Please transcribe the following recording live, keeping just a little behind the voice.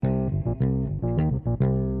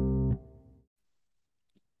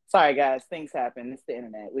Sorry, guys. Things happen. It's the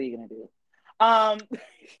internet. What are you gonna do? Um,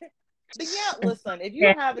 but yeah, listen. If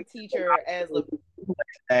you have a teacher as a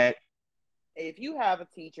That if you have a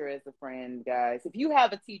teacher as a friend, guys, if you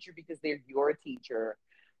have a teacher because they're your teacher,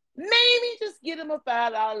 maybe just get them a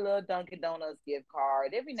 $5 little Dunkin' Donuts gift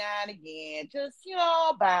card every now and again. Just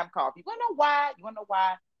buy them coffee. You wanna know why? You wanna know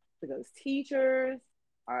why? Because teachers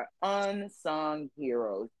are unsung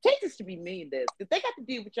heroes. Teachers should be mean this because they got to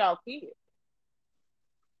deal with y'all kids.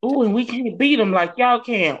 oh, and we can't beat them like y'all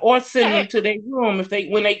can, or send them to their room if they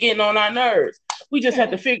when they getting on our nerves. We just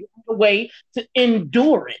have to figure out a way to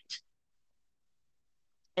endure it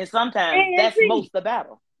And sometimes and that's teach. most the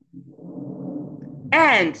battle.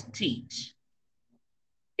 And teach.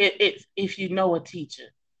 It's if you know a teacher,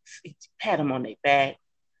 pat them on their back,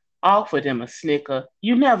 offer them a snicker.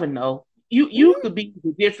 You never know. You Mm-hmm. could be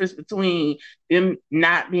the difference between them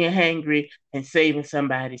not being hangry and saving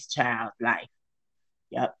somebody's child's life.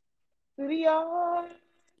 Yep. To the yard,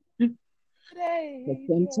 But Savior.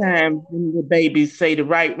 sometimes when the babies say the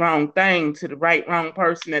right wrong thing to the right wrong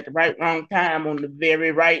person at the right wrong time on the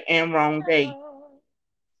very right and wrong day,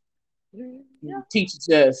 the teacher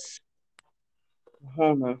just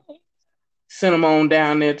wanna send them on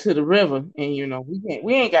down there to the river, and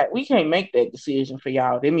we can't make that decision for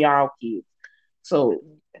y'all. Them y'all kids. So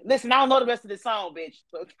Listen, I don't know the rest of this song, bitch.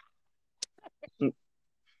 So,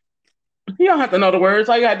 you don't have to know the words.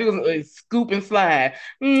 All you gotta do is scoop and slide.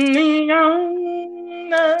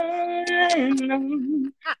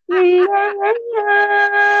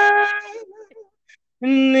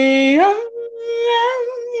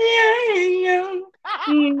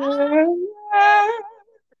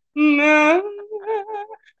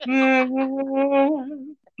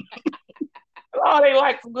 Oh, they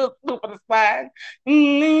like some good scooping and slide.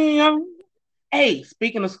 Hey,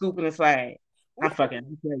 speaking of scooping and slide, I tell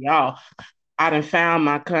y'all, I done found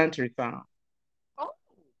my country song. oh,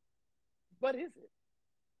 what is it?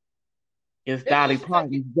 It's Maybe you Dolly should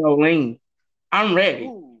take it. Parton's Jolene. I'm ready.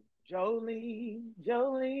 Ooh, Jolene,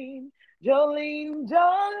 Jolene, Jolene,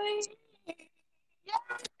 Jolene.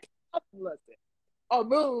 Yeah, listen. Oh,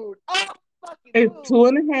 mood. Oh, fucking It's mood.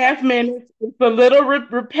 2.5 minutes. It's a little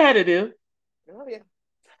repetitive. Oh, yeah.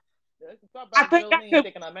 Let's talk I about think I Jolene could.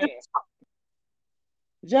 taking a man.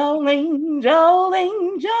 Jolene,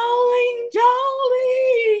 Jolene, Jolene,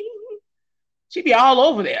 Jolene. She be all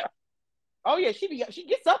over there. Oh, yeah, she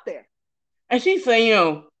gets up there. And she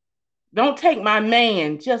saying, don't take my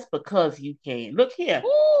man just because you can. Look here.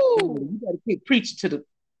 Ooh. You better keep preaching to the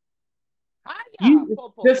Hiya. you. Po,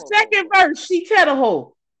 po, The po, po, second po. verse, she tell the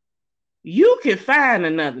whole, you can find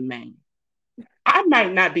another man. I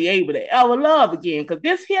might not be able to ever love again because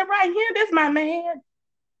this here right here, this my man.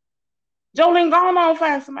 Jolene, go on,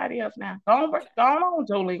 find somebody else now. Go on,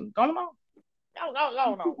 Jolene. Go on. Go, go,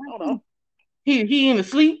 go, no, no, no. He in the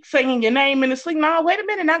sleep, singing your name in the sleep. No, wait a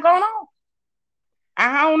minute, now going on.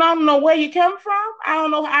 I don't know where you come from. I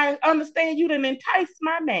don't know. I understand you didn't entice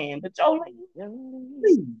my man, but Jolene,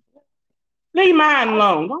 please leave mine I've,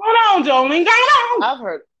 alone. Go on, Jolene. Go on.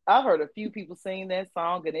 I've heard a few people sing that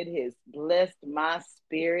song and it has blessed my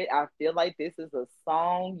spirit. I feel like this is a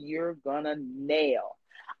song you're gonna nail.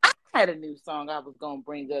 I had a new song I was gonna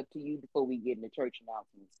bring up to you before we get into church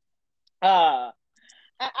announcements.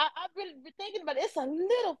 I've been thinking about it. It's a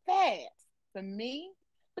little fast for me.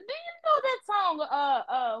 But do you know that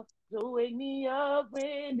song? So wake me up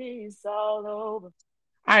when it's all over.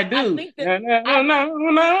 I I do. think that No, no, I no,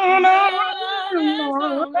 no, no, no, no,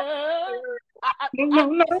 no, no, it's a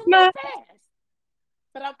no. little fast,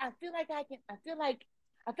 but I feel like I can. I feel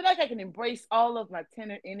like I can embrace all of my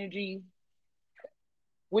tenor energy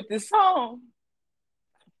with this song.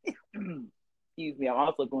 Excuse me. I'm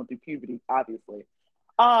also going through puberty, obviously.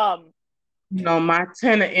 Um, My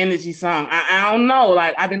tenor energy song. I don't know.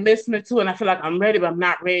 Like I've been listening to it and I feel like I'm ready, but I'm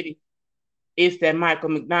not ready. It's that Michael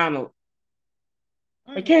McDonald.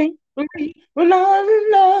 I mm, can't believe we're not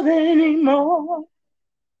in love anymore.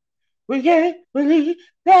 We can't believe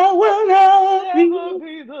that we'll never never be.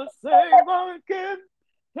 be the same again.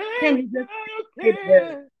 Can Take we just me get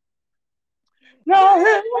there? again. No,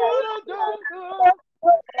 Take you to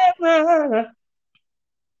forever.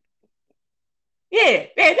 Yeah,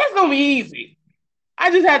 that's gonna be easy.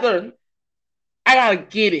 I just have to. I gotta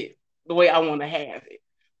get it the way I want to have it.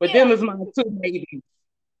 But them yeah. is my two babies.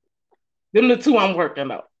 Them the two I'm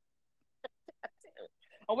working on.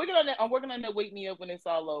 I'm working on that. Wake me up when it's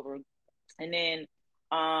all over, and then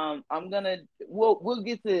I'm gonna we'll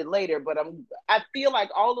get to it later. But I feel like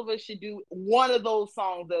all of us should do one of those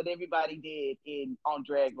songs that everybody did in on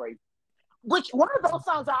Drag Race. Which one of those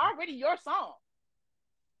songs are already your song?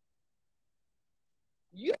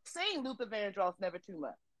 You've seen Luther Vandross Never Too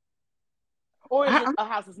Much. Or is I, it A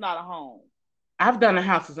House Is Not a Home? I've done a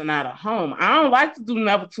house is not a home. I don't like to do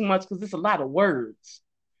never too much because it's a lot of words.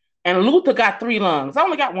 And Luther got 3 lungs. I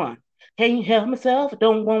only got one. Can't help myself. I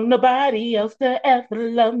don't want nobody else to ever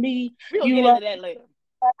love me. We'll get You are into that later.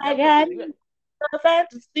 I got a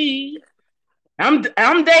fantasy. I'm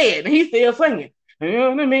dead. And he's still singing.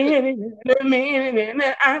 In a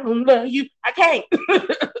minute, I don't love you. I can't.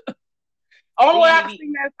 Only way I can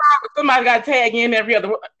sing that song is somebody got to tag in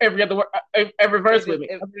every verse with me.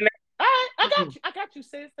 I got you. I got you,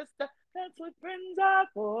 sis. That's what friends are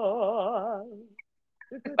for.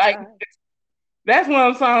 Like that's one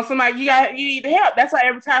of the songs. Somebody you need help. That's why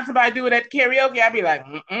every time somebody do it at the karaoke, I be like,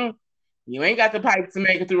 you ain't got the pipes to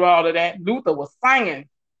make it through all of that. Luther was singing.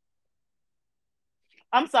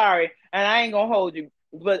 I'm sorry, and I ain't gonna hold you.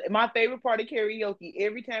 But my favorite part of karaoke,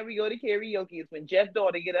 every time we go to karaoke, is when Jeff's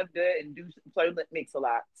daughter get up there and play Mix a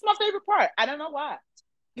Lot. It's my favorite part. I don't know why.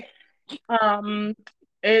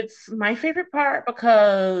 It's my favorite part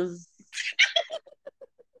because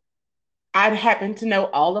I happen to know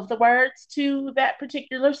all of the words to that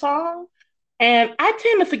particular song, and I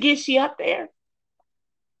tend to forget she up there.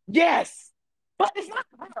 Yes. But it's not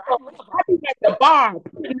her. I be at the bar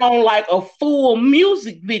putting on like a full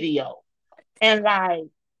music video. And like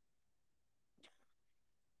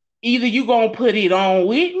either you gonna put it on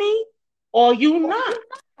with me or you not.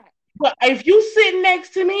 But if you sit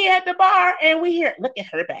next to me at the bar and we hear, look at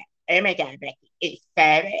her back. Oh my God, Becky, it's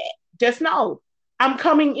sad. Just know I'm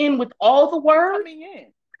coming in with all the words. Coming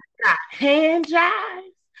in. I got hand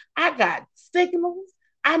jives. I got signals.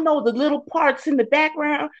 I know the little parts in the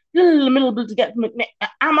background.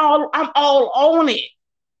 I'm all on it.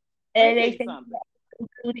 And they think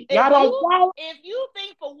y'all don't want. If you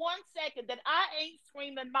think for 1 second that I ain't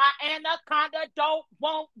screaming my anaconda don't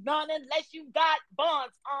want none unless you got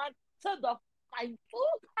buns on to the my full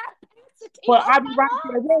capacity. Well, I be right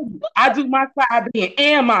there. I do my side bend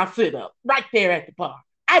and my sit up right there at the bar.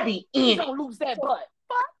 I be in. You don't lose that butt.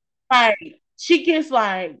 Like she gets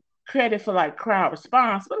like credit for like crowd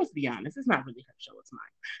response, but let's be honest, it's not really her show, it's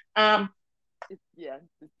mine.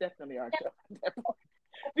 It's definitely our show.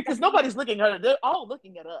 Because nobody's looking at her, they're all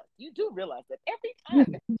looking at us. You do realize that every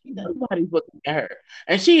time she does. Nobody's looking at her.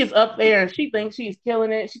 And she is up there and she thinks she's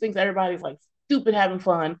killing it. She thinks everybody's like stupid having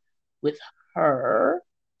fun with her.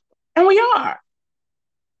 And we are.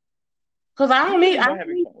 Because I don't need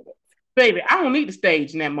baby, I don't need the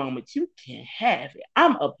stage in that moment. You can have it.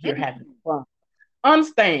 I'm up here having fun.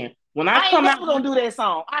 Understand? When I come out, gonna do that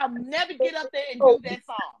song. I'll never get up there and do that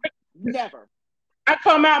song. Never. I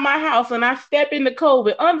come out my house and I step into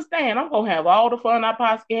COVID. Understand? I'm gonna have all the fun I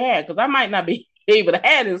possibly had because I might not be able to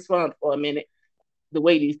have this fun for a minute. The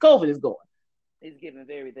way these COVID is going, it's getting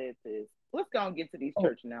very dead. Let's go and get to these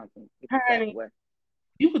church announcements. Honey,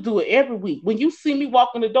 you could do it every week. When you see me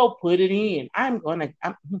walk in the door, put it in.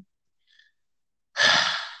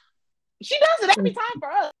 She does it every time for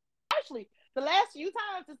us. Actually, the last few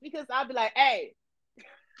times it's because I'll be like, hey,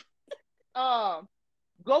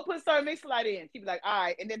 go put Sir Mix-a-Lot in. She'd be like, all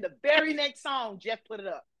right. And then the very next song, Jeff put it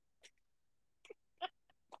up.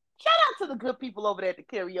 Shout out to the good people over there at the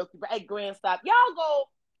karaoke. Hey, Grand Stop. Y'all go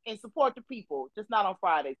and support the people, just not on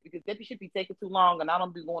Fridays, because that should be taking too long, and I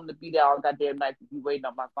don't be wanting to be there all goddamn night to be waiting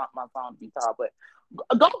on my song to be taught. But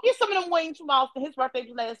go get some of them wings from Austin. His birthday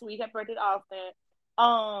was last week. Happy birthday to Austin.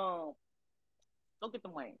 Go get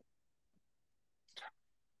them wings.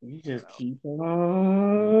 You just keep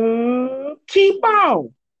on. Keep on.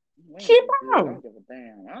 I don't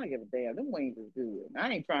give a damn. Them wings is good. I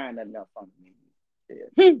ain't trying nothing else on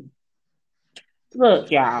me. Look,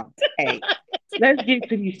 y'all. Hey, let's get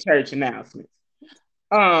to these church announcements.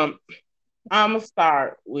 I'm gonna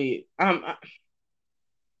start with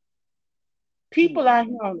people out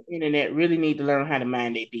here on the internet really need to learn how to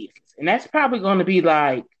mind their business, and that's probably going to be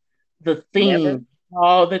like the theme of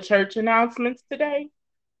all the church announcements today.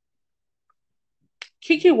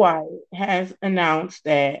 Keke Wyatt has announced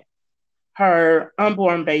that her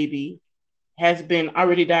unborn baby has been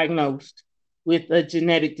already diagnosed with a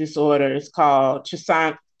genetic disorder. It's called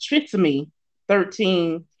trisomy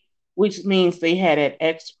 13, which means they had an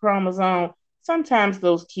X chromosome. Sometimes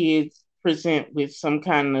those kids present with some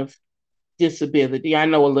kind of disability. I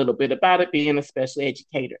know a little bit about it being a special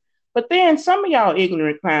educator. But then some of y'all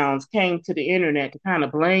ignorant clowns came to the internet to kind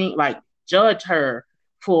of judge her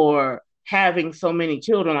for having so many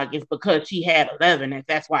children. Like it's because she had 11 and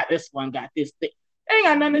that's why this one got this thing. They ain't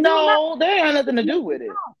got nothing to do with it. No, they ain't got nothing to do with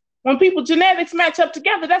it. When people genetics match up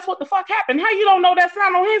together, that's what the fuck happened. How you don't know that's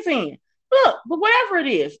not on his end? Look, but whatever it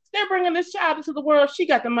is, they're bringing this child into the world. She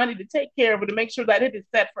got the money to take care of it, to make sure that it is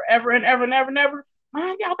set forever and ever and ever and ever.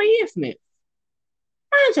 Mind y'all business.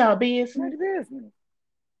 Mind y'all business. Mind your business.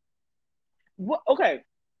 Okay,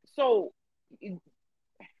 so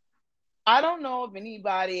I don't know if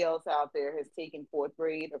anybody else out there has taken fourth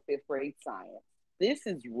grade or fifth grade science. This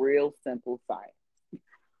is real simple science.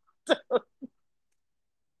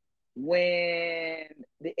 When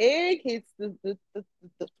the egg hits the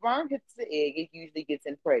sperm hits the egg, it usually gets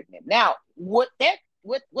impregnated. Now, what that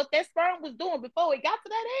sperm was doing before it got to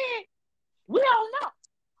that egg, we don't know.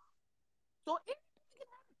 So anything can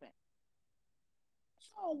happen.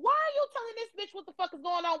 So why are you telling this bitch what the fuck is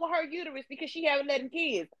going on with her uterus because she haven't let him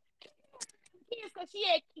kids? Kids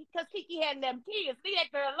because Kiki had them kids. Leave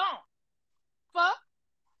that girl alone. Fuck.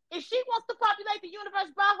 If she wants to populate the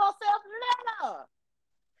universe by herself, let her.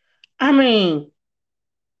 I mean,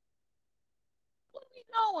 what are we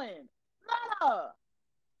doing? Let her.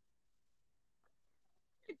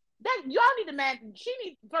 That y'all need to man. She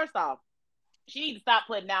needs first off, she needs to stop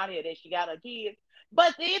putting out here that she got her kids. But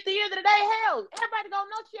at the end of the day, hell, everybody gonna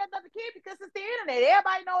know she has another kid because it's the internet.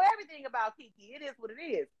 Everybody know everything about Kiki. It is what it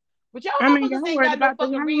is. But y'all motherfuckers ain't got no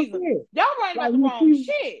fucking reason. Y'all worried about the wrong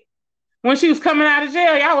shit. When she was coming out of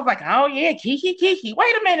jail, y'all was like, oh yeah, Kiki.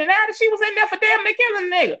 Wait a minute, now that she was in there for damn near killing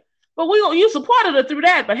the nigga. But you supported her through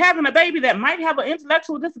that. But having a baby that might have an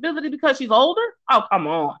intellectual disability because she's older? Oh, come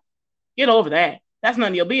on. Get over that. That's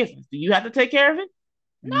none of your business. Do you have to take care of it?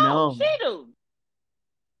 No. She do.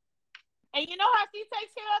 And you know how she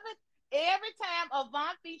takes care of it? Every time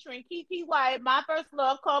Avant featuring Keke Wyatt, My First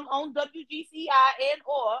Love, come on WGCI and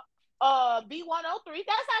or B103,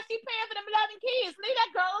 that's how she paying for them 11 kids. Leave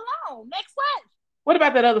that girl alone. Next question. What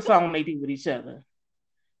about that other song they did with each other?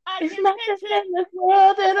 It's not just in this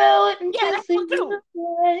world that I wouldn't that's one too.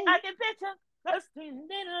 I can picture first in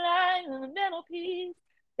the middle piece.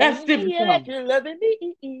 That's different song. You're loving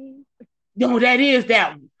me. No, that is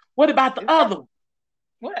that one. What about the other one?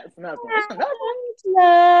 What's another one? It's another one.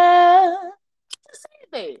 Love.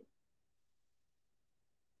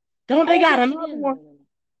 Don't they got another one?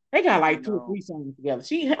 They got like 2 or 3 songs together.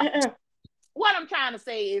 What I'm trying to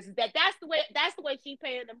say is that that's the way she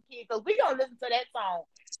paying them kids. Because we gonna listen to that song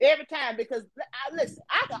every time because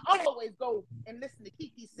I can always go and listen to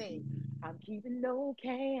Keke sing. I'm keeping no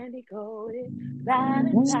candy coated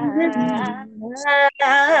Valentine.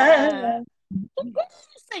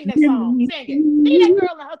 Sing that song. Sing it. Leave that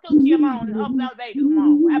girl and her coochie alone and up that baby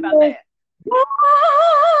alone. How about that?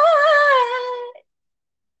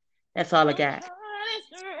 That's all I got.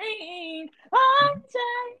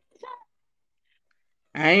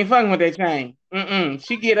 I ain't fucking with that chain.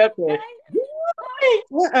 She get up there.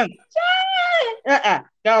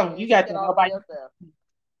 Go. You got that all by yourself.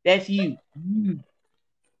 That's you.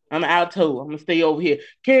 I'm alto. I'm gonna stay over here.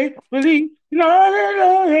 Can't believe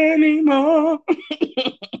not anymore. I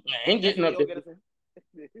ain't getting up there.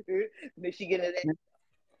 She get it.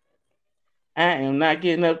 I am not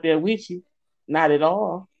getting up there with you. Not at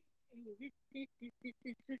all.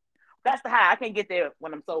 That's the high. I can't get there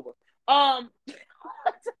when I'm sober.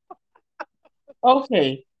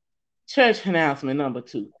 Okay. Church announcement number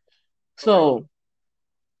 2. So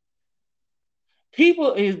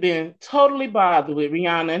people has been totally bothered with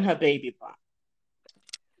Rihanna and her baby bump.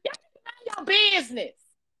 Your business.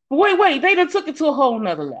 Wait. They done took it to a whole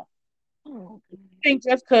nother level. I think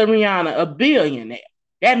just because Rihanna a billionaire,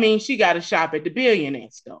 that means she got to shop at the billionaire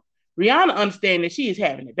store. Rihanna understands that she is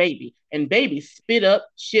having a baby, and baby spit up,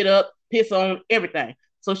 shit up, piss on, everything.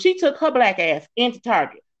 So she took her black ass into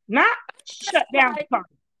Target. Not shut down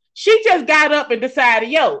Target. She just got up and decided,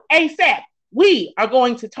 yo, ASAP, we are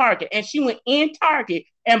going to Target. And she went in Target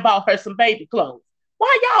and bought her some baby clothes.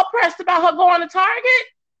 Why y'all pressed about her going to Target?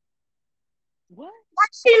 What? Why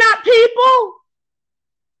she not people?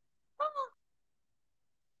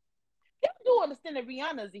 You do understand that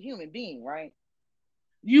Rihanna is a human being, right?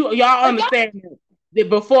 Y'all understand that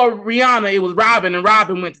before Rihanna, it was Robin, and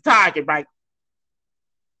Robin went to Target, right?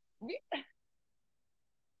 Yeah.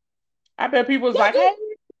 I bet people was like, hey,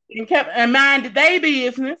 and kept and minded their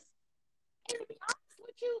business. And to be honest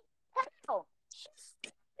with you, hell, she's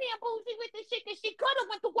being bougie with this shit that she could have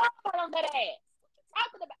went to Walmart on that ass. What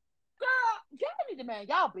you talking about? Girl, y'all need to man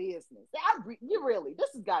y'all business. You really,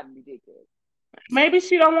 this has gotten ridiculous. Maybe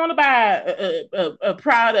she don't want to buy a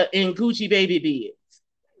Prada and Gucci baby bids.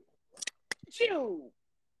 You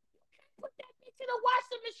put that bitch in a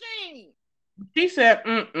washing machine. She said,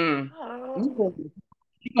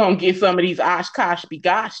 you gonna get some of these Oshkosh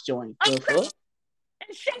Bigosh joints. And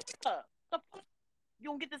shut up. You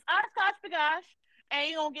gonna get this Oshkosh Bigosh And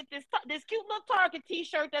you gonna get this cute little Target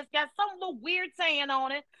T-shirt that's got some little weird saying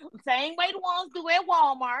on it, same way the ones do at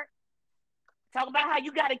Walmart. Talk about how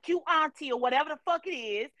you got a cute auntie or whatever the fuck it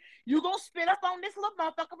is. You gonna spit up on this little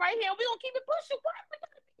motherfucker right here. We gonna keep it pushing. Why we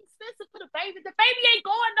gotta be expensive for the baby? The baby ain't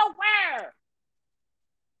going nowhere.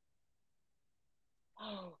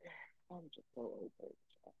 Oh God, I'm just so over it.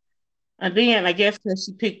 And then I guess because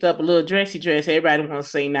she picked up a little dressy dress, everybody wants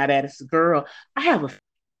to say now that it's a girl. I have a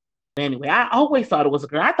anyway. I always thought it was a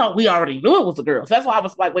girl. I thought we already knew it was a girl. So that's why I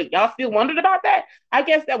was like, wait, y'all still wondered about that? I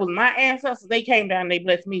guess that was my ancestors. They came down and they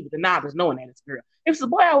blessed me with the knowledge knowing that it's a girl. If it's a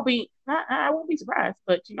boy, I won't be surprised.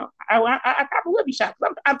 But you know, I probably would be shocked.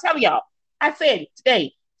 I'm telling y'all, I said it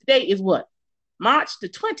today. Today is what? March the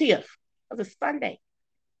 20th. It was a Sunday.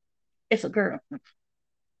 It's a girl.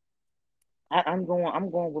 I'm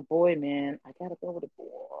going with boy, man. I gotta go with a boy.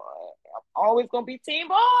 I'm always gonna be team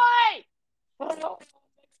boy. Next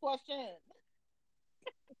question.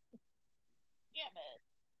 Yeah, man.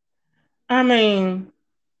 I mean,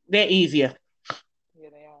 they're easier. Yeah,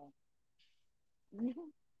 they are.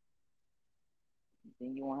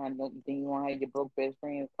 Then you want to have your broke best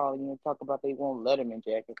friends calling you and talk about they want Letterman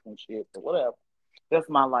jackets and shit, but whatever. That's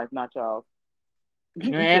my life, not y'all.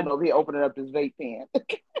 You Yeah. sitting over here opening up this vape pen.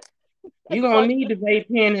 You're going to need the vape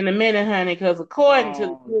pen in a minute, honey, because according to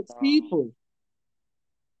the good people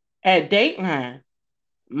at Dateline,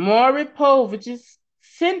 Maury Povich's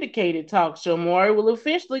syndicated talk show, Maury, will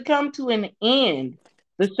officially come to an end.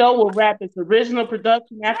 The show will wrap its original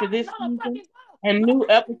production after this season, and new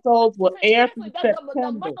episodes will air through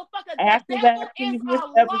September. After that, previous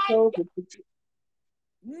episodes will...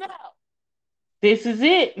 No. This is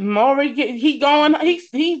it. Maury, he's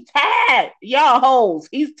tired. Y'all hoes.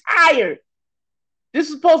 He's tired. This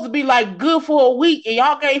is supposed to be like good for a week, and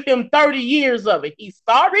y'all gave him 30 years of it. He's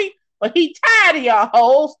sorry, but he tired of y'all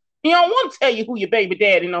hoes. He don't want to tell you who your baby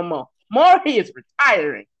daddy no more. Maury is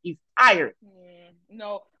retiring. He's tired.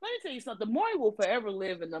 No, let me tell you something. Maury will forever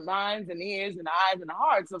live in the minds and ears and eyes and the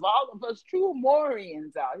hearts of all of us true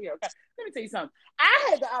Mauryans out here. Okay, let me tell you something. I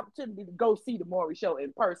had the opportunity to go see the Maury show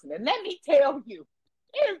in person, and let me tell you,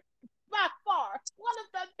 it is by far one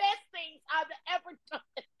of the best things I've ever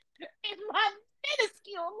done in my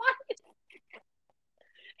minuscule life.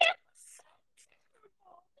 It was so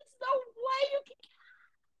terrible. There's no way you can.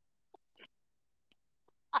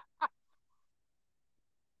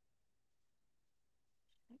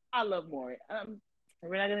 I love Maury.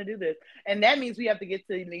 We're not gonna do this, and that means we have to get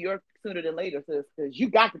to New York sooner than later, sis, because you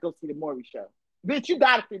got to go see the Maury show, bitch. You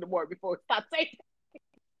got to see the Maury before it stops saying.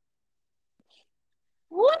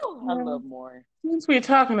 Woo! I love Maury. Since we're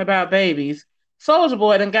talking about babies, Soulja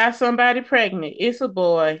Boy done got somebody pregnant. It's a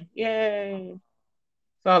boy. Yay!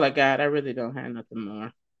 That's all I got. I really don't have nothing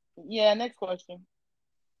more. Yeah. Next question.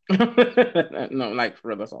 No, like for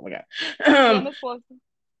real, that's all I got. Yeah. Next question.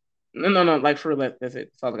 No, like for real, that's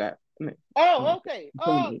it. That's all I got. Oh, okay.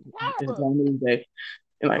 Like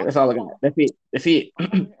that's all I got. That's it. That's it.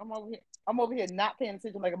 I'm over here not paying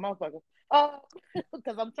attention like a motherfucker.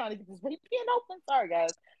 Because I'm trying to get this vape pen open. Sorry,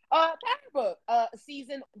 guys. Powerbook.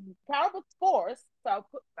 Season Powerbook Force. All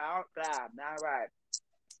right.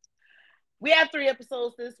 We have 3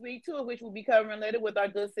 episodes this week, 2 of which we'll be covering later with our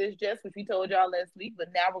good sis Jess, which we told y'all last week.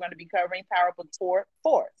 But now we're going to be covering Powerbook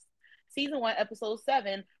Force. Season 1, episode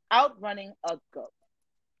 7, Outrunning a Goat.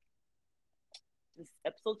 This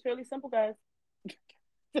episode's fairly simple, guys.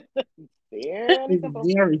 Fairly simple.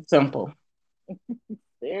 Very simple.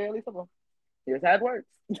 Fairly simple. Here's how it works.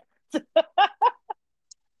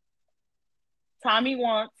 Tommy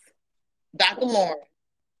wants Dr. Lauren.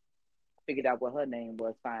 Figured out what her name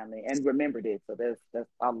was finally and remembered it. So that's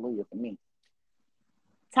hallelujah for me.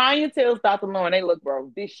 Tanya tells Dr. Lauren, hey, look, bro,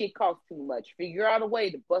 this shit costs too much. Figure out a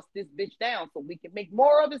way to bust this bitch down so we can make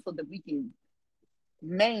more of it so that we can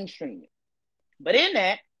mainstream it. But in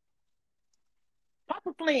that,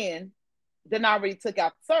 Papa Flynn then already took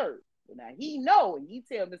out Serge. So now he know and he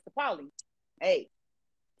tell Mr. Polly, hey,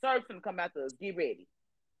 Serge's gonna come after us. Get ready.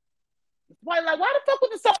 Mr. Polly like, why the fuck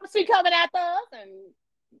would the Sergeant be coming after us? And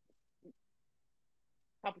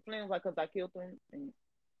Papa Flynn was like, because I killed him. And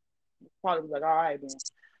Polly was like, all right, then.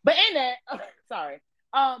 But in that,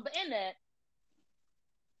 but in that,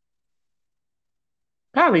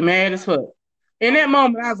 Polly mad as fuck. In that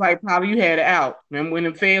moment, I was like, Polly, you had it out. Remember when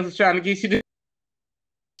the fans was trying to get you to,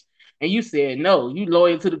 and you said no, you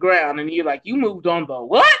loyal to the ground, and you're like, you moved on though.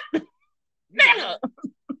 What? Nigga.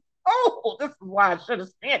 Oh, this is why I should have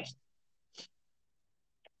snitched.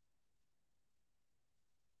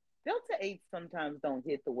 Delta 8 sometimes don't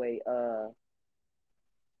hit the way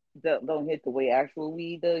don't hit the way actual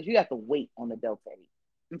weed does. You have to wait on the Delta 8.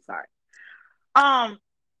 I'm sorry. Um,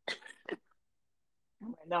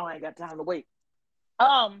 no, I ain't got time to wait.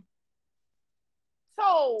 Um,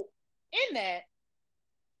 so in that,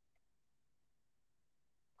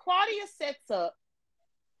 Claudia sets up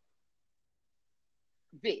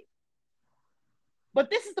Vic, but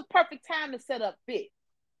this is the perfect time to set up Vic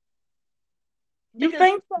You because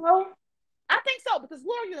think so? I think so because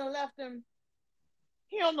Gloria left him.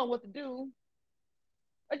 He don't know what to do.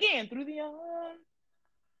 Again, through the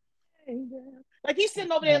like he's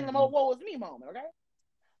sitting over there in the "woe was me" moment. Okay.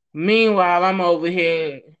 Meanwhile, I'm over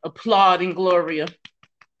here applauding Gloria.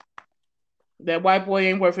 That white boy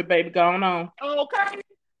ain't worth it, baby. Going on. Okay.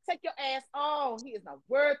 Take your ass. Oh, he is not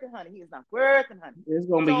worth it, honey. He is not worth it, honey. There's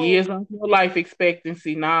gonna be So years on your life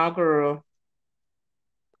expectancy. Nah, girl.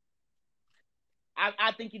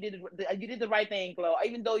 I think you did the right thing, Chloe.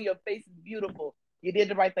 Even though your face is beautiful, you did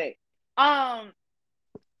the right thing. Um,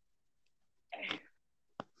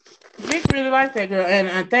 Vic really liked that girl,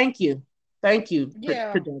 and thank you,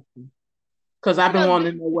 yeah, production, because I've been because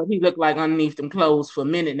wanting to know what he looked like underneath them clothes for a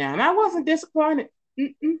minute now, and I wasn't disappointed.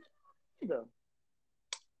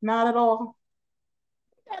 Not at all.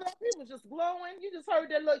 he was just glowing. You just heard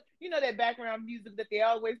that look. You know that background music that they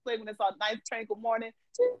always play when it's a nice tranquil morning.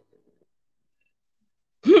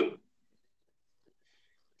 And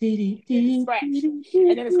then it scratched, and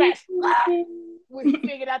then it scratched. When he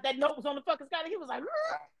figured out that note was on the fucking sky, he was like,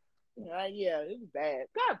 yeah, it was bad.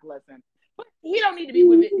 God bless him. But he don't need to be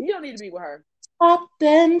with it. He don't need to be with her. Chopped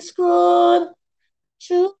and screwed,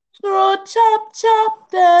 chopped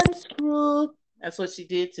and screwed. That's what she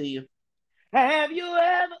did to you. Have you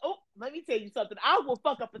ever? Oh, let me tell you something. I will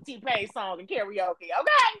fuck up a T-Pain song in karaoke.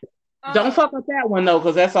 Okay. Don't fuck up that one though,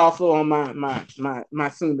 because that's also on my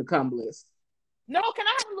soon to come list. No, can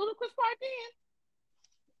I have a Ludacris part then?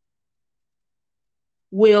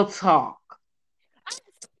 We'll talk.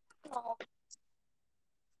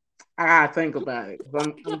 I gotta think about it.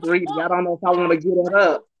 I'm greedy. I don't know if I want to get it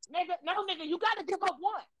up. Nigga, you gotta give up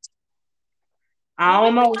one. I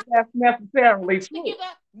don't know if that's necessarily true.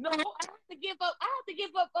 No, I have to give up.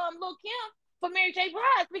 Lil' Kim for Mary J.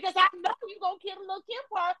 Blige because I know you gonna kill Lil' Kim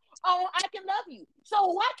part on "I Can Love You." So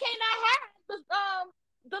why can't I have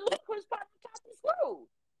the Ludacris part of Chopped and Screwed?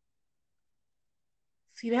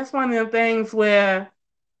 See, that's one of them things where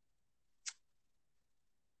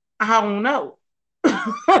I don't know.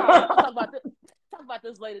 Talk about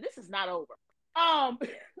this later. This is not over.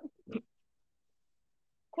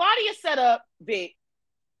 Claudia set up Vic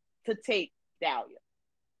to take Dahlia.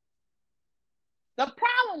 The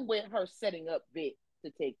problem with her setting up Vic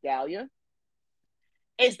to take Dahlia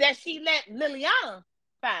is that she let Liliana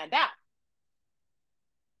find out.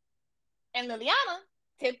 And Liliana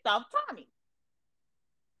tipped off Tommy.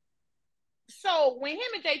 So when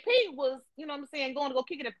him and JP was, you know what I'm saying, going to go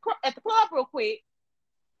kick it at the club real quick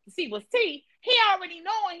to see what's tea, he already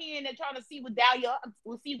knowing he in there trying to see what Dahlia,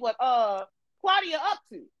 will see what Claudia up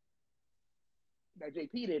to. Now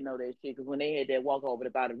JP didn't know that shit because when they had that walk over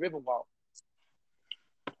by the river walk.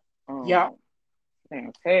 Yeah.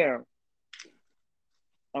 Damn, terrible.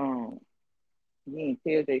 You ain't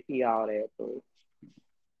tell JP all that,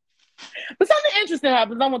 but something interesting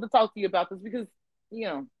happens. I want to talk to you about this because, you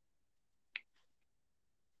know,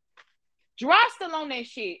 Gerard's still on that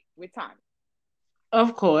shit with Tommy.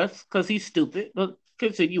 Of course, because he's stupid, but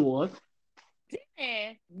continue on.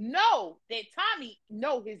 Didn't know that Tommy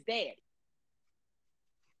know his daddy.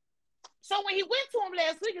 So when he went to him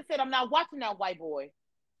last week and said, "I'm not watching that white boy,"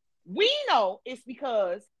 we know it's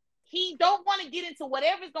because he don't want to get into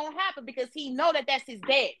whatever's going to happen because he know that that's his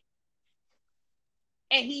daddy.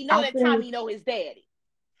 And he know that Tommy know his daddy.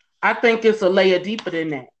 I think it's a layer deeper than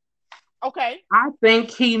that. Okay. I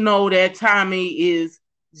think he know that Tommy is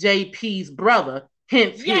JP's brother,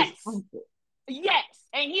 hence his uncle. Yes.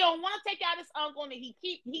 And he don't want to take out his uncle and he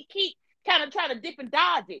keep kind of trying to dip and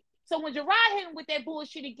dodge it. So when Gerard hit him with that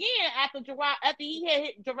bullshit again, after he had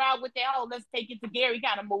hit Gerard with that, "Oh, let's take it to Gary"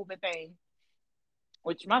 kind of moving thing.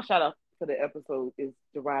 Which my shout out for the episode is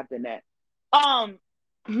derived in that.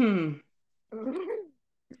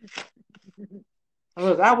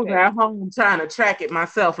 Look, I was at home trying to track it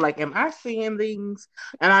myself. Like, am I seeing things?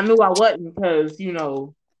 And I knew I wasn't because, you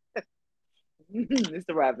know. It's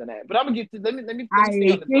derived in that. But I'm gonna get to let me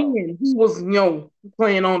he was, you know,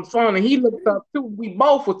 playing on the phone and he looked up too. We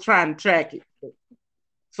both were trying to track it.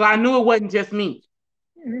 So I knew it wasn't just me.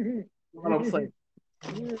 What I'm saying.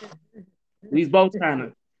 We both trying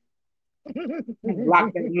to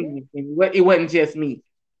lock that in. And it wasn't just me.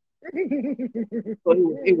 So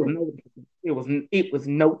it was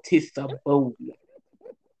noticeable.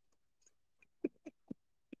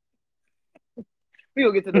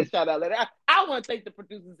 We'll get to this shout out later. I I want to thank the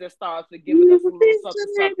producers at Stars for giving us a little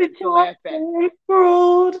something to laugh at.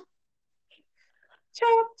 Screwed.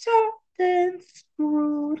 Chopped and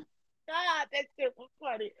screwed. God, that shit was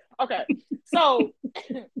funny. Okay, so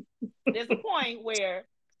there's a point where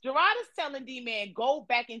Gerard is telling D-Man, go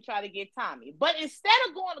back and try to get Tommy. But instead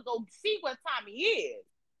of going to go see what Tommy is,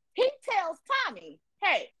 he tells Tommy,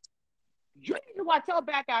 hey, you need to watch your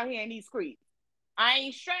back out here in these creeks. I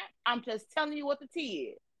ain't strapped. I'm just telling you what the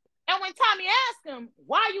tea is. And when Tommy asks him,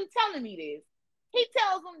 why are you telling me this? He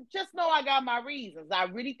tells him, just know I got my reasons. I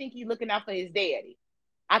really think he's looking out for his daddy.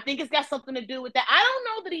 I think it's got something to do with that. I don't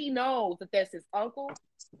know that he knows that that's his uncle.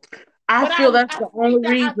 I feel that's the only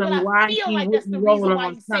reason why he wouldn't roll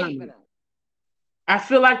on Tommy. I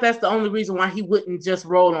feel like that's the only reason why he wouldn't just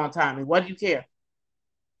roll on Tommy. Why do you care?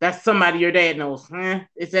 That's somebody your dad knows.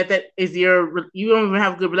 Is you don't even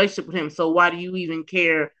have a good relationship with him, so why do you even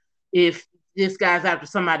care if this guy's after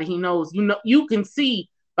somebody he knows? You know, you can see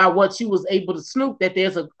by what you was able to snoop that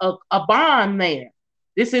there's a bond there.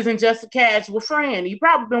 This isn't just a casual friend. You've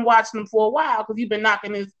probably been watching him for a while because you've been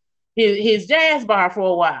knocking his jazz bar for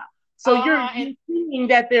a while. So you're seeing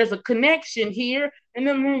that there's a connection here, and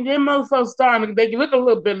then them motherfuckers starting, they look a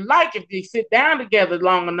little bit like if they sit down together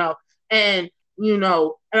long enough. And you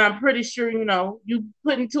know, and I'm pretty sure, you know, you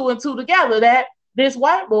putting two and two together that this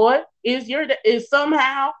white boy is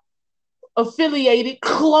somehow affiliated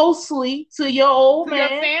closely to your old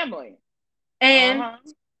man, your family. And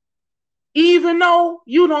even though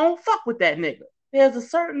you don't fuck with that nigga, there's a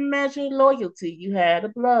certain measure of loyalty you had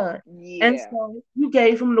of blood. Yeah. And so you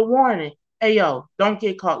gave him the warning, hey, yo, don't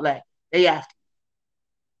get caught lacking. They after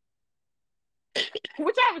you.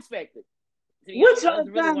 Which I respected. Which I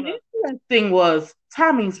found interesting was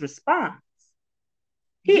Tommy's response.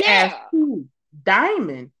 He asked who,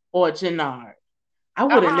 Diamond or Jenard? I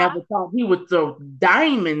would have never thought he would throw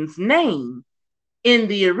Diamond's name in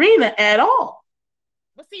the arena at all.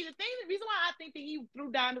 But see, the reason why I think that he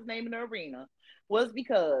threw Diamond's name in the arena was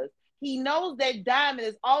because he knows that Diamond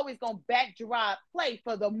is always going to back Gerard play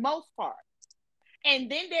for the most part.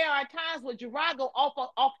 And then there are times where Gerard go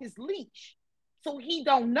off his leash, so he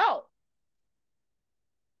don't know.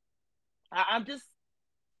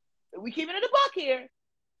 We keeping it a buck here.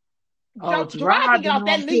 Gerard can get off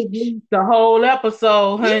that leash. The whole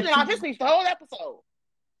episode. He's been off his leash the whole episode.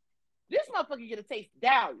 This motherfucker get a taste of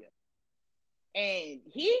Dahlia. And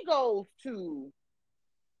he goes to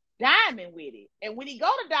Diamond with it. And when he go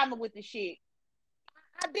to Diamond with the shit,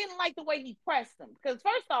 I didn't like the way he pressed him. Because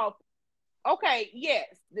first off, okay, yes,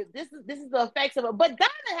 this is the effects of it. But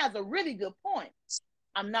Diamond has a really good point.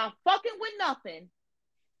 I'm not fucking with nothing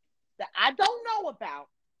that I don't know about.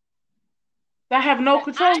 That I have no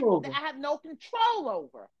control over. That I have no control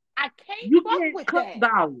over. I can't fuck with that.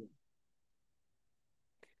 Dahlia.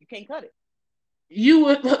 You can't cut it. You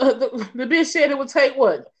would the bitch said it would take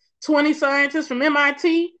what 20 scientists from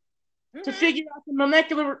MIT to figure out the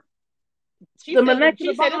molecular. She said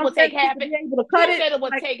it would take half. She said it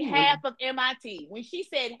would take half of MIT. When she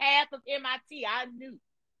said half of MIT, I knew.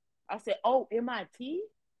 I said, "Oh, MIT."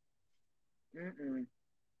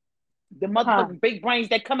 The motherfucking big brains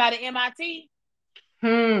that come out of MIT. You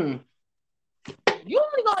only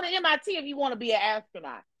go to MIT if you want to be an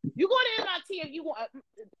astronaut. You go to MIT if you want.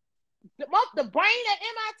 The brain at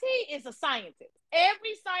MIT is a scientist.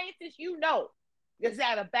 Every scientist you know is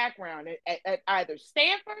at a background at either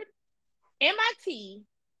Stanford, MIT,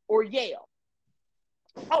 or Yale.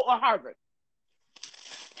 Or Harvard.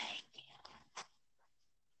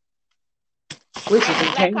 Which is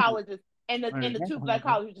black colleges and the two black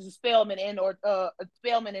colleges, which is Spelman and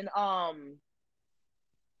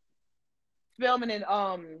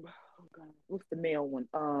what's the male one?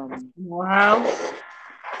 Morehouse.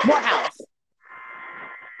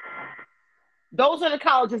 Those are the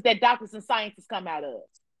colleges that doctors and scientists come out of.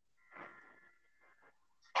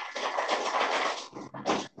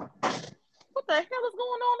 What the hell is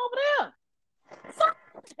going on over there? So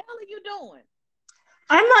what the hell are you doing?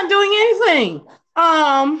 I'm not doing anything.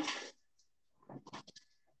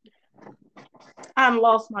 I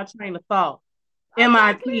lost my train of thought.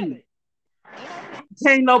 MIT.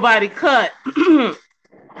 Can't nobody cut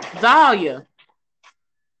Dahlia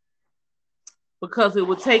because it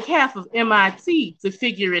would take half of MIT to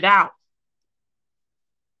figure it out.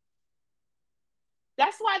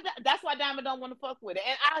 That's why Diamond don't want to fuck with it,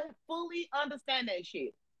 and I fully understand that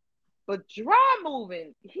shit. But Gerard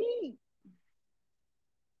moving,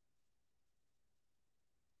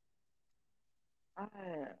 I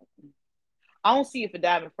don't see it for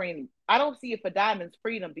Diamond freedom. I don't see it for Diamond's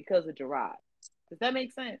freedom because of Gerard. Does that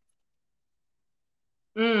make sense?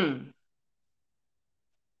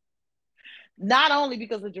 Not only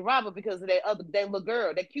because of Gerard, but because of that little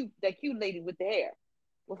girl, that cute lady with the hair.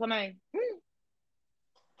 What's her name?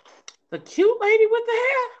 The cute lady with the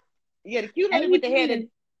hair? Yeah, the cute lady with the hair. That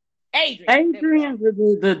Adrian. Adrian,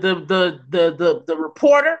 the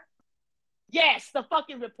reporter. Yes, the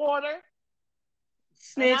fucking reporter.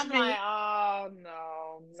 Snitch, and I'm man. like, oh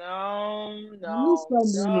no.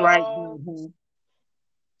 Right there.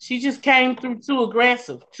 She just came through too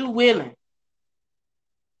aggressive, too willing.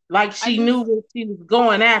 Like she knew what she was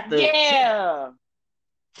going after. Yeah.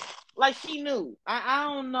 Like she knew. I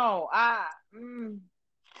don't know. I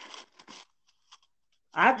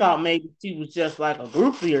thought maybe she was just like a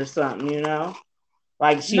groupie or something, you know?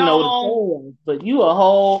 Like she know the fans, but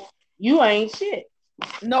you ain't shit.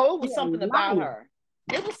 No, it was something about her.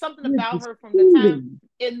 It was something about her from the time.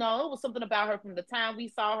 It was something about her from the time we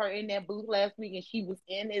saw her in that booth last week, and she was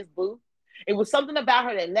in his booth. It was something about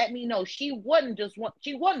her that let me know she wasn't a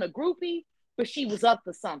groupie, but she was up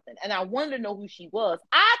to something. And I wanted to know who she was.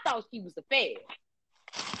 I thought she was the Fed.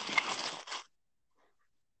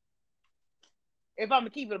 If I'm gonna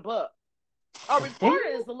keep it a buck, a reporter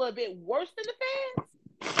is a little bit worse than the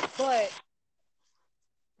Feds, but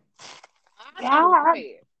I thought it was the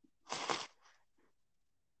Fed.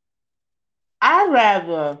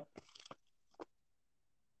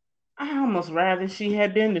 I almost rather she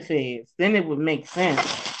had been the Feds. Then it would make sense.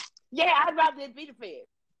 Yeah, I'd rather it be the Feds.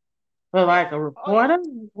 But like a reporter,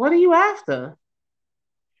 what are you after?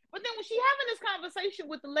 But then when she having this conversation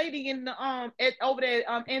with the lady in the over there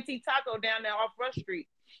Antique Taco down there off Rush Street,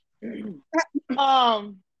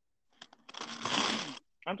 I'm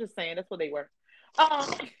just saying that's what they were. I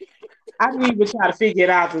didn't even try to figure it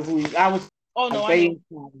out this week. I was. Oh no, I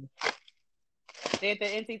know. They're at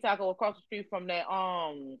the Antique Taco across the street from that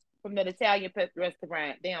Italian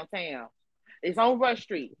restaurant downtown. It's on Rush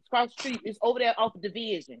Street. It's across the street. It's over there off of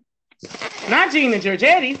Division. Not Gina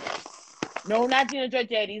Giorgetti's. No, not Gina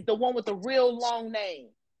Giorgetti's. The one with the real long name.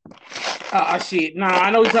 Oh shit! No, I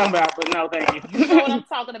know what you're talking about, but no, thank you. You know what I'm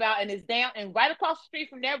talking about, and it's down and right across the street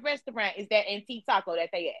from that restaurant is that Antique Taco that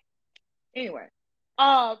they at. Anyway,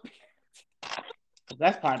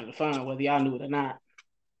 that's part of the fun, whether y'all knew it or not.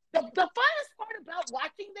 The funnest part about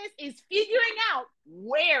watching this is figuring out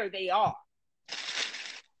where they are.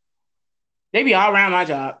 They be all around my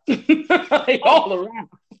job. All around.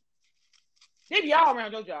 They be all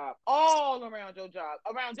around your job. All around your job.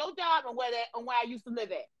 Around your job and where I used to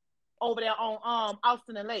live at. Over there on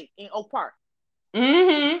Austin and Lake in Oak Park.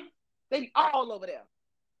 Mm-hmm. They be all over there.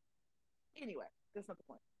 Anyway, that's not the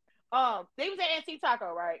point. They was at Antique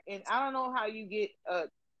Taco, right? And I don't know how you get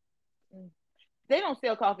they don't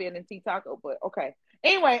sell coffee at Antique Taco, but okay.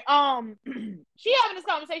 Anyway, she having this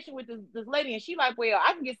conversation with this lady, and she like, well,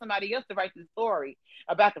 I can get somebody else to write this story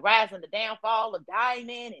about the rise and the downfall of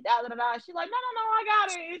Diamond and da da da. She's like, no, I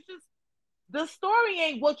got it. It's just the story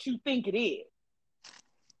ain't what you think it is.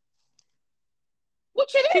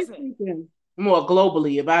 Which it isn't. More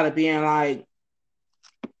globally about it being like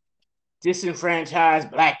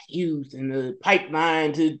disenfranchised Black youth and the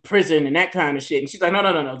pipeline to prison and that kind of shit. And she's like,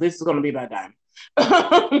 no. This is going to be about Diamond.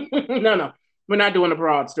 No. We're not doing a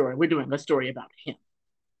broad story. We're doing a story about him.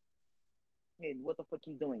 And what the fuck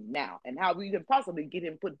he's doing now. And how we can possibly get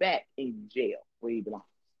him put back in jail where he belongs.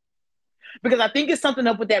 Because I think it's something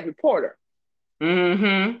up with that reporter.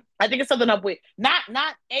 Mm-hmm. I think it's something up with, not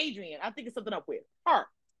Adrian. I think it's something up with her.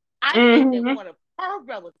 I think that one of her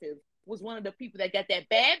relatives was one of the people that got that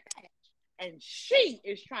bad patch. And she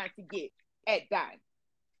is trying to get at Diamond.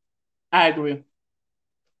 I agree.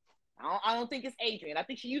 I don't think it's Adrian. I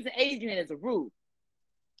think she's using Adrian as a ruse.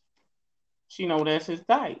 She know that's his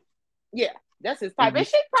type. Yeah, that's his type. And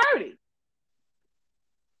she's pretty.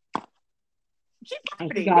 She's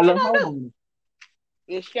pretty. She got a little hoe in her.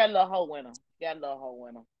 Yeah, she got a little hoe in her.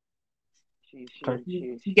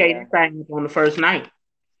 She gave it back on the first night.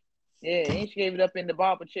 Yeah, and she gave it up in the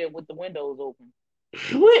barber chair with the windows open.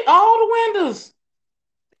 With all the windows.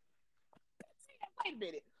 Wait a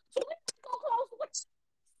minute. So let's go close the windows.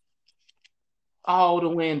 All the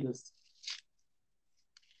windows.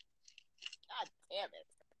 God damn it.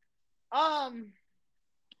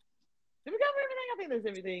 Did we cover everything? I think there's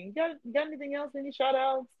everything. You got anything else? Any shout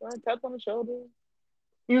outs? Tap on the shoulder?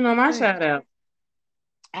 You know, my shout out.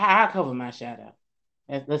 I cover my shout out.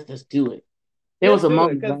 Let's just do it. There was a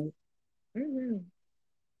moment, right? Mm-hmm.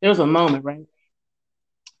 There was a moment, right?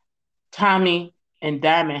 Tommy and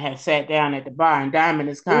Diamond had sat down at the bar, and Diamond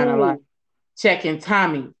is kind of like checking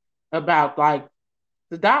Tommy about like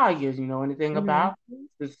the Dodgers, you know, anything about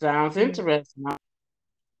this sounds interesting.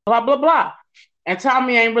 Blah, blah, blah. And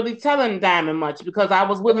Tommy ain't really telling Diamond much because I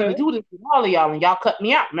was willing to do this with all of y'all and y'all cut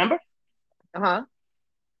me out, remember? Uh-huh.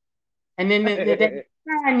 And then that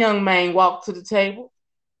fine young man walked to the table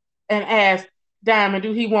and asked Diamond,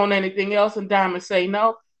 do he want anything else? And Diamond say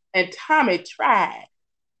no. And Tommy tried.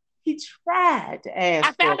 He tried to I ask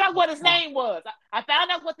for found a out cup what his of coffee. name was. I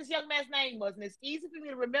found out what this young man's name was, and it's easy for me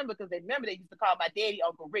to remember because they used to call my daddy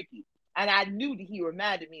Uncle Ricky, and I knew that he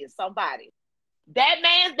reminded me of somebody. That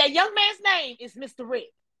young man's name is Mr. Rick.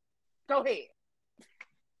 Go ahead.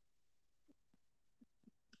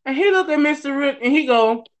 And he looked at Mr. Rick and he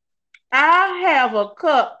go, I have a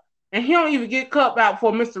cup. And he don't even get cup out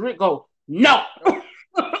before Mr. Rick go, no. Nope.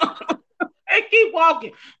 And keep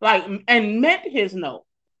walking. Like, and meant his no.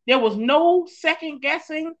 There was no second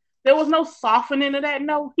guessing. There was no softening of that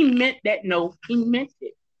no. He meant that no. He meant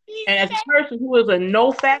it. He And as said, a person who is a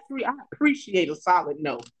no factory, I appreciate a solid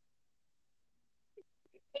no.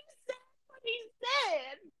 he said what he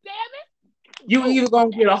said. Damn it. You No. either gonna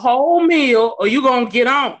get a whole meal or you gonna get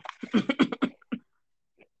on. Mr.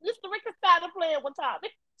 Rick is tired of playing with Tommy.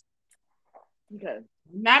 Okay.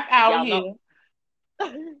 Not out Y'all know. here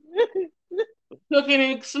cooking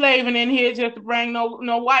and slaving in here just to bring no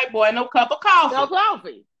white boy no cup of No coffee.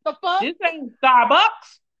 coffee. The fuck? This ain't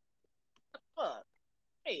Starbucks. Fuck.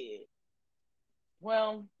 Hey.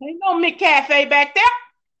 Well, Ain't no McCafe back there.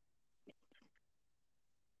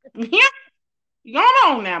 Yeah, going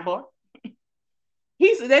on now, boy.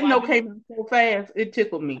 He said that well, I no do. came out so fast, it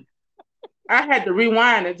tickled me. I had to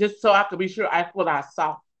rewind it just so I could be sure that's what I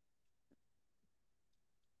saw.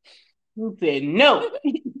 He said no.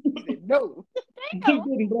 He said no. He Damn.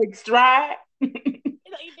 didn't break stride. He didn't He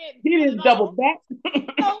put it didn't double on. back.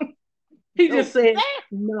 No. He No. just said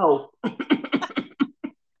Damn. no. It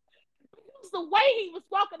was the way he was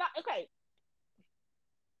walking out. Okay.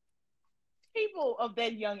 People of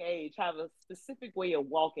that young age have a specific way of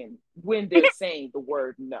walking when they're saying the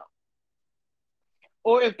word no.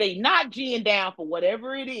 Or if they not G'ing down for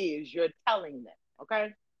whatever it is you're telling them.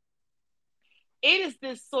 Okay. It is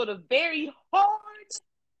this sort of very hard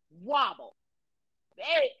wobble.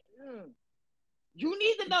 Very, you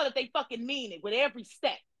need to know that they fucking mean it with every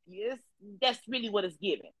step. Yes, that's really what it's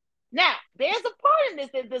giving. Now, there's a part in this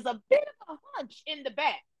that there's a bit of a hunch in the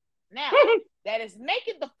back. Now, that is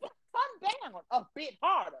making the foot come down a bit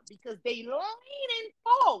harder because they leaning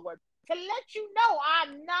forward to let you know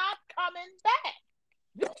I'm not coming back.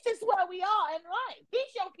 This is where we are in life.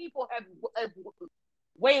 These young people have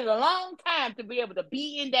waited a long time to be able to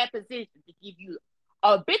be in that position to give you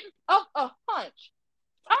a bit of a hunch.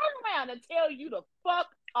 Turn around and tell you to fuck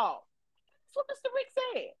off. That's what Mr. Rick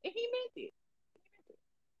said. And he meant it.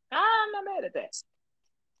 I'm not mad at that.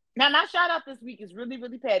 Now, my shout out this week is really,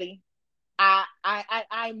 really petty.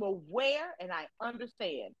 I'm aware and I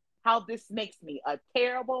understand how this makes me a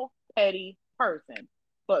terrible, petty person.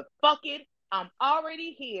 But fuck it, I'm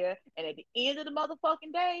already here. And at the end of the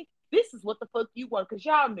motherfucking day, this is what the fuck you want. Because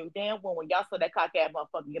y'all knew damn well when y'all saw that cock ass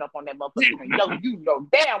motherfucker get up on that motherfucking train. You know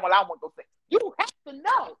damn well I want to go say. You have to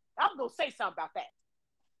know. I'm going to say something about that.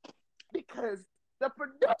 Because the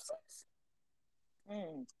producers,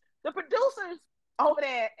 the producers over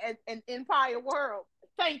there in Empire World,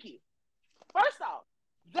 thank you. First off,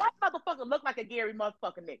 that motherfucker looked like a Gary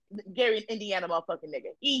motherfucking nigga. Gary Indiana motherfucking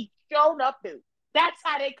nigga. He showed up, dude. That's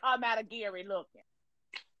how they come out of Gary looking.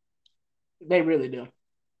 They really do.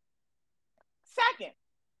 Second,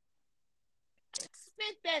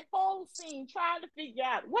 spent that whole scene trying to figure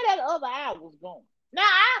out where that other eye was going. Now,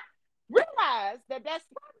 I realized that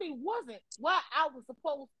probably wasn't where I was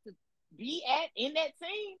supposed to be at in that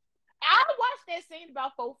scene. I watched that scene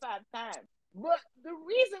about 4 or 5 times. But the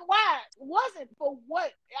reason why wasn't for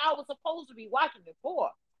what I was supposed to be watching it for.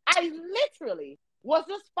 I literally was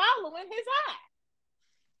just following his eye.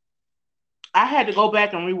 I had to go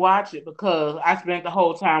back and rewatch it because I spent the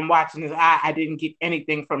whole time watching his eye. I didn't get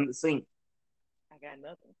anything from the scene. I got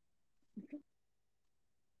nothing.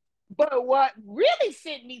 But what really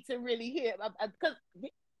sent me to really hear, because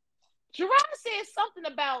Gerard said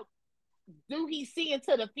something about, do he see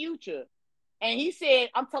into the future? And he said,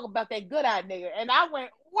 I'm talking about that good eye nigga. And I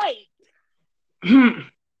went, wait.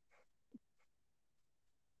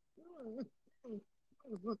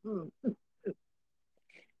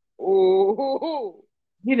 Oh,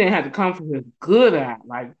 He didn't have to come from his good eye.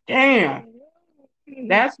 Like, damn.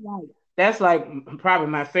 That's like probably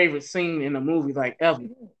my favorite scene in a movie like ever.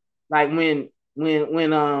 Like when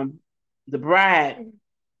the bride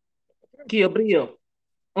Kill Bill,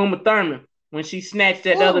 Uma Thurman, when she snatched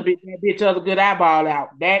that other good eyeball out.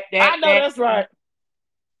 I know that's right.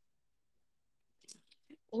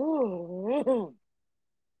 Ooh.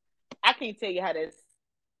 I can't tell you how that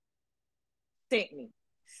sent me.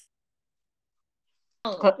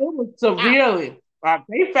 Cause it was out. severely, like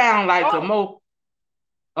they found like the Oh,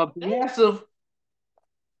 most they, aggressive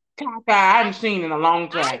cockeye I I haven't seen in a long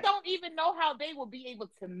I time. don't even know how they will be able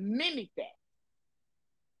to mimic that.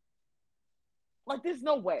 Like, there's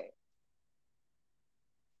no way.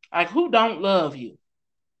 Like, who don't love you?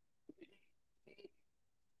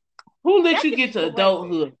 Who let That you could get be to corrected.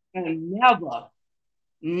 adulthood and never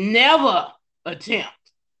attempt?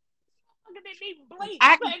 Look at that blink.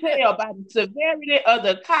 I can tell by the severity of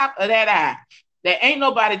the cock of that eye that ain't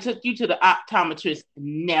nobody took you to the optometrist.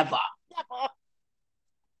 Never.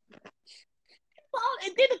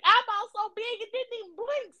 And then the eyeball so big it didn't even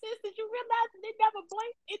blink. Sis, did you realize it never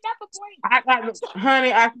blinked? It never blinked.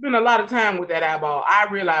 Honey, I spent a lot of time with that eyeball. I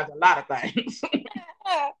realized a lot of things.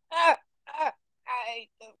 I hate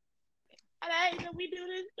them. I hate that we do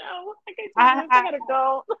this show. I can't do I, this. I I, gotta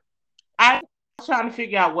go. I was trying to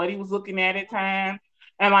figure out what he was looking at time.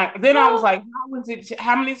 And like then I was like, how was it?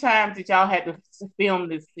 How many times did y'all had to film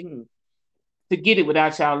this scene to get it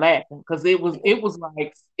without y'all laughing? Because it was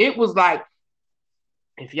like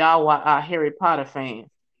if y'all were Harry Potter fans,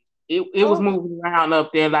 it was moving around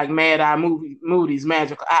up there like Mad Eye Moody's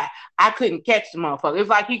magical eye. I couldn't catch the motherfucker. It's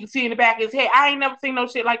like he could see in the back of his head. I ain't never seen no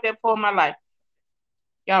shit like that before in my life.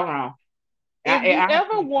 Y'all wrong. If you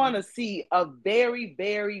ever want to see a very,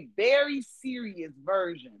 very, very serious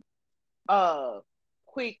version of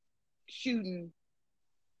quick shooting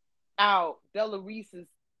out Della Reese's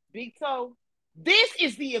big toe, this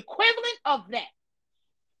is the equivalent of that.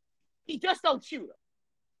 He just don't shoot her.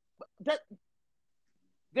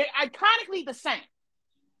 They're iconically the same.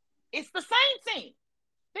 It's the same thing.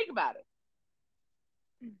 Think about it.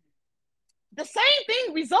 The same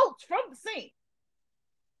thing results from the scene.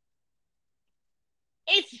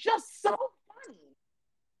 It's just so funny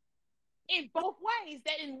in both ways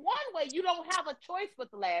that in one way you don't have a choice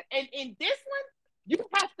but to laugh. And in this one, you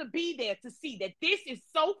have to be there to see that this is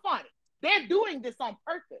so funny. They're doing this on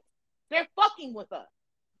purpose. They're fucking with us.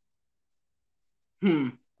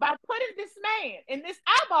 By putting this man and this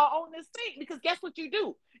eyeball on this thing, because guess what you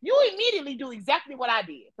do? You immediately do exactly what I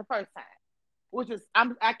did the first time, which is I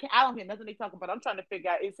don't hear nothing they talking about. I'm trying to figure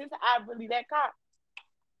out, is his eye really that cocked?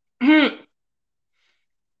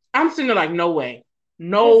 I'm sitting there like, no way.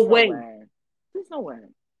 No way. There's no way.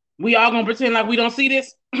 We all gonna pretend like we don't see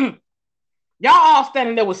this? Y'all all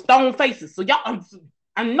standing there with stone faces. So y'all,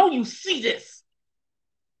 I know you see this.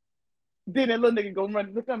 Then that little nigga go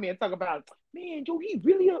run look at me and talk about, man, Joe, he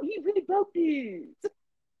really broke this.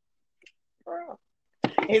 Girl.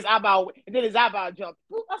 His eyeball, and then his eyeball jumped.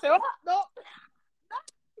 I said, oh, no.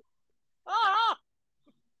 Oh,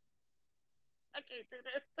 I can't do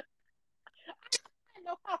this. I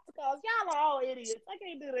know popsicles. Y'all are all idiots. I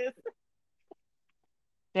can't do this.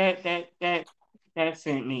 That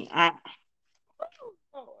sent me.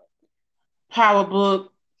 Power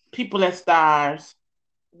Book, People at Stars.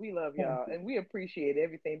 We love y'all, and we appreciate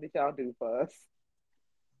everything that y'all do for us.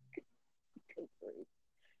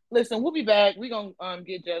 Listen, we'll be back. We're gonna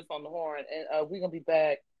get Jess on the horn, and we're gonna be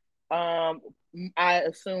back. I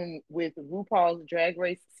assume with RuPaul's Drag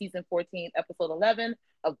Race season 14, episode 11,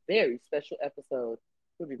 a very special episode.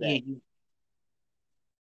 We'll be back. Yeah.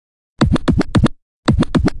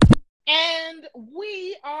 And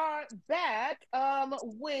we are back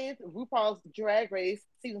with RuPaul's Drag Race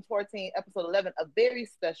season 14, episode 11, a very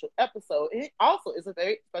special episode. And it also is a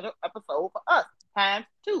very special episode for us. Times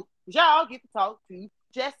 2. Y'all get to talk to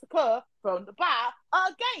Jessica from the bar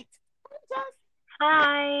gate.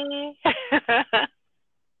 Hi.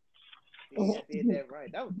 I did that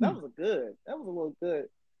right. That was a good. That was a little good.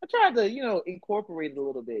 I tried to, incorporate it a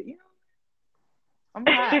little bit. I'm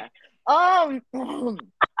high. All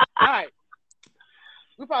right.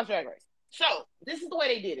 RuPaul's Drag Race. So this is the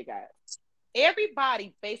way they did it, guys.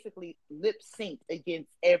 Everybody basically lip synced against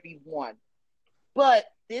everyone, but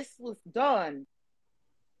this was done.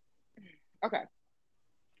 Okay.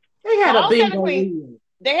 They had a bingo wheel.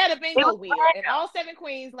 They had a bingo wheel, and all 7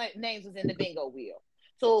 queens' names was in the bingo wheel.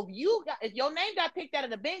 So if your name got picked out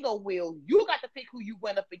of the bingo wheel, you got to pick who you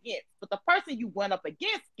went up against. But the person you went up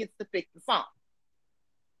against gets to pick the song.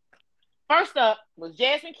 First up was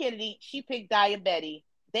Jasmine Kennedy. She picked Diabetti.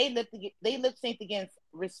 They lip synced against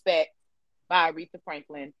Respect by Aretha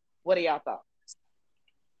Franklin. What are y'all thoughts?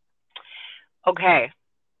 Okay.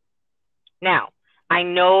 Now, I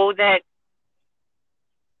know that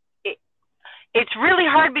it's really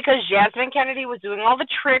hard because Jasmine Kennedy was doing all the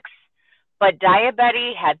tricks, but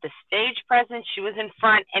Diabetti had the stage presence. She was in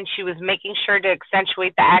front, and she was making sure to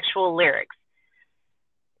accentuate the actual lyrics.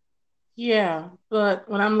 Yeah, but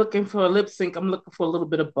when I'm looking for a lip sync, I'm looking for a little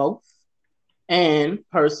bit of both. And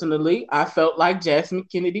personally, I felt like Jasmine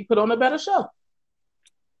Kennedy put on a better show.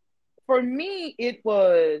 For me, it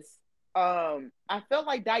was I felt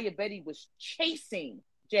like Diabetes was chasing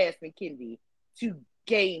Jasmine Kennedy to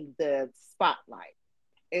gain the spotlight.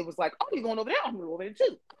 It was like, oh, you're going over there, I'm going over there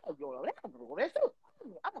too. I'm going over there, I'm going over there too.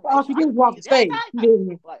 Oh, she just walked the stage.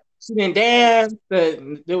 She didn't dance.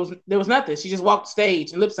 There was nothing. She just walked the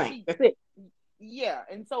stage and lip sync. That's it. Yeah,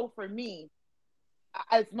 and so for me,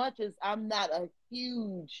 as much as I'm not a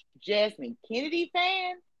huge Jasmine Kennedy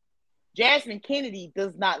fan, Jasmine Kennedy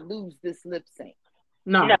does not lose this lip sync.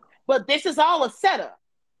 No. But this is all a setup.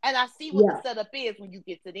 And I see what the setup is when you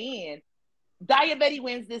get to the end. Diabetes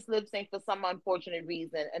wins this lip sync for some unfortunate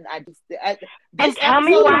reason. And tell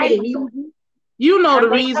me why. You know the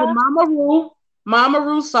reason. Mama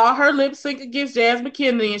Ruth saw her lip sync against Jasmine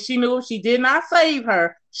Kennedy, and she knew if she did not save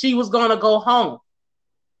her, she was going to go home.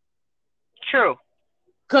 True.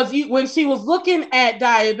 Because when she was looking at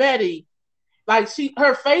Diabetes, like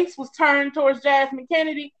her face was turned towards Jasmine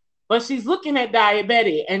Kennedy, but she's looking at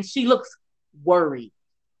Diabetes and she looks worried.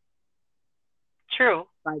 True.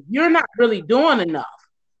 Like, you're not really doing enough.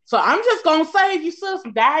 So I'm just going to save you, sis.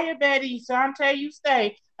 Diabetes, Shantae, you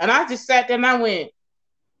stay. And I just sat there and I went,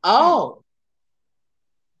 oh.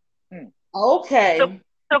 Okay.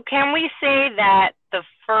 So can we say that the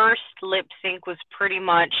first lip sync was pretty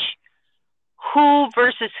much who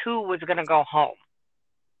versus who was going to go home?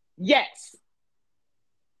 Yes.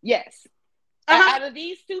 Out of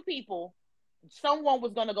these two people, someone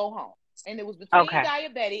was going to go home. And it was between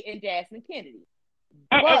Diabetes and Jasmine Kennedy.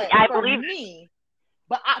 But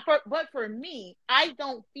for me, I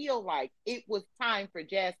don't feel like it was time for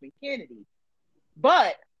Jasmine Kennedy.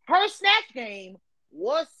 But her snatch game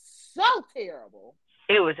was so terrible.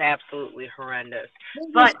 It was absolutely horrendous.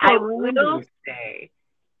 But I will say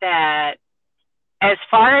that as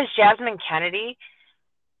far as Jasmine Kennedy,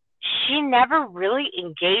 she never really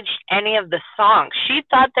engaged any of the songs. She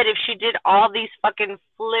thought that if she did all these fucking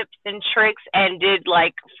flips and tricks and did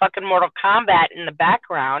like fucking Mortal Kombat in the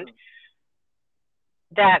background,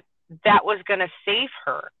 that was going to save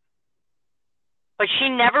her. But she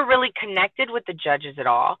never really connected with the judges at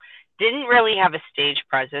all. Didn't really have a stage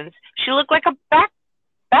presence. She looked like a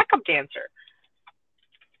backup dancer.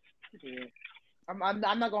 She did. I'm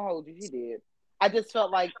not gonna hold you. She did. I just felt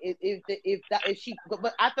like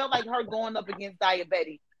but I felt like her going up against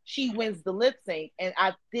Diabetes, she wins the lip sync, and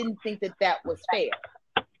I didn't think that was fair.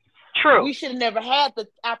 True. We should have never had the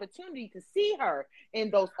opportunity to see her in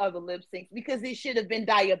those other lip syncs, because it should have been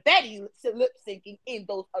Diabetes lip syncing in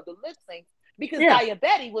those other lip syncs, because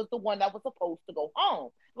Diabetes was the one that was supposed to go home.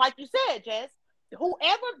 Like you said, Jess,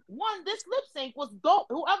 whoever won this lip sync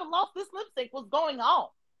whoever lost this lip sync was going home.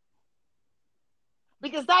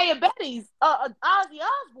 Because Diabetes, Ozzy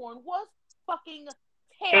Osbourne was fucking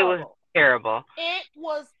terrible. It was terrible. It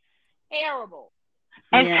was terrible.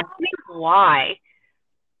 And tell me why.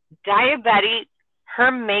 Diabetes,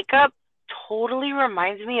 her makeup totally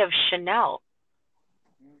reminds me of Chanel.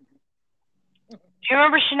 Do you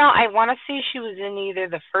remember Chanel? I want to say she was in either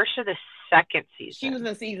the first or the second season. She was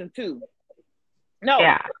in season 2. No,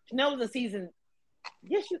 Chanel was in season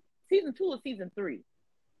 2 or season 3.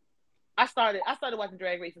 I started watching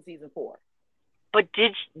Drag Race in season 4. But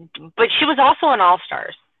she was also in All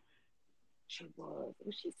Stars. She was.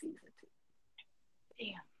 Was she season 2?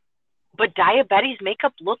 Damn. But Diabetes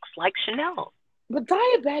makeup looks like Chanel. But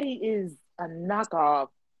Diabetes is a knockoff.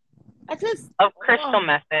 Of Crystal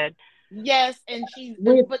Method. Yes, and she's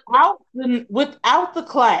without the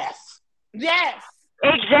class. Yes.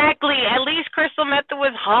 Exactly. At least Crystal Method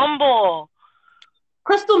was humble.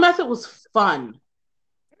 Crystal Method was fun.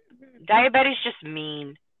 Diabetes just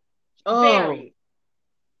mean. Very.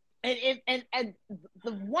 And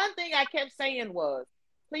the one thing I kept saying was,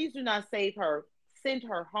 please do not save her. Send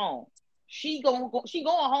her home. She going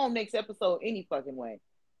home next episode any fucking way.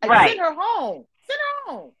 Right. Send her home.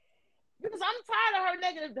 Because I'm tired of her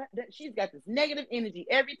negative. She's got this negative energy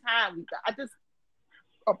every time.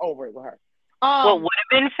 I'm over it with her. What would have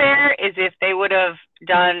been fair is if they would have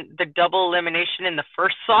done the double elimination in the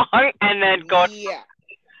first song and then gone. Yeah.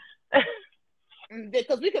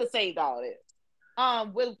 Because we could have saved all of this.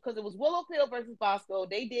 Because it was Willow Pill versus Bosco.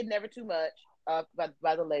 They did Never Too Much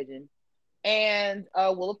by the legend. And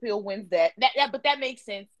Willow Pill wins that. But that makes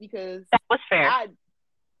sense because that was fair. I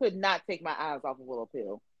could not take my eyes off of Willow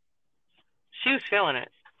Pill. She was feeling it.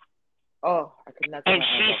 Oh, I could not. And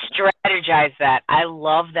she strategized that. I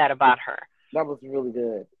love that about her. That was really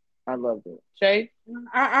good. I loved it. Shay?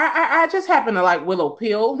 I just happen to like Willow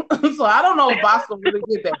Pill, so I don't know if Bosco really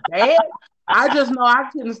did that bad. I just know I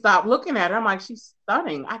couldn't stop looking at her. I'm like, she's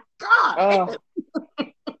stunning. God,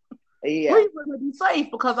 Yeah. please let her be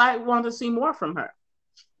safe because I want to see more from her.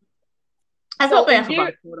 I So feel bad for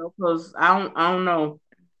Bosco though, because I don't know.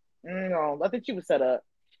 No, I think she was set up.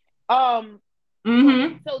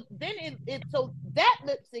 Mm-hmm. So then so that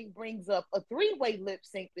lip sync brings up a three-way lip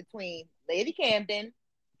sync between Lady Camden,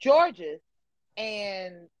 Georges,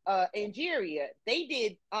 and Angeria. They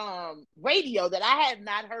did radio that I had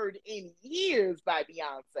not heard in years by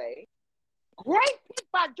Beyonce. Great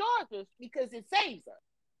pick by Georges because it saves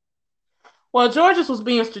her. Well, Georges was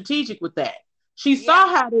being strategic with that. She saw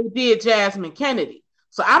how they did Jasmine Kennedy.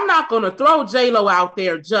 So I'm not going to throw J-Lo out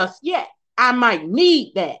there just yet. I might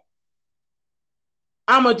need that.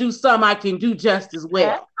 I'm going to do something I can do just as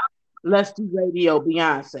well. Let's do radio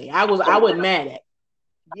Beyonce. I wasn't mad at it.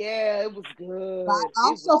 Yeah, it was good. But I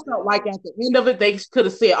also felt like at the end of it, they could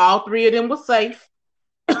have said all three of them were safe.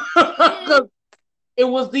 Because it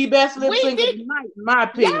was the best lip sync of the night, in my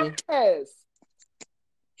opinion. Yes.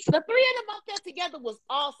 The three of them up there together was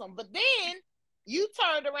awesome. But then you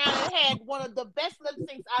turned around and had one of the best lip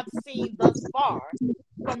syncs I've seen thus far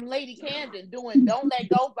from Lady Camden doing Don't Let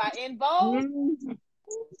Go by En Vogue. Mm-hmm.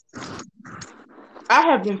 I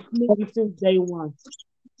have been smitten since day one.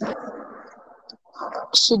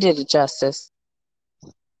 She did it justice.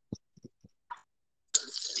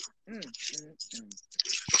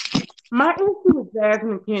 My issue with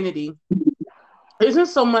Jasmine Kennedy isn't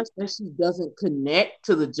so much that she doesn't connect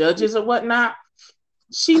to the judges or whatnot.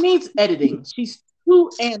 She needs editing. She's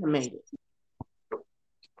too animated.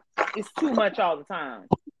 It's too much all the time.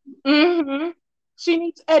 Mm-hmm. She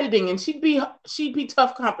needs editing, and she'd be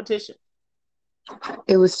tough competition.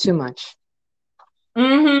 It was too much.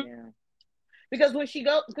 Mm-hmm. Yeah. Because when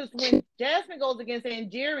Jasmine goes against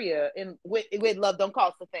Angeria with Love Don't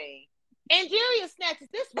Cost a Thing, Angeria snatches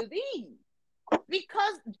this with ease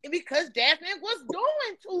because Jasmine was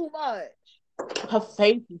doing too much. Her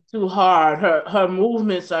face is too hard. Her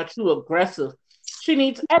movements are too aggressive. She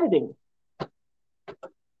needs editing.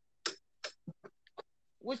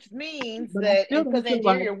 Which means that because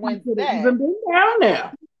Angeria wins that, even been down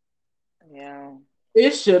there. Yeah,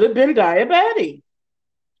 it should have been Diabetes.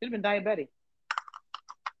 Should have been Diabetes.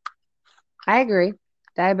 I agree.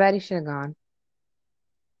 Diabetes should have gone.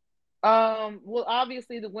 Well,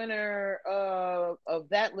 obviously the winner of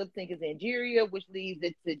that lip sync is Angeria, which leaves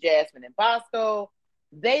it to Jasmine and Bosco.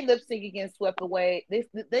 They lip sync against Swept Away. They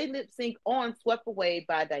lip sync on Swept Away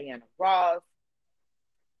by Diana Ross.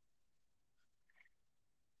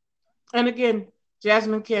 And again,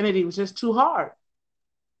 Jasmine Kennedy was just too hard,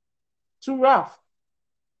 too rough.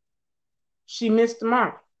 She missed the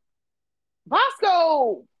mark.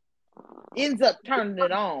 Bosco ends up turning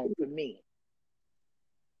it on for me.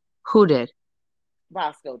 Who did?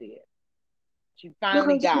 Bosco did. She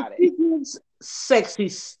finally got it. Sexy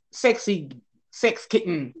sex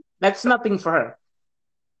kitten. That's nothing for her.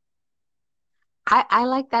 I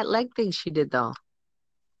like that leg thing she did though.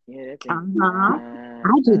 Yeah,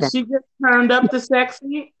 I do that. She just turned up the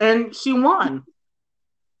sexy and she won.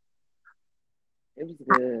 It was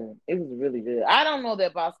good. It was really good. I don't know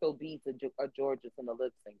that Bosco beats a Georges in the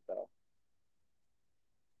lip sync though.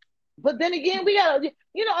 But then again, we got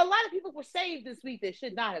a lot of people were saved this week that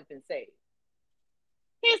should not have been saved.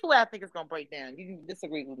 Here's the way I think it's gonna break down. You can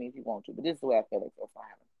disagree with me if you want to, but this is the way I feel like it's gonna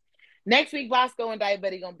happen. Next week, Bosco and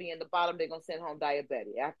Diabetes gonna be in the bottom. They're gonna send home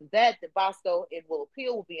Diabetes. After that, the Bosco and Will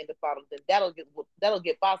Appeal will be in the bottom. Then that'll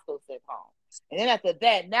get Bosco sent home. And then after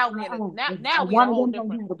that, now we're in a whole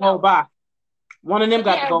different. Go by. One of them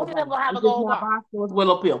got to go by. One of them will have a go by. Bosco's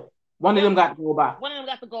Will Appeal. One of them got to go by. One of them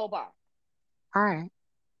got to go by. All right.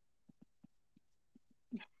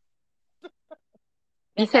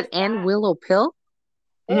 You said and Willow Pill?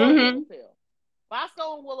 Mm-hmm.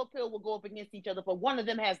 Bosco and Willow Pill will go up against each other, but one of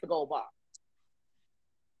them has to go by.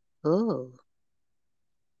 Oh.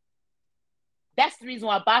 That's the reason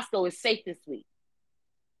why Bosco is safe this week.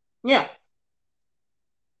 Yeah.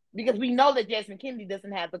 Because we know that Jasmine Kennedy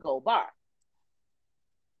doesn't have the gold bar.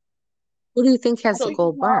 Who do you think has the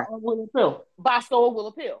gold bar? Bosco or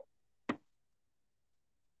Willow Pill.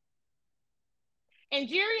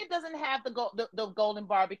 Angeria doesn't have the golden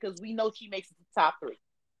bar because we know she makes it to top 3.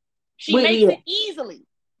 She makes it easily,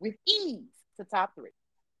 with ease, to top 3.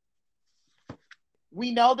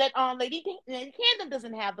 We know that Lady Camden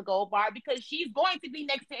doesn't have the gold bar because she's going to be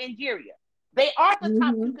next to Angeria. They are the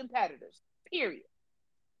top 2 competitors, period.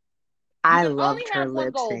 I loved her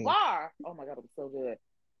lip sync. Oh my God, it was so good.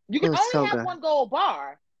 You can only have one gold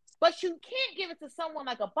bar, but you can't give it to someone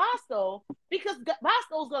like a Bosco because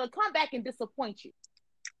Bosco's going to come back and disappoint you.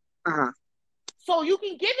 Uh-huh. So you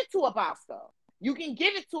can give it to a Bosco. You can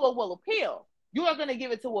give it to a Willow Pill. You are going to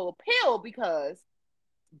give it to Willow Pill because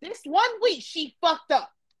this one week she fucked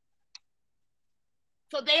up.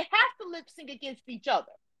 So they have to lip sync against each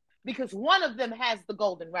other because one of them has the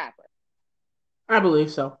golden rapper. I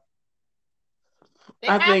believe so. They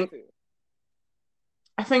have to.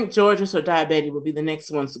 I think Georges or Diabetes will be the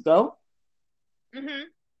next ones to go. Mm-hmm.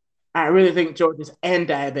 I really think Georges and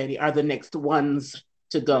Diabetes are the next ones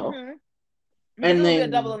to go. Mm-hmm. And it'll then be a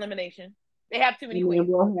double elimination. They have too many queens.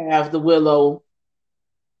 We'll have the Willow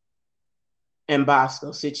and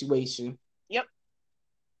Bosco situation. Yep.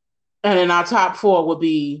 And then our top 4 will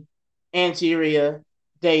be Angeria,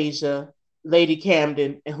 Deja, Lady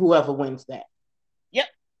Camden, and whoever wins that. Yep.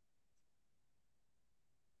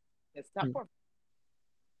 It's top 4.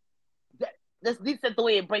 This is the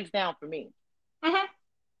way it breaks down for me. Mm-hmm.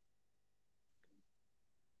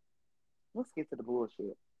 Let's get to the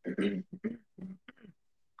bullshit.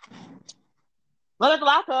 Let us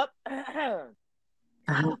lock up.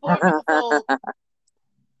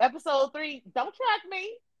 Episode 3. Don't track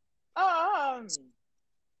me.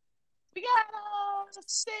 We got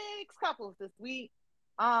 6 couples this week.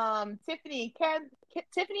 Tiffany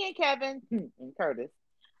and Kevin and Curtis,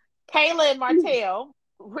 Kayla and Martell,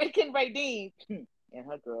 Rick and Radine and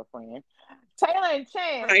her girlfriend, Taylor and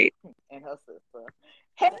Chan and her sister,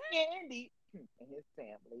 Henry and Andy and his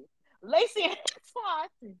family, Lacey and Swan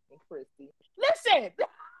and Christy. Listen.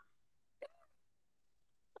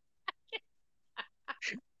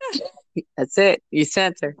 That's it. You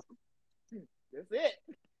censor. That's it.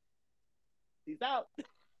 He's out.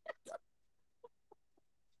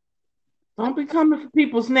 Don't be coming for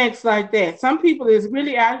people's necks like that. Some people is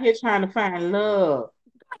really out here trying to find love.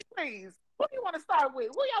 Please. What do you want to start with?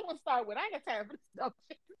 What y'all want to start with? I ain't got time for this stuff.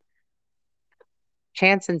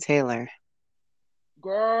 Chance and Taylor.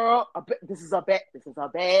 Girl, this is a bad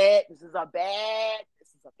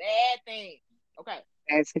thing. Okay.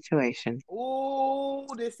 Bad situation. Ooh,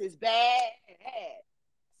 this is bad.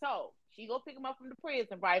 So she go pick him up from the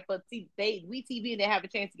prison, right? But we TV and they have a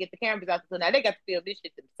chance to get the cameras out. So now they got to film this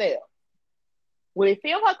shit themselves. Well, they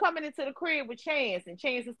film her coming into the crib with Chance, and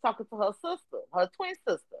Chance is talking to her sister, her twin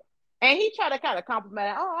sister. And he tried to kind of compliment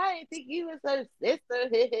her. Oh, I didn't think you was her sister.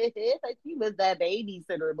 Like she was that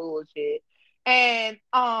babysitter bullshit. And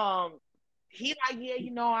he like, yeah,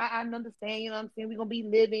 I understand, you know what I'm saying? We're gonna be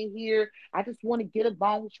living here. I just want to get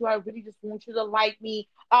along with you. I really just want you to like me.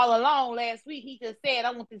 All along last week, he just said,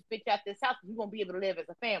 I want this bitch out this house. We're gonna be able to live as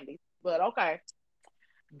a family. But okay.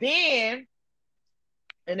 Then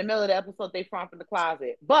in the middle of the episode, they front from the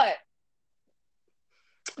closet. But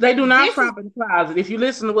they do not front in the closet. If you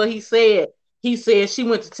listen to what he said she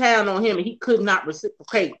went to town on him and he could not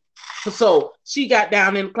reciprocate. So she got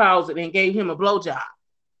down in the closet and gave him a blowjob.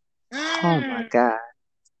 Oh my God.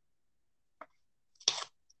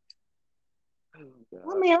 I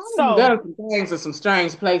mean, I've done some things in some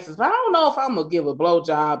strange places, but I don't know if I'm gonna give a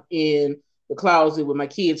blowjob in the closet with my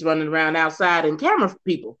kids running around outside and camera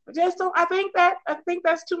people. I just don't. I think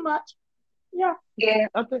that's too much. Yeah,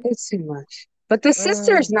 it's too much. But the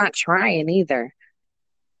sister's not trying either.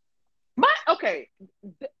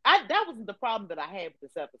 That wasn't the problem that I had with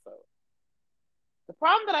this episode. The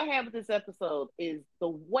problem that I have with this episode is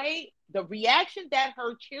the reaction that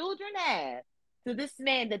her children had to this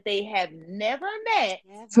man that they have never met.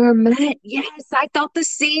 Never met. Yes, I thought the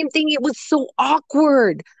same thing. It was so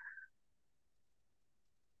awkward.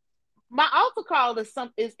 My altar call is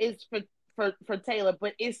for Taylor,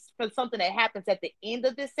 but it's for something that happens at the end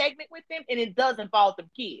of this segment with them, and it does involve the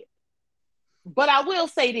kids. But I will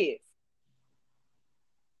say this.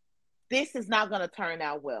 This is not going to turn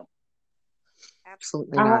out well.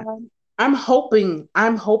 Absolutely not. I'm hoping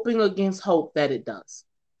against hope that it does.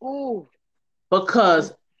 Ooh.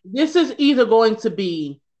 Because this is either going to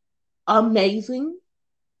be amazing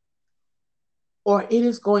or it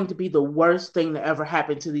is going to be the worst thing that ever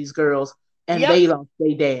happened to these girls and they lost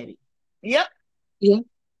their daddy. Yep. Yeah.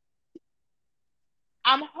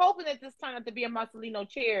 I'm hoping that this turned out to be a Marcelino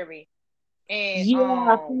cherry. And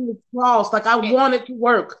I feel crossed. Like I want it to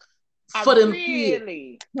work for them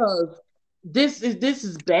really kids. Because this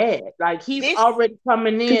is bad. Like he's already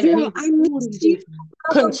coming in and he's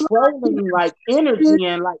controlling like energy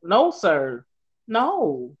and like, no, sir.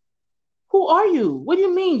 No. Who are you? What do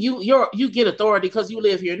you mean you get authority because you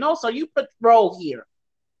live here? No, sir, you patrol here.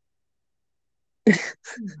 This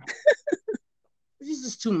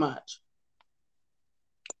is too much.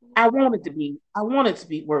 I want it to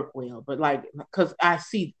be work well, but like because I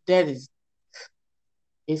see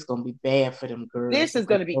it's gonna be bad for them girls. This is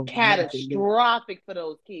gonna be catastrophic for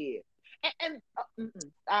those kids.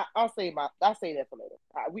 I'll say that for later.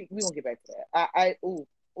 We won't get back to that.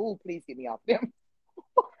 Please get me off them.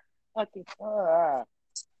 Okay.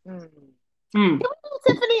 Can we do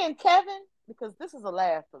Tiffany and Kevin? Because this is a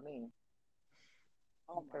laugh for me.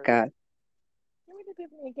 Oh my God. Can we do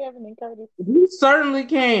Tiffany and Kevin and Curtis? You certainly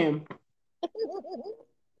can.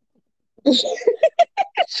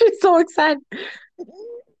 She's so excited.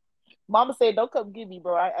 Mama said, "Don't come get me,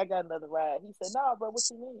 bro. I got another ride." He said, "Nah, bro. What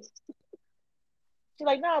you mean?" She's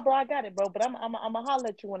like, "Nah, bro. I got it, bro. But I'm gonna holler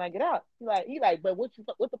at you when I get out." He like, "But what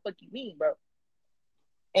the fuck you mean, bro?"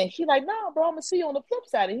 And she like, "Nah, bro. I'm gonna see you on the flip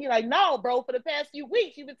side." And he like, "No, bro. For the past few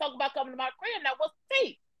weeks, you've been talking about coming to my crib. Now what's the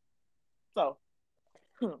tea?" So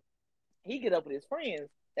he get up with his friends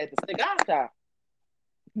at the cigar shop.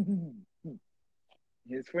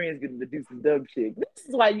 His friends get him to do some dumb shit. This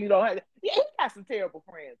is why you don't have. Yeah, he got some terrible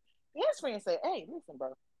friends. His friends say, "Hey, listen,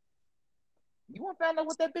 bro. You want to find out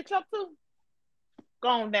what that bitch up to? Go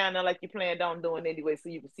on down there like you planned on doing anyway, so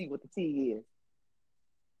you can see what the tea is."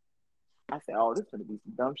 I said, "Oh, this is gonna be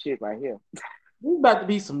some dumb shit right here." This about to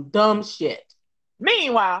be some dumb shit.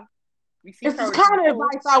 Meanwhile, we see It's the Curtis kind in of the pool.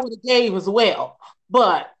 advice I would have gave as well,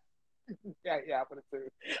 but Yeah, I would have too.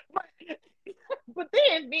 But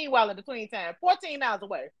then, meanwhile, in between time, 14 miles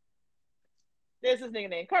away, there's this nigga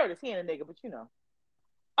named Curtis. He ain't a nigga, but you know.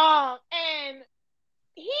 And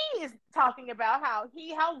he is talking about how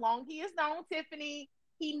long he has known Tiffany.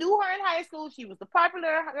 He knew her in high school. She was the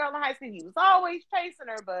popular girl in high school. He was always chasing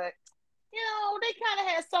her, but you know, they kind of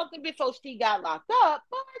had something before she got locked up.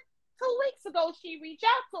 But 2 weeks ago, she reached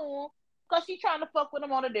out to him because she's trying to fuck with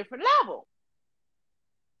him on a different level.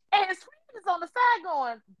 And his friend is on the side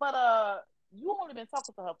going, "But you only been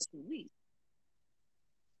talking to her for 2 weeks.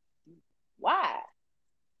 Why?"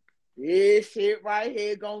 This shit right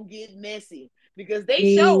here gonna get messy because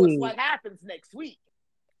they show us what happens next week.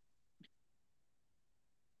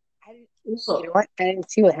 You know what? I didn't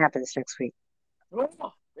see what happens next week. They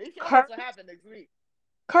show us what happened next week.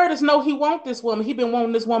 Curtis know he want this woman. He been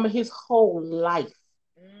wanting this woman his whole life.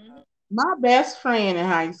 Mm-hmm. My best friend in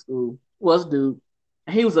high school was dude.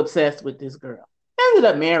 He was obsessed with this girl. Ended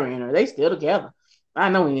up marrying her. They still together. I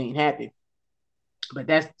know he ain't happy, but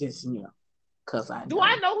that's just because I know. Do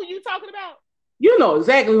I know who you talking about? You know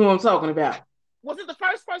exactly who I'm talking about. Was it the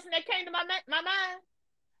first person that came to my mind?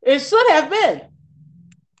 It should have been.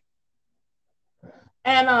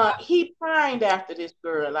 And he pined after this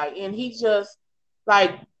girl, and he just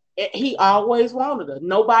he always wanted her.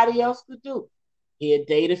 Nobody else could do it. He'd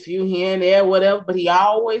date a few here and there, whatever, but he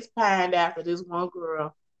always pined after this one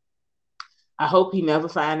girl. I hope he never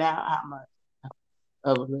find out how much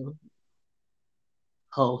of a little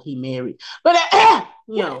hoe he married. But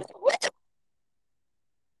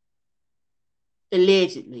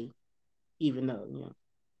allegedly, even though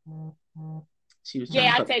she was.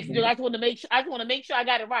 Yeah, I texted you. I just want to make sure I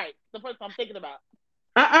got it right. The person I'm thinking about.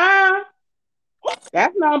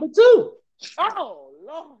 That's number 2. Oh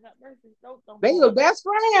Lord, have mercy. Don't they were best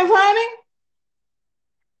friends, honey.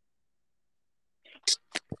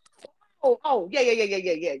 Oh, yeah.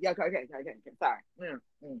 Okay. Sorry.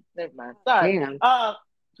 Never mind. Sorry. Damn.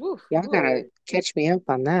 Y'all gotta catch me up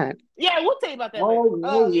on that. Yeah, we'll tell you about that later.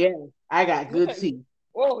 Oh, yeah. I got good tea.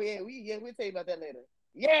 Oh, yeah. We'll tell you about that later.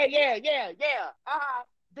 Yeah.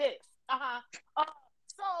 This.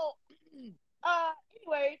 So,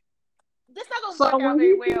 anyway, this not gonna work out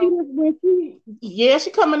very well.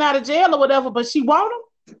 She coming out of jail or whatever, but she want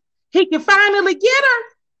him. He can finally get her.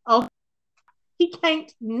 Oh, he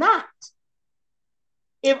can't not.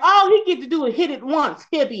 If all he get to do is hit it once,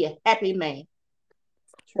 he'll be a happy man.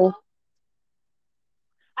 True.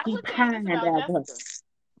 He kind of us.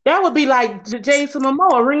 That would be like Jason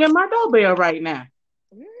Momoa ringing my doorbell right now.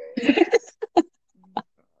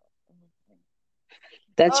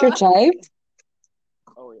 That's your type?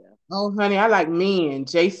 Oh yeah. Oh honey, I like men.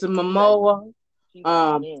 Jason Momoa.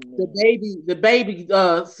 The baby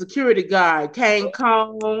security guard, Kang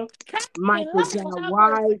Kong, Michael J.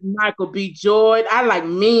 White, Michael B. Jordan. I like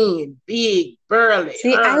men, big, burly.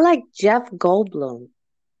 See, I like Jeff Goldblum.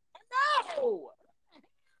 No.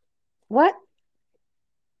 What?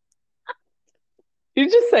 You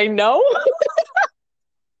just say no?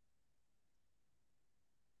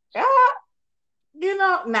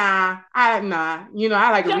 Nah. I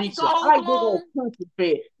like to reach up. I like big old country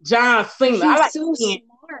fed. John Cena. I like so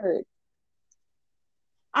smart.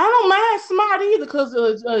 I don't mind smart either because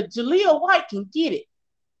Jaleel White can get it.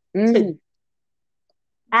 Mm-hmm.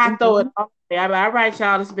 I throw it off there. All right,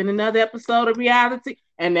 y'all. It's been another episode of reality,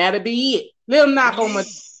 and that'll be it. Little knock on my.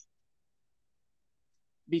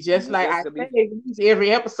 Be just like I say,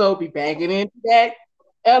 every episode be banging into that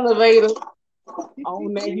Elevator. Oh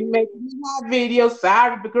man, you making me hot video.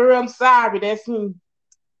 Sorry, but girl, I'm sorry. That's me.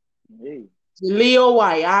 Hey. Jaleel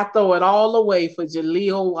White. I throw it all away for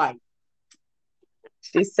Jaleel White.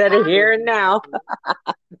 She said it here and now.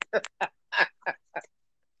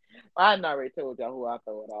 I already told y'all who I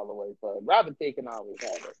throw it all away for. Robin Thicke can always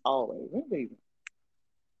have it. Always.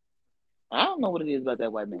 I don't know what it is about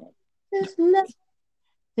that white man. Just love.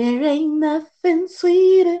 There ain't nothing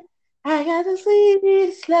sweeter. I got the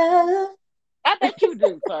sweetest love. I bet you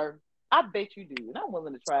do, sir. I bet you do. And I'm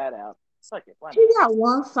willing to try it out. Fuck it. Why She not? got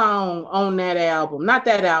one song on that album, not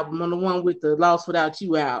that album, on the one with the Lost Without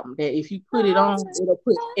You album, that if you put it on, it'll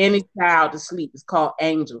put any child to sleep. It's called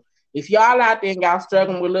Angel. If y'all out there and y'all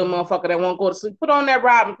struggling with a little motherfucker that won't go to sleep, put on that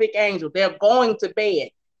Robin Thicke Angel. They're going to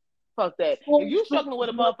bed. Fuck that. If you struggling with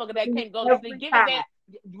a motherfucker that can't go to sleep, give it that.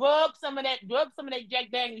 Rub some of that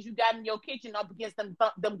Jack Daniels you got in your kitchen up against them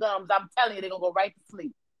gums. I'm telling you, they're gonna go right to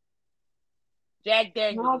sleep. Jack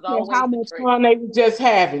Daniels is always how much fun they were just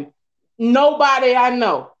having. Nobody I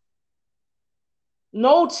know,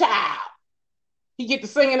 no child, he get to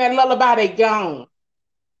singing that lullaby, they gone.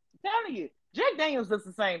 I'm telling you, Jack Daniels does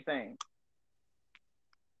the same thing.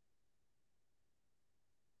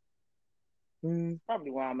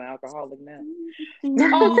 Probably why I'm an alcoholic now.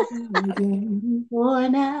 For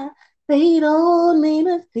now, they don't mean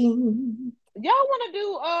a thing. Y'all want to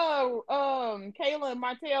do Kayla and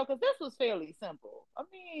Martell, because this was fairly simple. I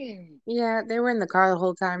mean, Yeah, they were in the car the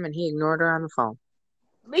whole time, and he ignored her on the phone.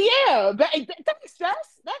 Yeah, that's it.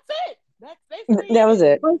 That's basically That was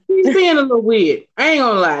it. But he's being a little weird. I ain't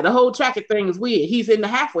gonna lie. The whole tracking thing is weird. He's in the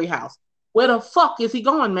halfway house. Where the fuck is he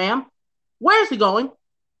going, ma'am? Where is he going?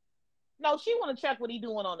 No, she want to check what he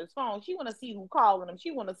doing on his phone. She want to see who calling him.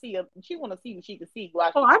 She want to see She want to see what she can see.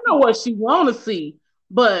 I know what she want to see,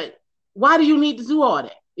 but why do you need to do all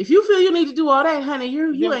that? If you feel you need to do all that, honey,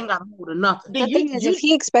 you ain't got to hold of nothing. The thing is, if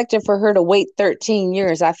he expected for her to wait 13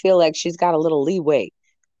 years, I feel like she's got a little leeway.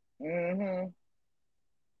 Mm-hmm.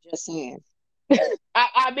 Just saying.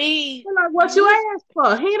 I mean, like what you asked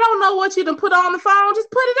for. He don't know what you done put on the phone.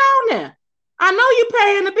 Just put it on there. I know you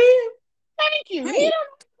paying the bill. Thank you. He don't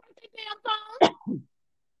know the damn phone.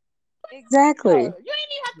 Exactly. You ain't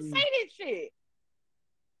even have to say this shit.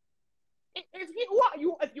 If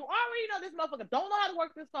you already know this motherfucker don't know how to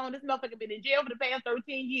work this phone, this motherfucker been in jail for the past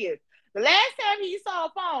 13 years. The last time he saw a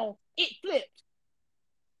phone, it flipped.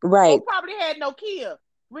 Right. It probably had Nokia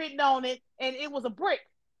written on it, and it was a brick.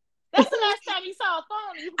 That's the last time he saw a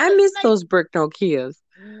phone. I miss those brick Nokias.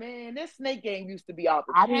 Man, this snake game used to be off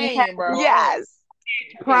the chain, bro. Yes.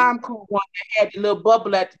 Prime Core one that had the little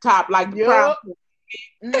bubble at the top, like the Prime Core.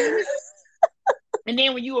 Mm-hmm. And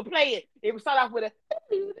then when you would play it, it would start off with a.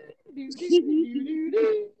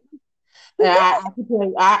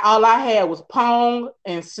 All I had was Pong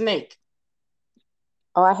and Snake.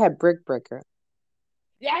 Oh, I had Brick Breaker.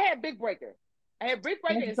 Yeah, I had Big Breaker. I had Brick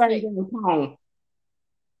Breaker and Snake.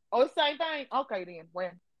 Oh, it's the same thing? Okay, then.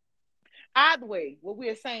 Well, either way, what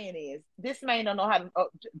we're saying is this man don't know how to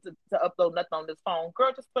upload nothing on this phone.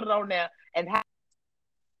 Girl, just put it on there and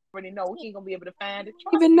already know he ain't going to be able to find it.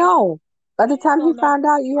 Even know. By the time you found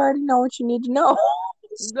out, you already know what you need to know.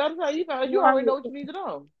 That's how you already know what you need to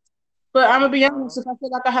know. But I'm going to be honest, if I feel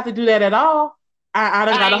like I have to do that at all, I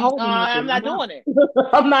done got a hold of it. I'm not doing it.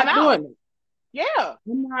 I'm not doing it. Yeah.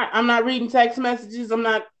 I'm not reading text messages. I'm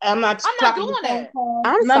not doing that.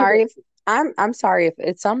 I'm sorry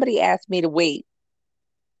if somebody asked me to wait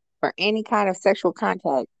for any kind of sexual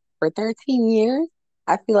contact for 13 years,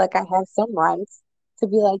 I feel like I have some rights to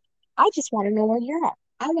be like, I just want to know where you're at.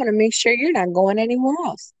 I want to make sure you're not going anywhere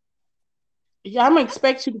else. Yeah, I'm gonna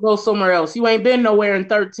expect you to go somewhere else. You ain't been nowhere in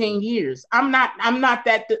 13 years. I'm not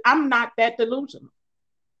that delusional.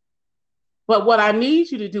 But what I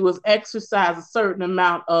need you to do is exercise a certain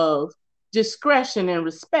amount of discretion and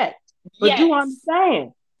respect. But do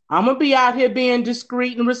understand, I'm gonna be out here being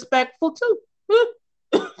discreet and respectful too.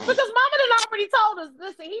 Because Mama done already told us.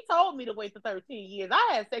 Listen, he told me to wait for 13 years.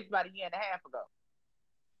 I had sex about a year and a half ago.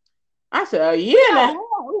 I said, a year and a half?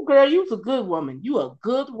 Oh, girl, you's a good woman. You a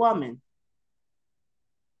good woman.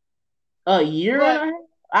 A year and a half?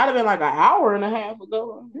 I'd have been like an hour and a half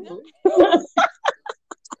ago.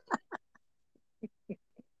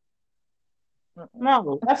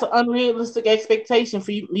 No, that's an unrealistic expectation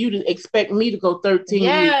for you to expect me to go 13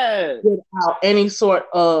 years without any sort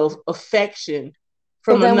of affection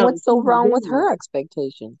from then another. What's so wrong with her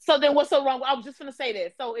expectation? So then what's so wrong? I was just going to say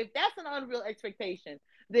that. So if that's an unreal expectation,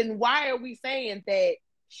 then why are we saying that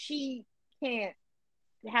she can't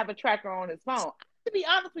have a tracker on his phone? To be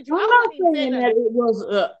honest with you, I'm not saying that it was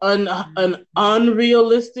an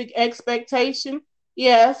unrealistic expectation.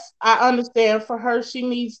 Yes, I understand for her, she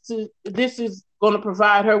needs to, this is going to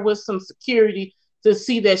provide her with some security to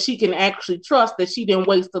see that she can actually trust that she didn't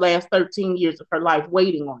waste the last 13 years of her life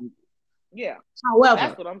waiting on you. Yeah, that's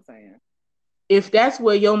However, what I'm saying. if that's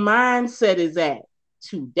where your mindset is at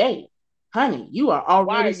today, honey, you are Why are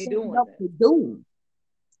already you setting doing up it? for doom.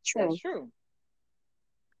 That's True. true.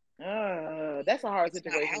 That's a hard It's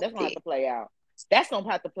not situation. That's gonna have healthy. to play out. That's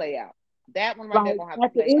gonna have to play out. That one right there Like gonna have to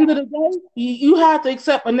at the play end of out. the day, you have to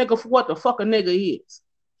accept a nigga for what the fuck a nigga is.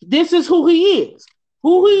 This is who he is.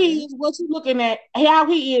 Who he Hmm. is, what you looking at, how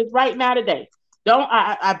he is right now today. Don't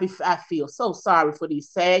I feel so sorry for these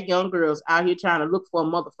sad young girls out here trying to look for a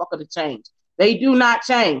motherfucker to change. They do not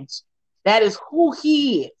change. That is who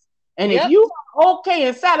he is. And if Yep. you are okay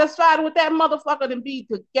and satisfied with that motherfucker, then be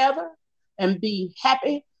together and be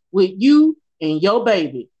happy with you and your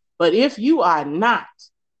baby. But if you are not,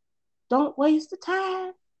 don't waste the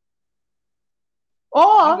time. You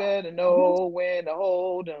Or better know when to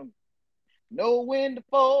hold them, know when to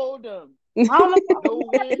fold them, I don't know know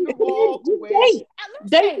when to you, walk away.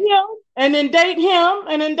 date Listen. him, and then date him,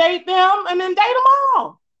 and then date them, and then date them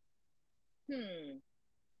all. Hmm.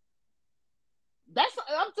 That's.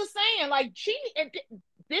 I'm just saying. Like she.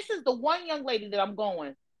 This is the one young lady that I'm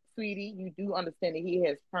going, sweetie. You do understand that he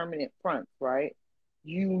has permanent fronts, right?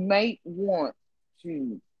 You might want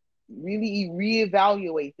to really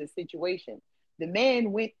reevaluate the situation. The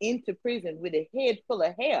man went into prison with a head full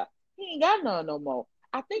of hair. He ain't got none no more.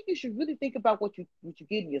 I think you should really think about what you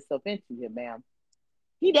getting yourself into here, ma'am.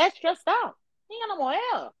 He that stressed out. He ain't got no more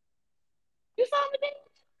hair. You saw me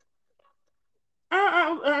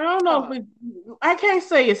I don't know there? if I can't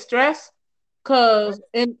say it's stress, because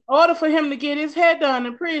in order for him to get his head done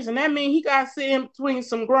in prison, that means he got to sit in between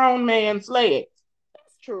some grown man's legs.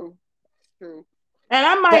 That's true. That's true. And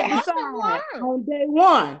I But might how, decide Lesson learned. on day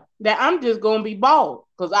one that I'm just gonna be bald,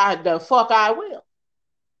 because I the fuck I will.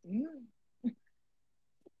 Mm.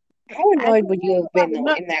 how I ain't annoyed would you worried have about been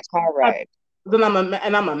though in that car nothing. ride? Then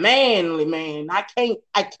I'm a manly man. I can't.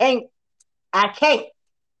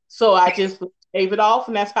 So I just shave it off,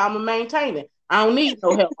 and that's how I'm gonna maintain it. I don't need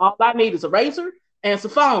no help. All I need is a razor and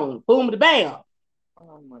some phone. Boom, the bam.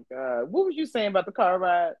 Oh my God. What was you saying about the car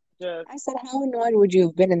ride, Jeff? I said, how annoyed would you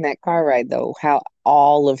have been in that car ride though? How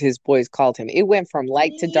all of his boys called him. It went from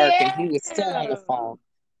light to dark and he was still on the Yeah. phone.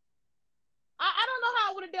 I don't know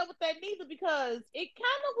how I would have dealt with that neither because it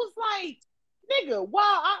kind of was like, nigga, while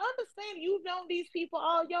I understand you've known these people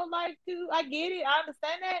all your life too, I get it, I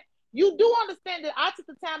understand that. You do understand that I took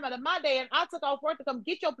the time out of my day and I took off work to come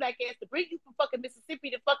get your black ass to bring you from fucking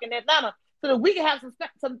Mississippi to fucking Atlanta so that we can have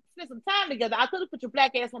spend some time together. I could have put your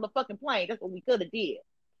black ass on the fucking plane. That's what we could have did.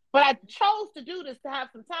 But I chose to do this to have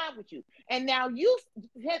some time with you. And now you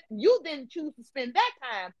then choose to spend that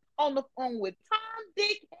time on the phone with Tom,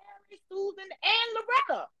 Dick, Harry, Susan, and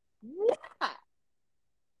Loretta. Why?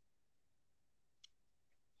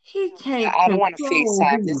 He can't I don't want to control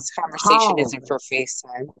FaceTime. who This conversation isn't calls. for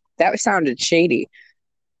FaceTime. That sounded shady.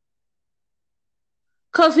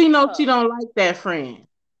 Cause he knows she Yeah. don't like that friend.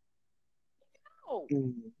 Oh,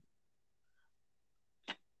 Mm,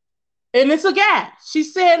 And it's a guy. She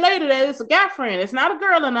said later that it's a guy friend. It's not a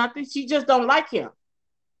girl or nothing. She just don't like him.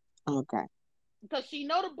 okay. because she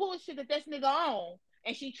know the bullshit that this nigga on,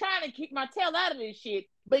 and she trying to keep my tail out of this shit.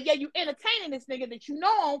 But yeah, you entertaining this nigga that you know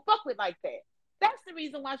I don't fuck with like that. That's the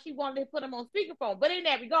reason why she wanted to put him on speakerphone. But in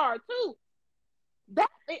that regard too, that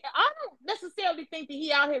I don't necessarily think that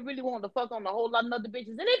he out here really wanting to fuck on a whole lot of other bitches.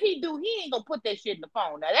 And if he do, he ain't gonna put that shit in the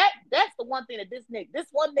phone. Now that's the one thing that this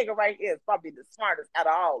one nigga right here is probably the smartest out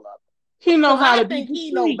of all of them. He know Because how I to be think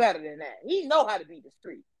he know discreet. better than that. He know how to be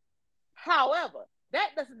discreet. However,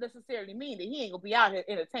 that doesn't necessarily mean that he ain't gonna be out here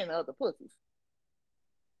entertaining other pussies.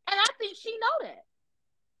 And I think she know that.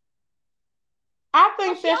 I Cause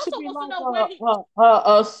think she there should also be wants to like know where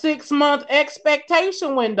he a 6 month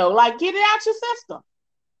expectation window. Like, get it out your system.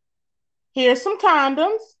 Here's some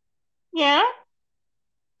condoms. Yeah, you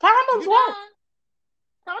condoms work. done.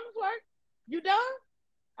 Condoms work. You done?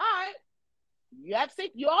 All right. You have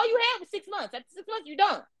six. You all you had was 6 months. After 6 months, you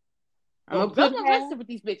done. I'm Go gonna put double half. arrested with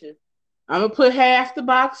these bitches. I'm gonna put half the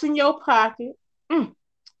box in your pocket. Mm.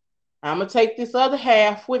 I'm gonna take this other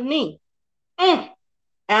half with me. Mm.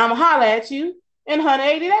 And I'm gonna holler at you in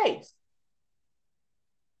 180 days.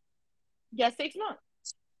 You got 6 months.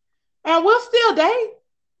 And we'll still date.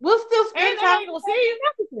 We'll still Ain't spend time nobody gonna see you.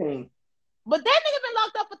 and everything. But that nigga been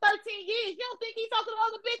locked up for 13 years. You don't think he's talking to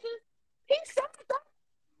other bitches? He's sucked up.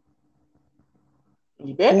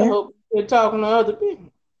 You better Yeah. hope you're talking to other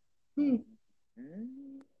people. Hmm.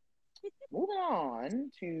 Moving on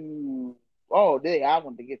to Oh, I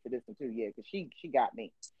wanted to get to this one too, yeah, because she got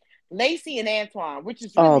me. Lacey and Antoine, which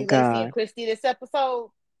is Oh really Lacey and God. Christy this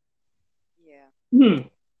episode. Yeah. Hmm.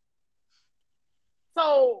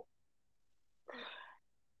 So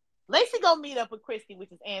Lacey gonna meet up with Christy,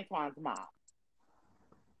 which is Antoine's mom.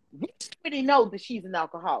 We already know that she's an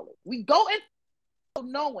alcoholic. We go into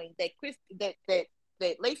knowing that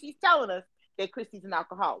that Lacey's telling us that Christy's an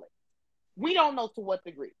alcoholic. We don't know to what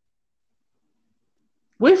degree.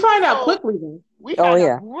 We find out quickly then. We Oh find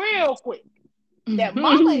yeah. out real quick that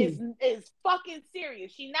Mama is fucking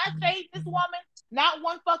serious. She not saved this woman, not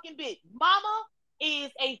one fucking bit. Mama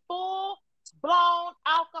is a full blown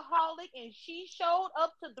alcoholic, and she showed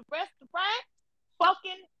up to the restaurant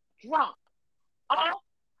fucking drunk. All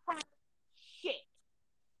her shit.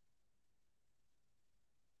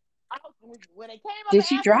 When they came up Did and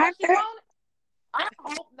she asked her drive what she there? wanted, I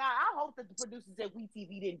hope not. I hope that the producers at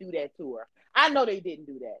WeTV didn't do that to her. I know they didn't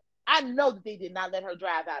do that. I know that they did not let her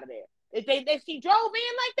drive out of there. If she drove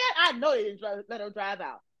in like that, I know they didn't let her drive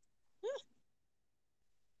out.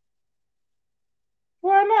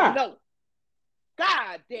 Why not? No.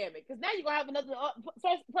 God damn it. Because now you're going to have another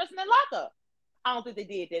person in lockup. I don't think they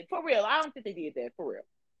did that. For real. I don't think they did that. For real.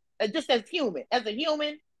 Just as human. As a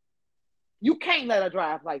human, you can't let her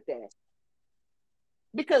drive like that.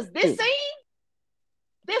 Because this scene,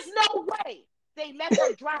 there's no way they let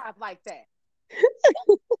her drive like that.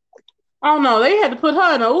 Oh no, they had to put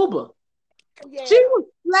her in an Uber. Yeah. She was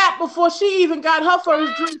slapped before she even got her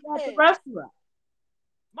first drink at the restaurant.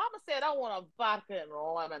 Mama said, I want a vodka and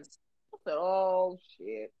lemon. I said, oh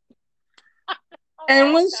shit.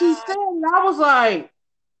 And when she said it, I was like,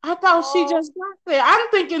 I thought she just got there. I'm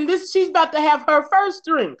thinking she's about to have her first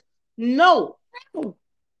drink. No.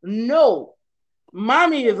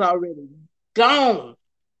 Mommy is already gone.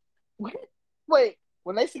 Wait,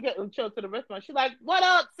 when Lacey get to the restaurant, she's like, what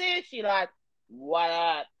up, sis? She like, what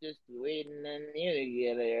up? Just waiting on you to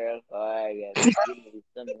get here. So I gotta give me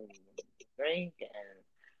some drink and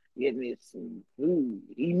give me some food.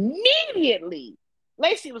 Immediately,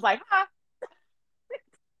 Lacey was like, huh?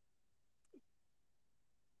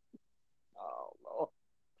 Oh,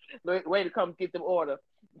 Lord. Way to come get them order.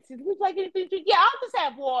 She said, would you like anything to drink? Yeah, I'll just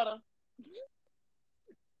have water.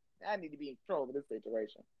 I need to be in control of this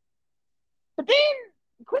situation. But then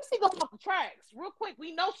Chrissy goes off the tracks real quick.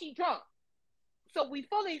 We know she's drunk. So we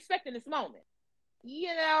fully expecting this moment.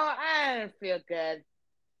 You know, I don't feel good.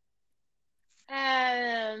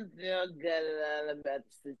 I don't feel good at all about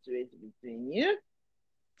the situation between you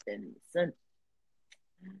and your son.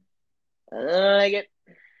 I don't like it.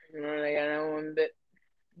 I don't like it one bit.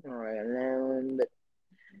 I don't like it one bit.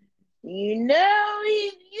 You know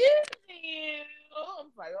he's using you. I'm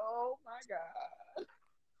like, oh my God.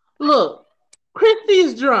 Look,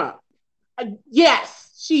 Christy's drunk.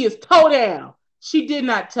 Yes, she is toe down. She did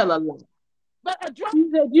not tell a lie. But a drunk. She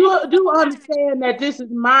said, you do understand that this is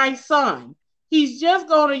my son. He's just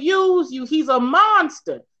going to use you. He's a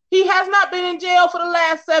monster. He has not been in jail for the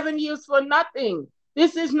last 7 years for nothing.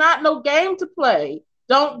 This is not no game to play.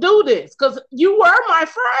 Don't do this because you were my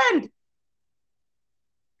friend.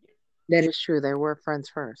 That is true. They were friends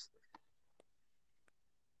first.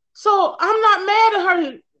 So I'm not mad at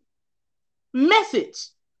her message.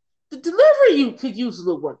 The delivery you could use a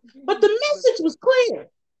little work, but the message was clear.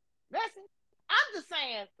 Listen, I'm just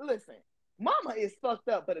saying, listen, Mama is fucked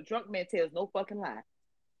up, but a drunk man tells no fucking lie.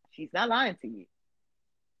 She's not lying to you.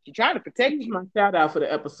 She's trying to protect you. My shout out for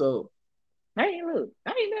the episode. I ain't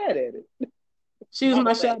mad at it. She's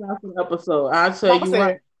my shout out for the episode. I'll tell you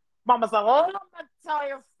what. Mama said, oh, I'm gonna tell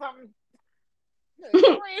you something.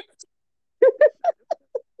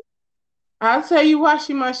 I'll tell you why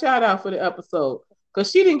she my shout out for the episode. Because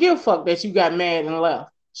she didn't give a fuck that you got mad and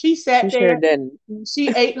left. She sat there. Sure didn't. She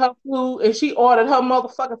ate her food and she ordered her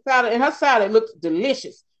motherfucking salad, and her salad looked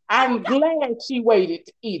delicious. I'm glad she waited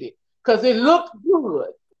to eat it because it looked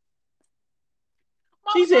good.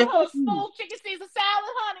 Mama, she said, her small chicken Caesar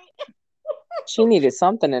salad, honey. She needed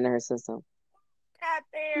something in her system. God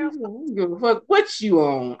damn. I don't give a fuck what you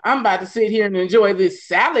on. I'm about to sit here and enjoy this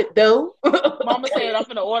salad, though. Mama said I'm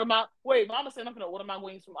gonna order my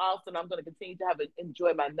wings from Austin. I'm gonna continue to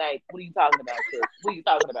enjoy my night. What are you talking about, sis? What are you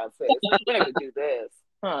talking about, sis? We're not gonna do this,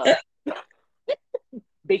 huh?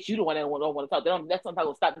 Bitch, you the one that don't want to talk. That's sometimes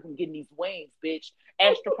will stop you from getting these wings, bitch.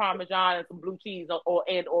 Extra Parmesan and some blue cheese or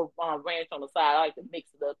ranch on the side. I like to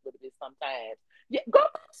mix it up with it sometimes. Yeah, go.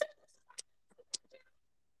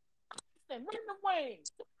 Bring the wings.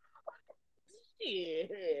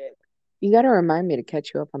 Shit. You got to remind me to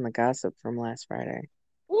catch you up on the gossip from last Friday.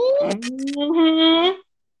 Mm-hmm.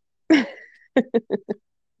 You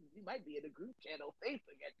might be in the group channel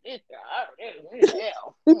Facebook.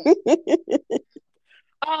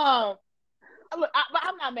 Look, but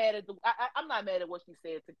I'm not mad at I'm not mad at what she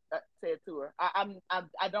said to her.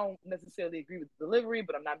 I don't necessarily agree with the delivery,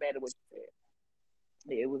 but I'm not mad at what she said.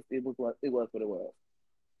 Yeah, what it was.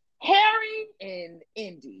 Harry and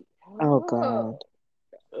Indy. Oh God.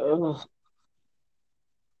 Ugh.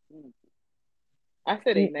 I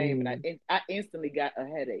said a name and I instantly got a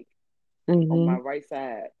headache on my right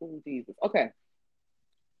side. Oh Jesus. Okay.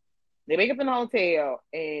 They wake up in the hotel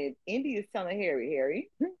and Indy is telling Harry,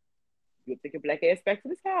 you'll take your black ass back to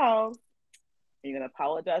this house. You're gonna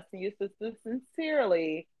apologize to your sister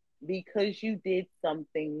sincerely because you did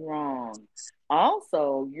something wrong.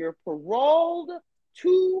 Also, you're paroled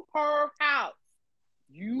to her house.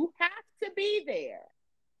 You have to be there.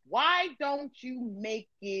 Why don't you make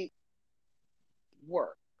it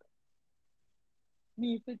work?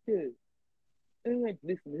 Me for two.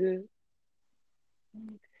 Listen to her.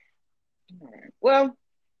 All right. Well,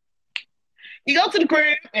 he goes to the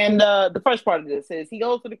crib, and the first part of this is he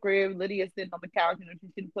goes to the crib. Lydia's sitting on the couch. You know, she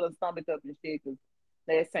shouldn't put her stomach up and shit because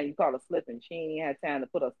last time you called her slipping, she ain't had time to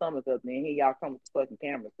put her stomach up. And here y'all come with the fucking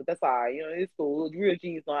cameras, but that's all right. You know, it's cool. Real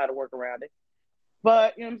G's know how to work around it.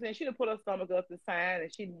 But you know what I'm saying? She done put her stomach up this time,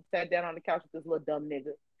 and she sat down on the couch with this little dumb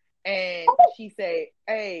nigga. And she said,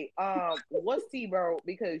 "Hey, what's T, bro?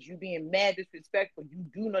 Because you being mad disrespectful. You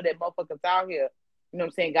do know that motherfuckers out here. You know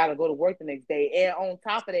what I'm saying? Gotta go to work the next day. And on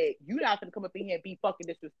top of that, you not gonna come up in here and be fucking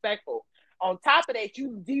disrespectful. On top of that,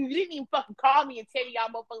 you didn't even fucking call me and tell me y'all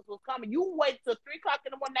motherfuckers was coming. You wait till 3:00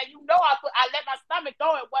 in the morning. Now you know I let my stomach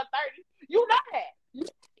go at 1:30. You know that. You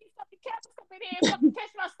fucking cameras come in here and fucking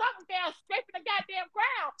catch my stomach down, scraping the goddamn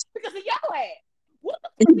ground because of your ass. What the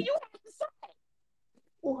fuck do you have to say?"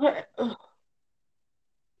 What?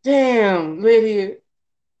 Damn, Lydia.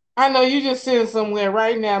 I know you just sitting somewhere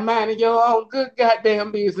right now minding your own good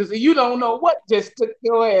goddamn business and you don't know what just took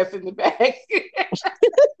your ass in the back.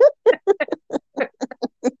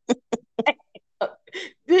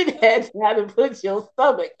 Didn't have time to put your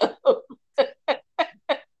stomach up.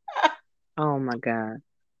 Oh my God.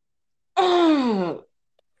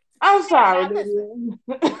 I'm sorry, Lydia.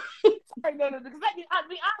 Lydia. Sorry, no, because I'll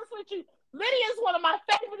be honest with you, Lydia is one of my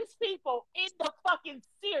favorite people in the fucking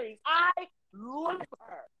series. I love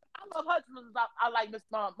her. I love her. I like Miss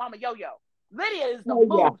Mama Yo-Yo. Lydia is the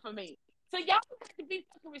mood for me. So y'all have to be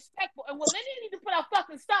fucking respectful. And when Lydia need to put her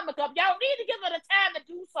fucking stomach up, y'all need to give her the time to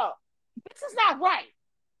do so. This is not right.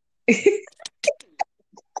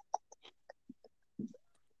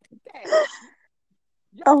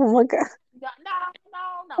 Oh my God. No.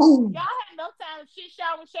 Y'all had no time to shit,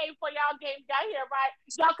 shower, and shave before y'all got here, right?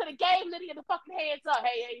 Y'all could have gave Lydia the fucking hands up.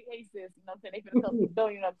 Hey, sis. You know what I'm saying? They finna come through,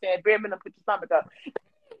 you know what I'm saying? Bare minimum, put your stomach up.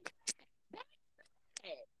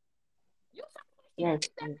 You Yes.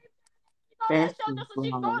 That's so just when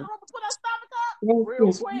she go in the room and put her stomach up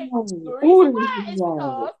real quick. The Ooh, reason why is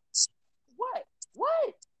because what?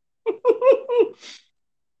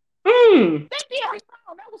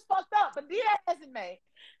 That was fucked up, but Diaz hasn't made.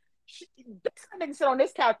 This nigga sit on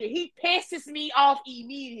this couch here. He pisses me off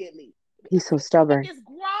immediately. He's so stubborn. This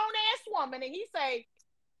grown ass woman, and he say,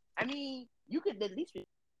 I mean, you could at least.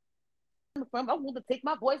 I want to take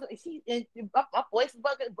my voice. My voice is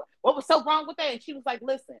bugging. What was so wrong with that? And she was like,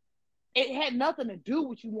 listen, it had nothing to do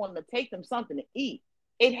with you wanting to take them something to eat.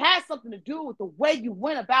 It has something to do with the way you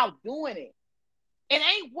went about doing it. It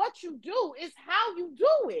ain't what you do, it's how you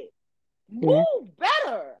do it. Move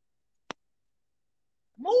better.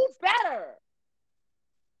 Move better.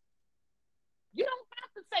 You don't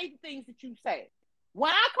have to say the things that you say. When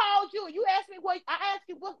I called you and you asked me what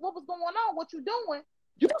was going on, what you doing,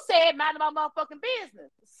 you said mind my motherfucking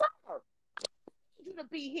business. Sir, I need you to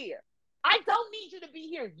be here. I don't need you to be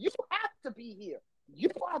here. You have to be here. You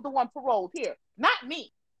are the one paroled here, not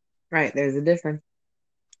me. Right, there's a difference.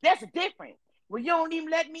 There's a difference. Well, you don't even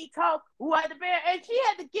let me talk. Who had the bear? And she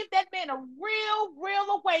had to give that man a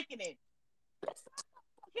real awakening.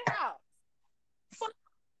 Get out.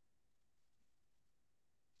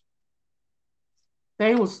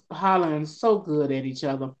 They was hollering so good at each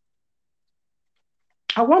other.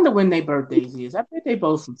 I wonder when their birthdays is. I bet they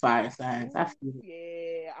both some fire signs. I feel it.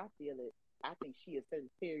 Yeah, I feel it. I think she is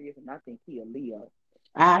Sagittarius, and I think he a Leo.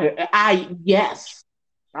 Yes.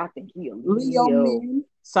 I think he a Leo men,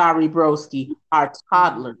 sorry, broski, are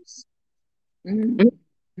toddlers. Mm-hmm.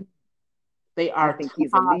 They are. I think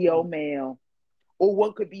he's a Leo male. Or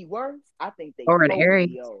what could be worse? I think they or both Aries.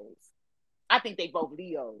 Leos. I think they both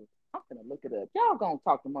Leos. I'm gonna look it up. Y'all gonna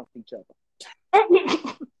talk amongst each other.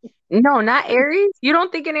 No, not Aries. You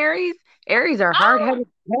don't think an Aries? Aries are hard-headed as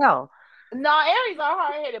hell. No, Aries are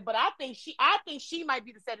hard headed, but I think she might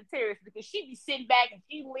be the Sagittarius because she be sitting back and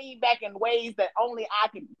she lean back in ways that only I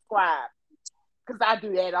can describe. Because I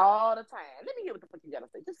do that all the time. Let me hear what the fuck you gotta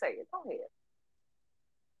say. Just say it. Go ahead.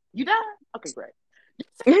 You done? Okay, great.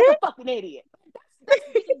 You're a fucking idiot.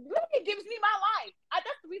 Lily gives me my life.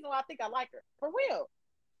 That's the reason why I think I like her. For real.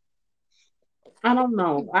 I don't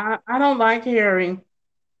know. I don't like Harry.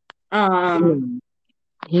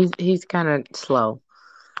 He's kind of slow.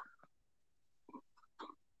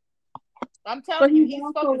 I'm But telling you, he's he's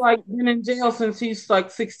also fucking. like been in jail since he's like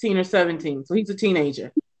 16 or 17. So he's a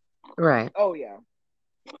teenager. Right. Oh yeah.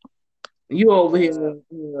 You over here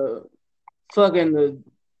fucking the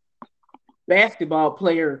basketball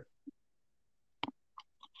player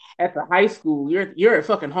at the high school. You're at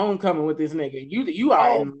fucking homecoming with this nigga. You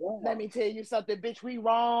are in Let wrong. me tell you something, bitch. We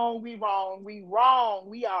wrong. We wrong. We wrong.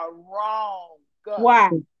 We are wrong. Go. Why?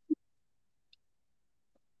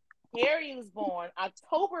 Harry was born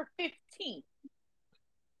October 15th.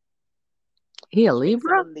 He a Which makes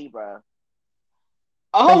him Libra? a Libra.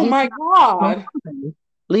 Oh he's my God. fun.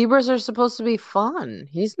 Libras are supposed to be fun.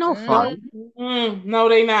 He's no No, fun. no,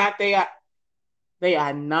 they not. They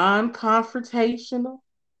are non-confrontational.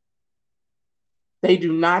 They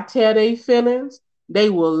do not tell their feelings. They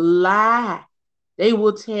will lie. They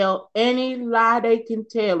will tell any lie they can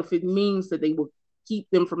tell if it means that they will keep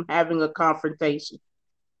them from having a confrontation.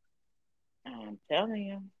 I'm telling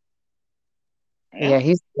you. Yeah,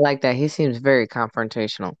 he's like that. He seems very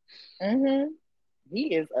confrontational. Mm-hmm.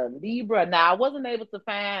 He is a Libra. Now I wasn't able to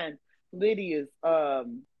find Lydia's. I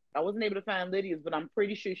wasn't able to find Lydia's, but I'm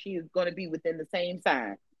pretty sure she is going to be within the same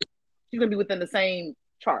sign. She's going to be within the same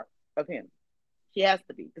chart of him. She has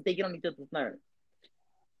to be because they get on each other's nerves.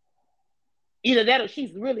 Either that or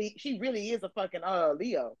she really is a fucking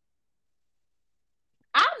Leo.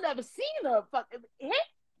 I've never seen a fucking.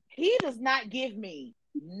 He does not give me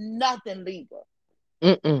nothing Libra.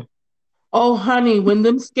 Mm-mm. Oh, honey, when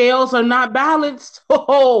them scales are not balanced,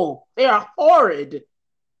 oh, they are horrid.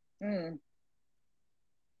 Mm.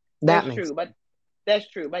 That That's makes true, but that's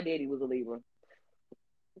true. My daddy was a Libra.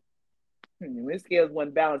 When his scales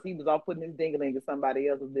wasn't balanced, he was off putting his dingling to somebody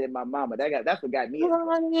else than my mama. That's what got me in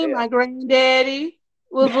trouble. Honey, Yeah. my granddaddy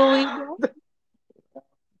was a Libra.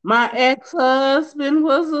 My ex-husband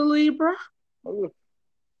was a Libra.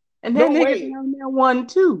 And that No nigga way. down there one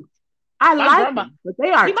too. I My like grandma. them, but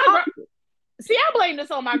they are toxic. See, I blame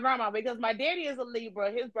this on my grandma because my daddy is a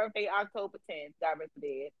Libra. His birthday October 10th. God rest his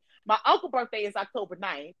dead. My uncle's birthday is October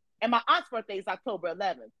 9th. And my aunt's birthday is October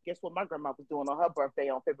 11th. Guess what my grandma was doing on her birthday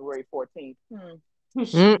on February 14th?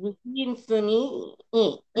 She was eating some.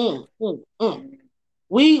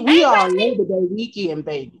 We Hey, are baby! Labor Day weekend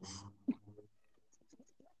babies.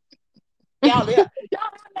 Y'all Labor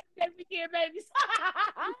Day weekend babies.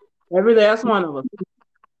 Every last one of us.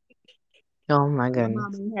 Oh my My goodness.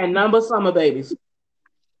 mama had none but summer babies.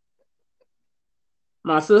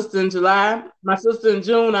 My sister in July, my sister in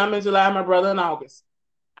June, I'm in July, my brother in August.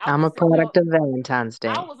 I'm a product of Valentine's Day.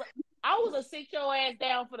 I was a sit your ass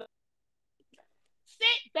down for the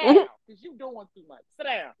sit down because you doing too much. Sit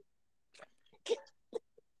down.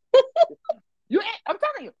 I'm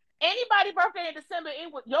telling you, anybody birthday in December,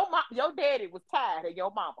 it was your daddy was tired of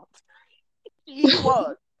your mama. He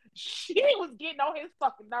was. She was getting on his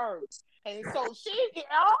fucking nerves. And so all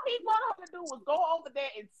he wanted her to do was go over there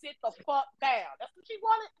and sit the fuck down. That's what she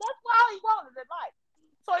wanted. That's all he wanted in life.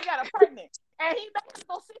 So he got her pregnant. And he made her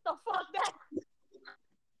go sit the fuck down.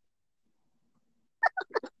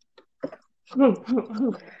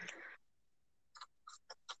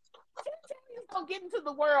 He's gonna get into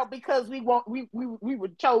the world because we were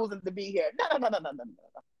chosen to be here. No.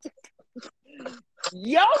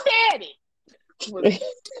 Your daddy was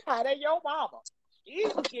tired of your mama. She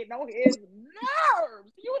was getting on his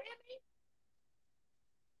nerves. You hear me?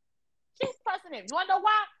 She's pressing him. You wanna know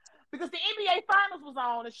why? Because the NBA Finals was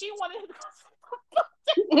on and she wanted him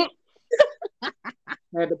to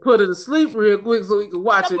had to put her to sleep real quick so he could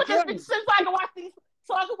watch it. So I can watch these.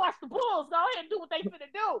 So I can watch the Bulls go ahead and do what they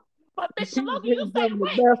finna do. But bitch, she look, you say the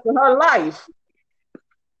best of her life.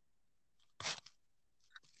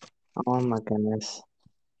 Oh my goodness.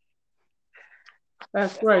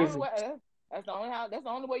 That's crazy. That's the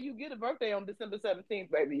only way you get a birthday on December 17th,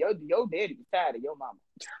 baby. Your daddy was tired of your mama.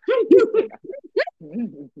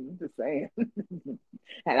 I'm just saying.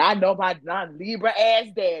 And I know my non-Libra ass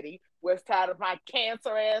daddy was tired of my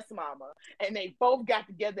Cancer ass mama. And they both got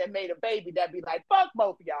together and made a baby that'd be like, fuck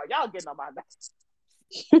both of y'all. Y'all getting on my nerves.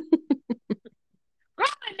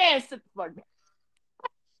 Grab my man, sit the fuck down.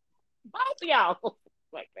 Both of y'all.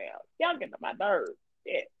 Like, y'all getting on my nerves.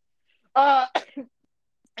 Yeah.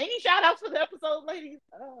 Any shout outs for the episode, ladies?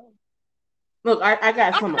 Look, I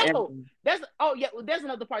got some of Oh, everything. there's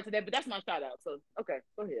another part to that, but that's my shout out. So okay,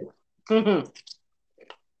 go ahead.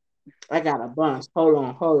 I got a bunch. Hold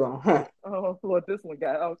on. Huh. Oh Lord, this one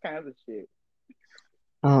got all kinds of shit.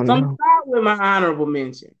 Oh So I'm no. start with my honorable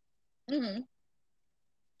mention. Mm-hmm.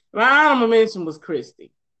 My honorable mention was Christy.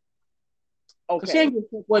 She Okay. didn't give a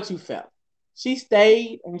fuck what you felt. She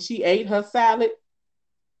stayed and she ate her salad,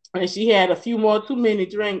 and she had a few more too many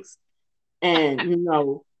drinks, and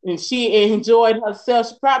and she enjoyed herself.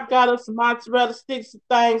 She probably got her some mozzarella sticks and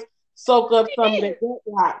things, soak up some of that gut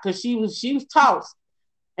rot because she was tossed.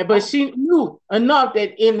 But she knew enough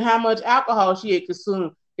that in how much alcohol she had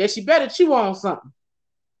consumed that she better chew on something.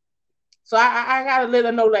 So I gotta let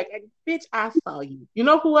her know, like, bitch, I saw you. You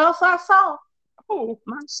know who else I saw? Who?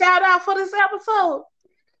 My shout out for this episode.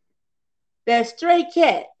 That stray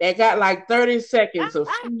cat that got like 30 seconds of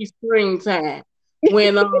free screen time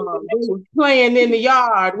when they was playing in the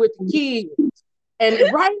yard with the kids. And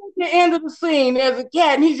right at the end of the scene, there's a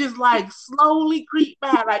cat, and he just like slowly creep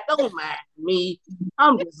by, like, don't mind me.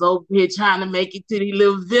 I'm just over here trying to make it to these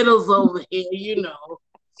little vittles over here,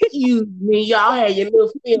 Excuse me, y'all have your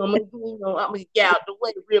little film. I'm gonna get out the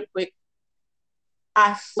way real quick.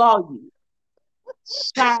 I saw you.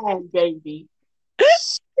 Shine, baby.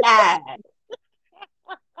 Shine.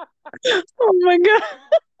 Oh my God.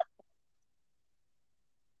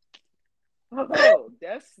 Oh,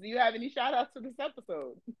 do you have any shout outs to this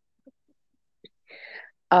episode?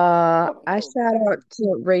 I shout out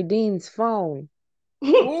to Radine's phone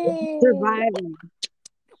surviving,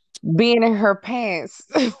 being in her pants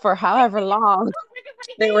for however long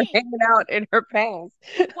they were hanging out in her pants.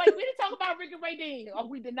 Wait, we didn't talk about Rick and Radine. Or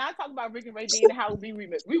we did not talk about Rick and Radine and how we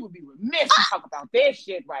would be remiss to talk about that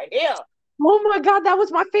shit right here. Oh my God, that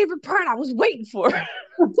was my favorite part. I was waiting for it.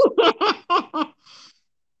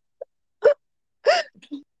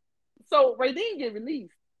 So Radine get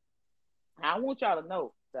released. I want y'all to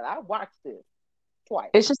know that I watched this twice.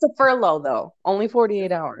 It's just a furlough though, only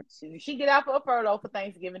 48 hours. She get out for a furlough for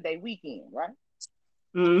Thanksgiving Day weekend, right?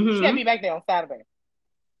 Mm-hmm. She gotta be back there on Saturday.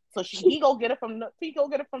 So he go get her from the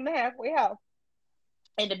halfway house.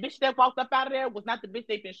 And the bitch that walked up out of there was not the bitch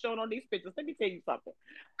they've been showing on these pictures. Let me tell you something.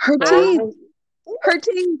 Her teeth. Her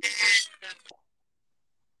teeth.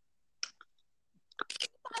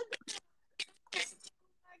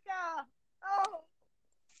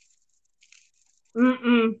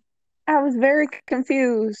 Oh. I was very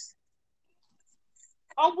confused.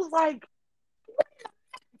 I was like,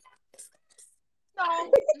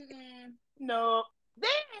 no. Then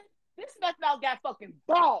this Snuffleupagus got fucking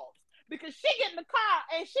balls because she get in the car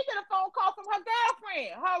and she get a phone call from her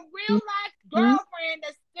girlfriend, her real life girlfriend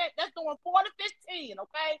that's doing 4 to 15,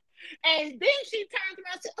 okay? And then she turns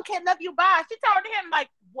around and says, "Okay, love you, bye." She told him like,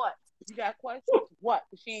 "What? You got questions? What?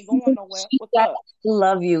 She ain't going nowhere. What's up?"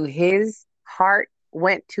 Love you. His heart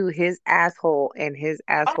went to his asshole and his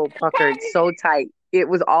asshole puckered so tight. It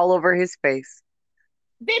was all over his face.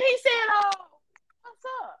 Then he said, what's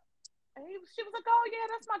up? And she was like, "Oh yeah,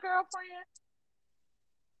 that's my girlfriend."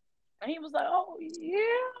 And he was like, "Oh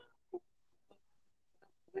yeah,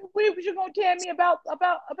 what was you gonna tell me about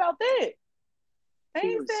that?" And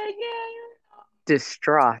he said, "Yeah."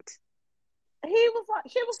 Distraught. She was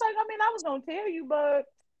like, "I mean, I was gonna tell you, but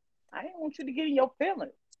I didn't want you to get in your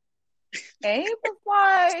feelings." And he was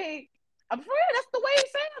like, "I'm afraid that's the way it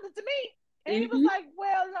sounded to me." And he was like,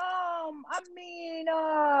 "Well, I mean,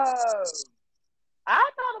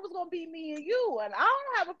 I thought it was gonna be me and you, and I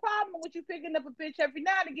don't have a problem with you picking up a bitch every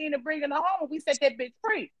now and again and bringing her home. We set that bitch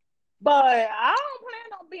free, but I don't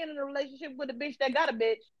plan on being in a relationship with a bitch that got a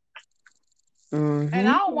bitch, and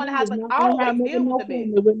I don't want to have to always deal with the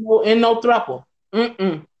bitch in no throuple." He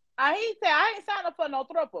said, "I ain't signed up for no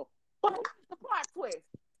throuple." But here's the plot twist: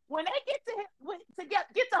 when they get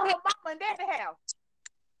to her mama and daddy house,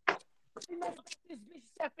 she knows this bitch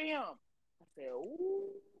set for him. I said, "Ooh."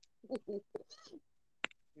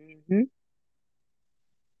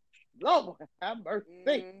 Lord have mercy.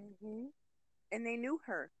 And they knew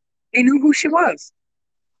her. They knew who she was.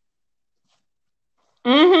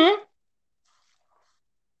 And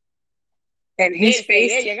his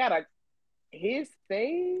face. Yeah, you got his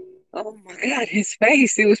face. Oh my God, his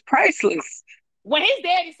face. It was priceless. When his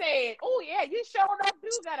daddy said, "Oh yeah, you showing up,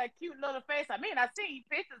 dude got a cute little face." I mean, I seen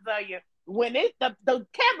pictures of you. When the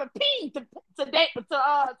camera pinged to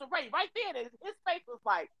Ray right there, his face was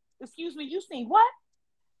like, "Excuse me, you seen what?"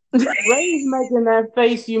 Ray's making that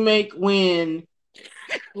face you make when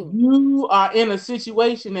you are in a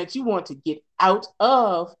situation that you want to get out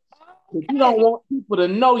of. If you don't want people to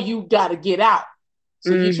know you got to get out.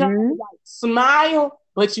 So you try to like smile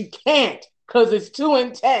but you can't because it's too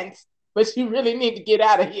intense. But you really need to get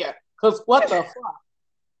out of here because what the fuck?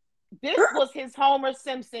 This was his Homer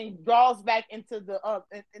Simpson draws back into the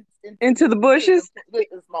Into the bushes with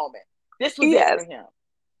this moment. This was Yes. it for him.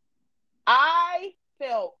 I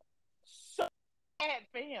felt so bad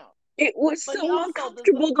for him. It was But he so also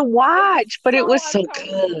uncomfortable to watch, but it was so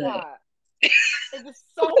uncomfortable to good. watch. It was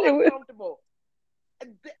so But it was- uncomfortable.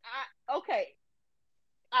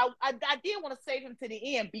 I did want to save him to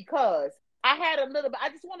the end because I had a little bit. I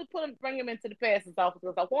just want to bring him into the pastor's office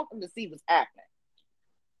because I want him to see what's happening.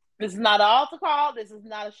 This is not an altar call. This is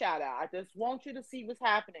not a shout out. I just want you to see what's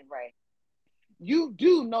happening, right? You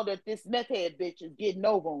do know that this meth head bitch is getting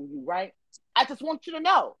over on you, right? I just want you to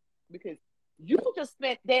know because you just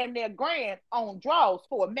spent damn near $1,000 on draws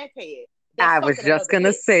for a meth head. I was just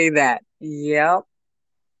gonna say that. Yep.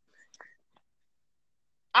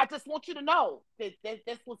 I just want you to know that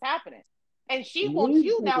that's what's happening. And she wants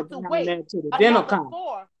you now to wait to the another dental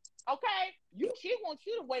 4. Okay? She wants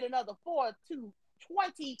you to wait another 4 to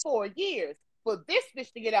 24 years for this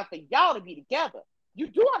bitch to get out for y'all to be together. You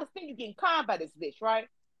do understand you're getting conned by this bitch, right?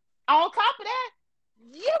 On top of that,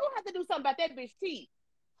 you're gonna have to do something about that bitch teeth.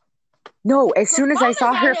 No, as soon as I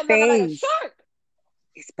saw her face,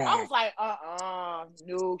 it's bad. I was like,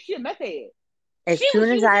 no, she a meth head. As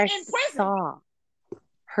soon as I saw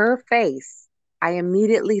her face, I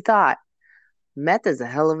immediately thought, meth is a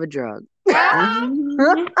hell of a drug.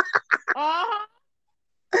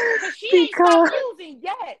 She ain't stopped using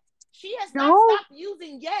yet. She has not stopped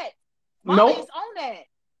using yet. Mama is on that.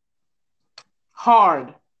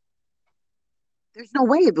 Hard. There's no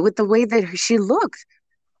way, but with the way that she looks.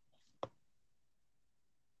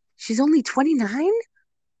 She's only 29?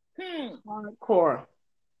 Hardcore.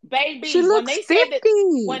 Baby, she looks when they 50.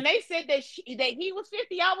 Said that he was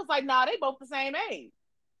 50, I was like, nah, they both the same age.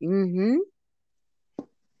 Mm-hmm.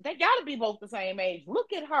 They gotta be both the same age.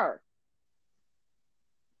 Look at her.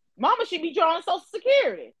 Mama should be drawing Social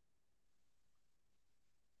Security.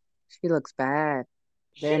 She looks bad.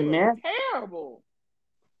 She looks terrible.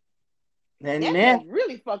 That meth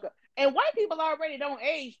really fuck up. And white people already don't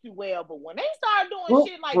age too well, but when they start doing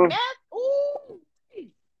shit like meth, ooh,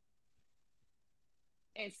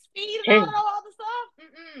 and speed and all that other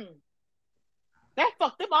stuff, that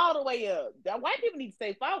fucked them all the way up. That white people need to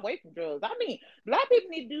stay far away from drugs. I mean, black people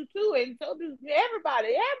need to do too, and so do everybody.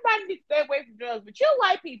 Everybody needs to stay away from drugs. But you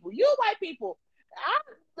white people,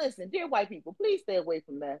 listen, dear white people, please stay away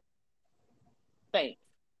from that. Thanks.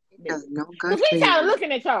 No good. Because we kind of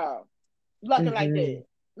looking at y'all, looking like that.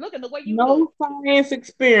 Looking the way you look. No science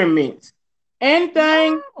experiments.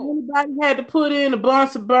 Anything anybody had to put in a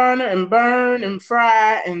Bunsen burner and burn and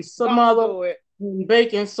fry and some other and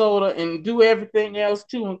baking soda and do everything else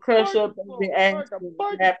too and crush up baby ass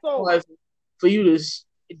for you to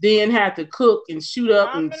then have to cook and shoot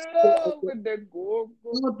up and with the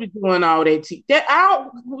what you doing all that tea. That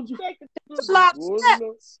out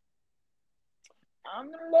I'm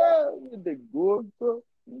in love with the gorgo.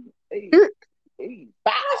 Hey,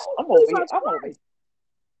 bow. I'm over here.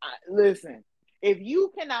 Listen, if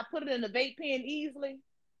you cannot put it in a vape pen easily,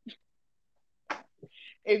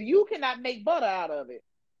 if you cannot make butter out of it,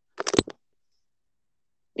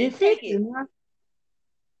 take it.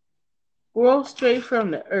 Grow straight from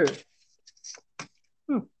the earth.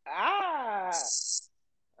 I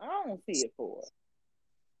don't see it for it.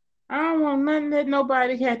 I don't want nothing that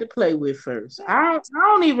nobody had to play with first. I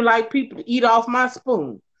don't even like people to eat off my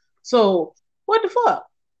spoon. So what the fuck?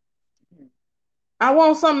 I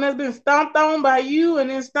want something that's been stomped on by you and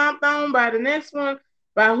then stomped on by the next one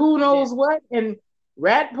by who knows what and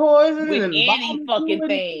rat poison with and any fucking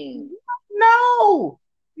thing. No.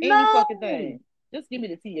 Any fucking thing. Just give me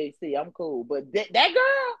the THC. I'm cool. But that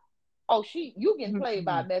girl, you getting played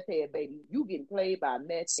by a meth head, baby. You getting played by a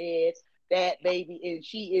meth head. That baby and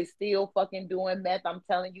she is still fucking doing meth. I'm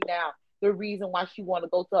telling you now, the reason why she want to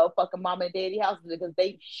go to her fucking mama and daddy house is because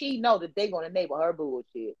she know that they gonna enable her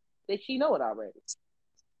bullshit. That she know it already.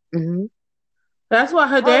 Mm-hmm. That's why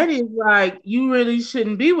her daddy is like, you really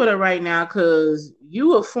shouldn't be with her right now because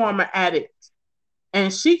you a former addict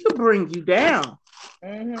and she could bring you down.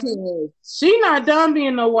 Mm-hmm. She not done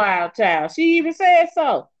being no wild child. She even said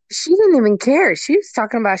so. She didn't even care. She was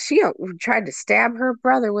talking about she tried to stab her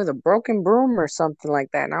brother with a broken broom or something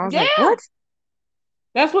like that. And I was like, what?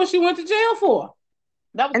 That's what she went to jail for.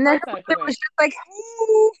 That was and then her brother was just like,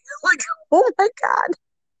 hey, like, oh my God.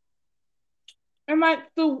 And like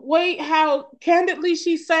the way how candidly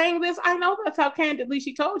she sang this, I know that's how candidly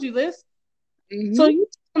she told you this. Mm-hmm. So you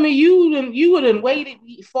tell me you would have waited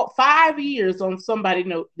for 5 years on somebody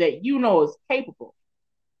that you know is capable.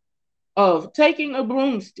 of taking a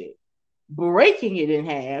broomstick, breaking it in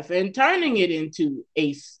half, and turning it into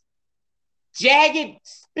a jagged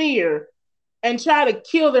spear and try to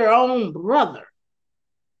kill their own brother.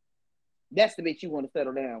 That's the bitch you want to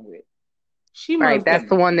settle down with. She Right, must that's have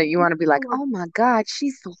the one that you want to be like, oh my God,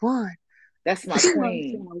 she's the one. That's my she must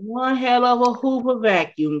queen. have one hell of a Hoover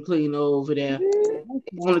vacuum cleaner over there. That's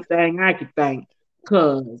the only thing I could think.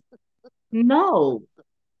 Cause no.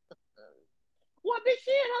 Well, bitch,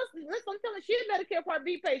 she and her. Listen, I'm telling you, she a Medicare Part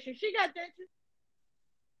B patient. She got dentures.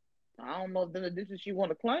 I don't know if this is she want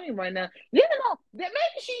to claim right now. You know that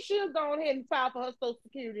maybe she should go ahead and file for her Social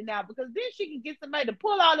Security now, because then she can get somebody to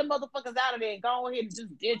pull all the motherfuckers out of there and go ahead and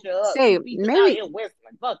just ditch her up. Say, Be just out here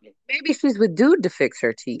whistling, fuck it. maybe she's with dude to fix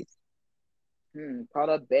her teeth. Caught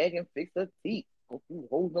her bag and fix her teeth.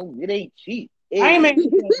 Oh no, it ain't cheap. I ain't making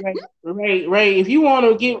Ray. If you want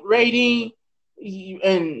to get Ray Dean,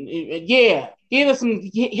 and yeah, get her some,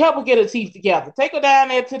 help her get her teeth together. Take her down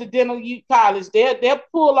there to the dental college. They'll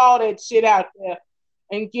pull all that shit out there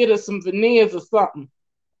and get her some veneers or something.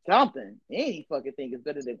 Something. Any fucking thing is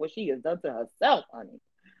better than what she has done to herself, honey.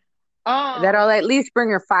 That'll at least bring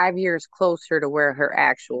her 5 years closer to where her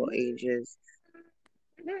actual age is.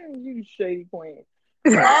 You shady queen.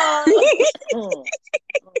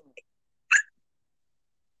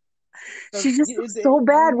 She just looks so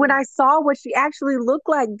bad. When I saw what she actually looked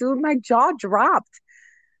like, dude, my jaw dropped.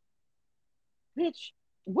 Bitch,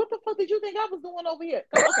 what the fuck did you think I was doing over here?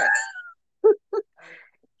 Okay.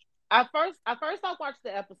 I watched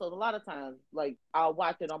the episode a lot of times. Like, I'll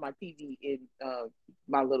watch it on my TV in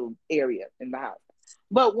my little area in the house.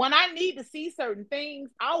 But when I need to see certain things,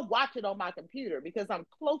 I'll watch it on my computer because I'm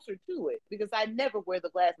closer to it, because I never wear the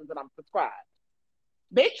glasses that I'm prescribed.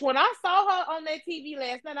 Bitch, when I saw her on that TV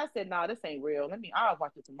last night, I said, nah, this ain't real. I'll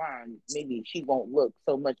watch it tomorrow and maybe she won't look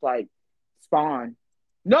so much like Spawn.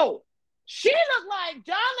 No, she looked like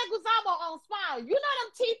John Leguizamo on Spawn. You know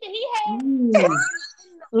them teeth that he had?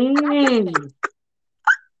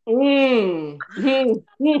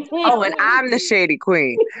 Oh, and I'm the shady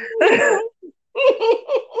queen.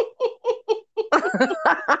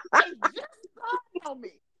 Just on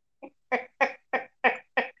me.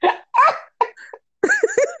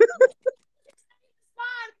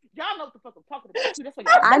 Y'all know what the fuck I'm talking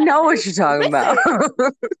about. I know what you're talking about.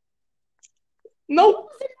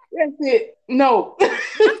 Nope. That's it. No. No,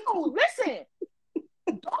 listen.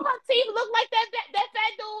 Don't her teeth look like that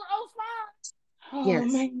fat dude on Spawn? Oh,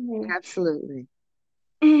 yes, man. absolutely.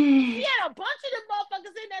 She had a bunch of them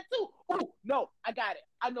motherfuckers in there too. Oh no, I got it.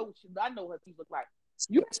 I know her teeth look like.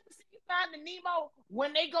 You ever see Finding Nemo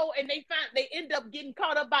when they go and they end up getting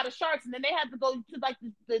caught up by the sharks, and then they have to go to like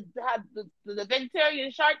the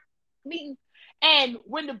vegetarian shark meeting, and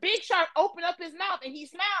when the big shark opened up his mouth and he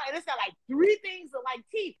smiled, and it's got like 3 things of like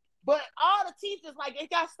teeth, but all the teeth is like it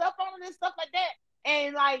got stuff on it and stuff like that,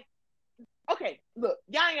 and like, okay, look,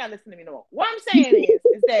 y'all ain't gotta listen to me no more. What I'm saying is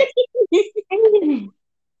that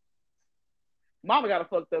Mama got a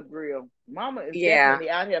fucked up grill. Mama is definitely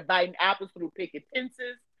out here biting apples through picket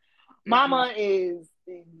fences. Mama is,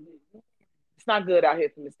 it's not good out here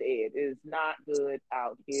for Mr. Ed. It's not good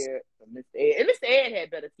out here for Mr. Ed. And Mr. Ed had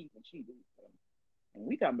better teeth than she did. And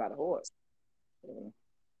we talking about a horse. So,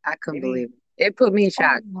 I couldn't believe it. It put me in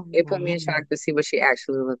shock. It put me in shock to see what she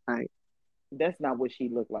actually looked like. That's not what she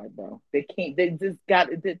looked like, bro. They just got,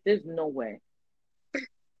 there's no way.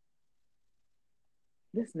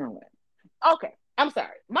 There's no way. Okay, I'm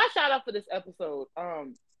sorry. My shout out for this episode,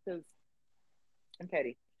 because I'm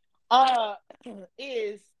petty,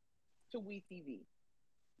 is to WeTV,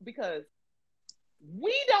 because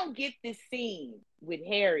we don't get this scene with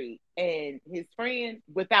Harry and his friend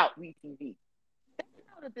without WeTV. They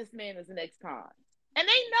know that this man is an ex-con, and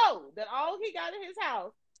they know that all he got in his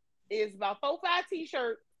house is about 4-5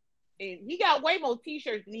 t-shirts, and he got way more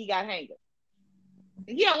t-shirts than he got hangers.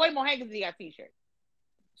 He got way more hangers than he got t-shirts.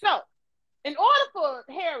 So, in order for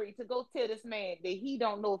Harry to go tell this man that he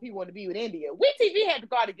don't know if he want to be with India, WeTV had to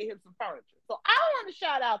go out and get him some furniture. So I want to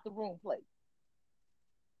shout out the Room Place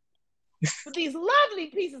for these lovely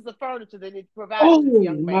pieces of furniture that it provided this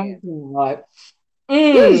young man. God.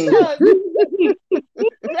 Because,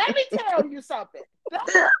 let me tell you something.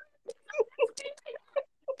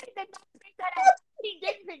 He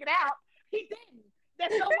didn't pick it out. He didn't.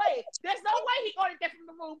 There's no way. There's no way he ordered that from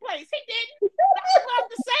the Room Place. He didn't. That's what I'm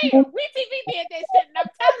just saying. WeTV did that shit, and I'm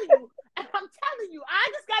telling you, I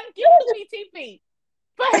just got to give to WeTV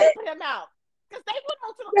for helping him out. Because they went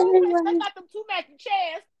on to the Room Place, they got them 2 matching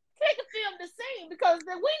chairs. They could film the scene, because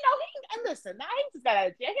we know he can. And listen, now he just got out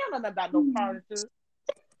of jail. He don't know nothing about no furniture.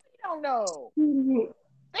 He don't know.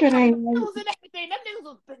 They got the pillows and everything. Them niggas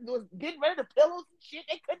was getting rid of the pillows and shit.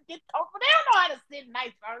 They couldn't get comfortable. They don't know how to sit in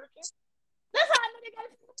nice furniture. That's how I know they got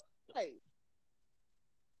it from the place.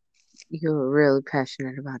 You're really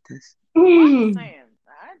passionate about this. I'm just saying.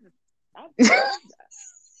 I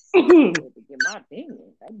to get my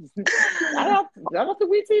opinion. I don't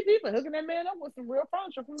think we TV for hooking that man up with some real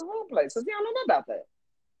furniture from the wrong place. Because he don't know about that.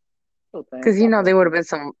 Because there would have been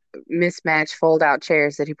some mismatched fold-out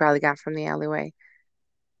chairs that he probably got from the alleyway.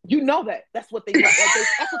 You know that. That's what they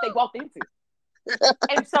walked into.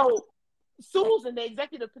 And so Susan, the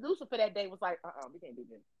executive producer for that day, was like, we can't do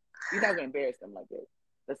this. You're not gonna embarrass them like this.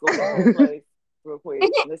 Let's go to the whole place real quick.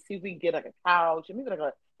 Let's see if we can get like a couch and maybe like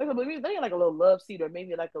a little love seat or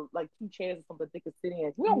maybe like two chairs or something they could sit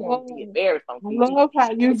in. We don't want to be embarrassed on TV. I love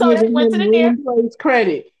how you giving him place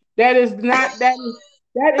credit. That is a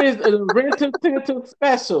rental tental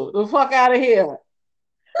special. The fuck out of here.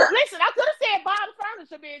 Listen, I could have said buy the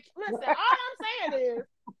furniture, bitch. Listen, all I'm saying is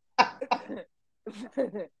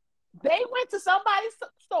they went to somebody's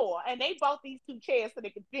store and they bought these two chairs so they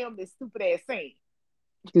could film this stupid ass scene.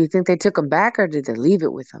 Do you think they took them back or did they leave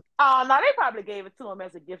it with them? Oh, no, they probably gave it to him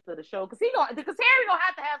as a gift of the show because Harry gonna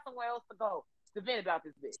have to have somewhere else to go to vent about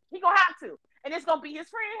this bitch. He gonna have to, and it's gonna be his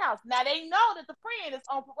friend's house. Now they know that the friend is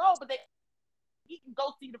on parole, but he can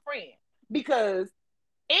go see the friend because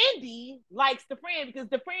Andy likes the friend because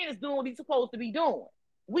the friend is doing what he's supposed to be doing.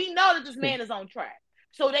 We know that this man is on track.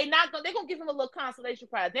 So they're gonna give him a little consolation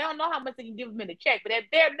prize. They don't know how much they can give him in the check, but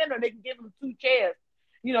at bare minimum, they can give him 2 chairs,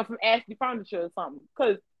 from Ashley Furniture or something.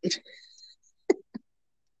 Because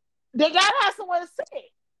they gotta have somewhere to sit.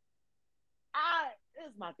 This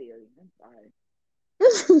is my theory. I'm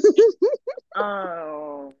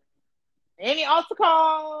sorry. Any altar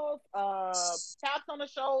calls, taps on the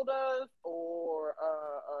shoulders, or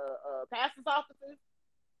pastor's offices?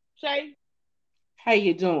 Shay? How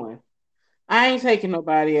you doing? I ain't taking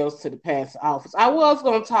nobody else to the pastor's office. I was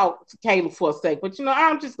going to talk to Kayla for a sec, but,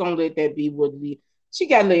 I'm just going to let that be what it is. She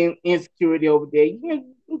got a little insecurity over there.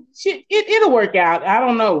 It'll work out. I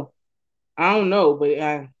don't know,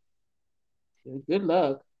 but good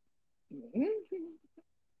luck.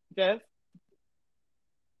 Jess?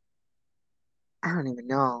 I don't even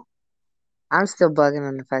know. I'm still bugging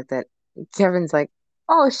on the fact that Kevin's like,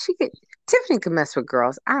 oh, Tiffany can mess with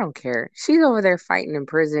girls. I don't care. She's over there fighting in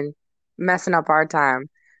prison, messing up our time,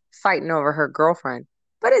 fighting over her girlfriend.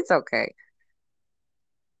 But it's okay.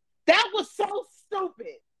 That was so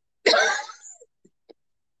stupid.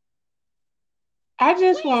 I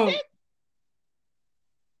just want...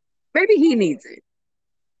 Maybe he needs it.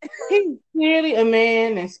 He's clearly a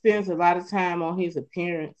man that spends a lot of time on his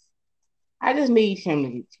appearance. I just need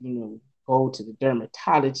him to, go to the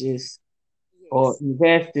dermatologist or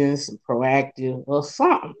invest in some Proactiv or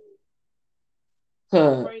something.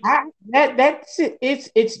 Cause that's it.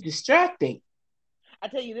 It's distracting. I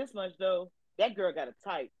tell you this much though, that girl got a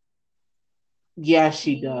type. Yeah,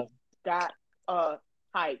 she does. Got a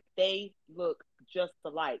type. They look just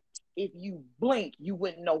alike. If you blink, you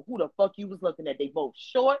wouldn't know who the fuck you was looking at. They both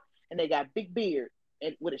short and they got big beard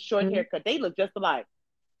and with a short haircut. They look just alike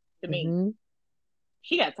to me.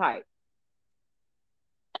 She got type.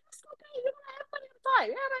 That's okay. You're gonna have plenty of type.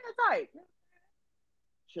 Everybody got type.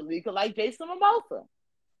 Shalika like Jason Mimosa.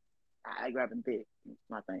 I grabbing dick. That's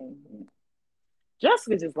my thing.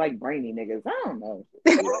 Jessica just like brainy niggas. I don't know.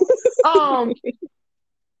 Y'all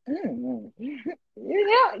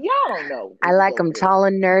don't know. I like them tall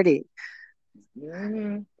and nerdy.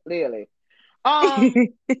 Clearly. My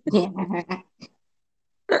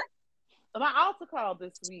altar call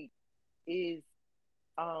this week is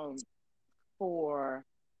for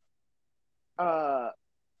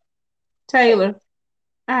Taylor.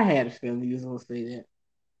 I had a feeling you was gonna say that.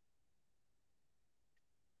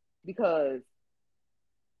 Because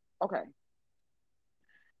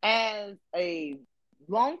as a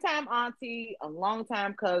longtime auntie, a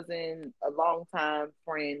longtime cousin, a longtime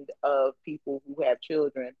friend of people who have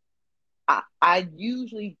children, I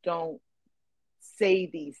usually don't say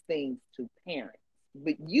these things to parents,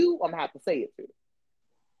 but I'm gonna have to say it to,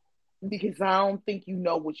 because I don't think you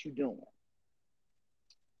know what you're doing.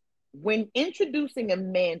 When introducing a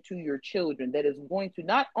man to your children that is going to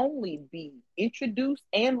not only be introduced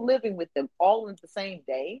and living with them all in the same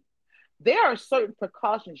day, there are certain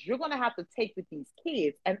precautions you're going to have to take with these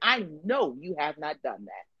kids. And I know you have not done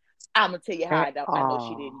that. I'm going to tell you how I know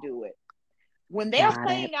she didn't do it. When they're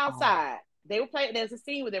playing outside, there's a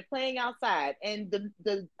scene where they're playing outside, and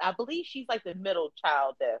I believe she's like the middle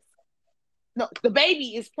child no, the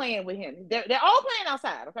baby is playing with him. They're all playing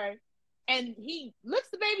outside, okay? And he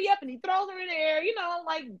lifts the baby up and he throws her in the air,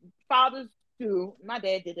 like fathers to. My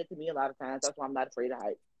dad did that to me a lot of times. That's why I'm not afraid of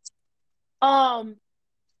heights.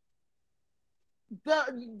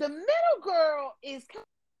 The middle girl is,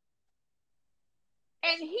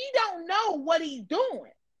 and he don't know what he's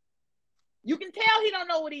doing. You can tell he don't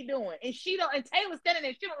know what he's doing, and she don't. And Taylor's standing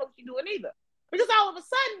there, she don't know what she's doing either. Because all of a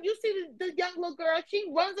sudden, you see the young little girl,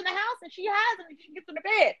 she runs in the house and she hides and she gets in the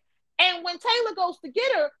bed. And when Taylor goes to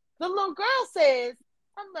get her, the little girl says,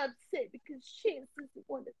 "I'm upset because she doesn't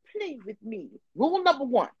want to play with me." Rule number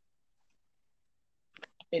one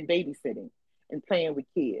in babysitting and playing with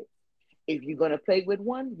kids: if you're going to play with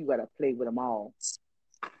one, you got to play with them all.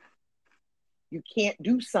 You can't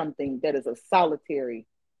do something that is a solitary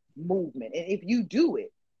movement. And if you do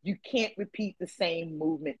it, you can't repeat the same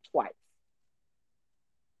movement twice.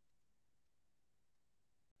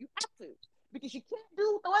 You have to. Because you can't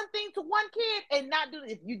do one thing to one kid and not do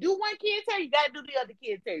it. If you do one kid's hair, you got to do the other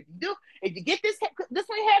kid's hair. If you get this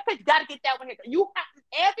one haircut, you got to get that one haircut.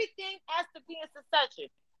 Everything has to be in succession.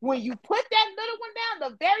 When you put that little one down,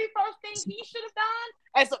 the very first thing he should have done,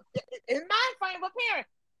 in mind frame of a parent,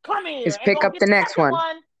 come here Just and pick go up get the next one.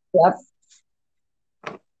 Yep.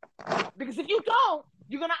 Because if you don't,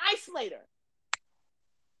 you're going to isolate her.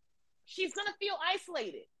 She's going to feel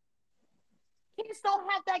isolated. Kids don't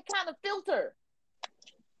have that kind of filter.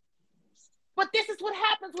 But this is what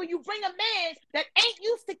happens when you bring a man that ain't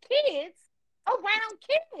used to kids around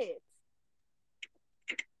kids.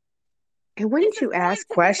 And when you ask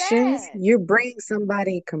questions, you're bringing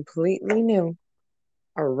somebody completely new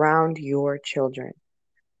around your children.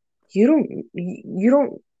 You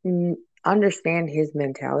don't understand his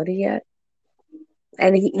mentality yet.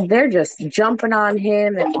 And they're just jumping on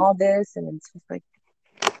him and all this, and it's just like,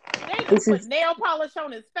 they just put nail polish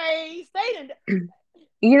on his face. They didn't.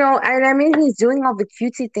 You know, and I mean, he's doing all the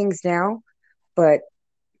cutesy things now, but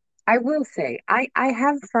I will say, I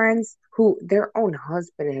have friends who their own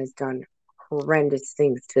husband has done horrendous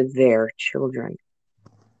things to their children.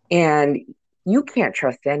 And you can't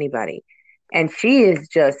trust anybody. And she is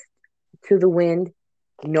just to the wind,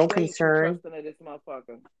 no concern. This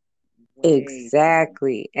motherfucker.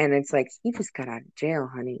 Exactly. And it's like, you just got out of jail,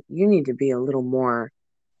 honey. You need to be a little more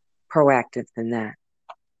proactive than that.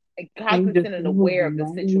 And cognizant and aware of the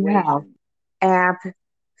situation. Absolutely.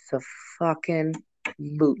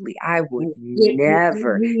 I would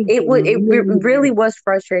never. It really was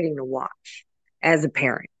frustrating to watch as a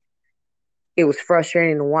parent. It was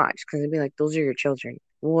frustrating to watch because it'd be like, those are your children.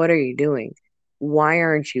 What are you doing? Why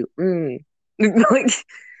aren't you? Like,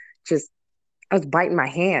 just, I was biting my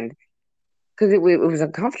hand because it was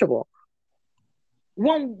uncomfortable.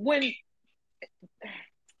 When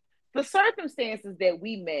the circumstances that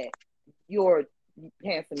we met, your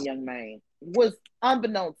handsome young man, was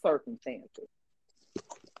unbeknownst circumstances.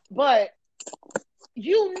 But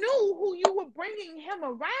you knew who you were bringing him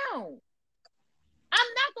around.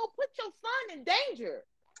 I'm not going to put your son in danger,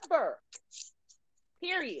 ever.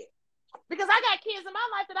 Period. Because I got kids in my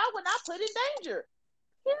life that I would not put in danger.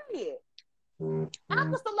 Period.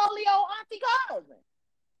 I'm just a lowly old auntie cousin.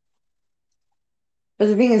 But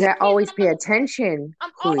the thing is, I always pay attention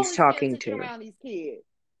who he's talking to. Around these kids.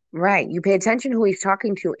 Right. You pay attention who he's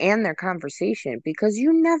talking to and their conversation because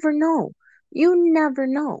you never know. You never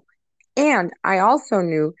know. And I also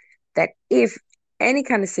knew that if any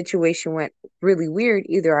kind of situation went really weird,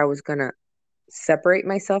 either I was going to separate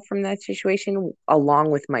myself from that situation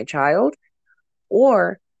along with my child,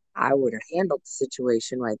 or I would have handled the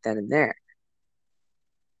situation right then and there.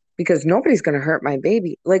 Because nobody's going to hurt my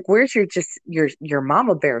baby. Like, where's your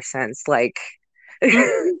mama bear sense? Like,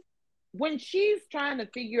 when she's trying to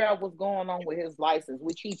figure out what's going on with his license,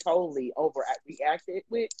 which he totally overreacted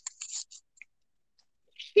with,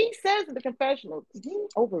 she says in the confessional, he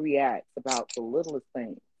overreacts about the littlest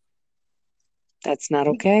things. That's not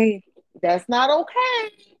okay. That's not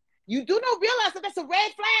okay. You do not realize that that's a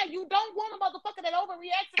red flag. You don't want a motherfucker that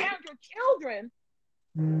overreacts around your children.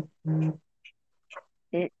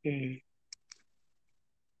 Mm-mm.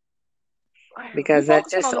 Because that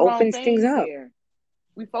just opens things up.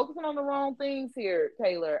 We're focusing on the wrong things here,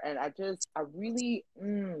 Taylor. And I'm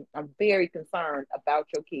very concerned about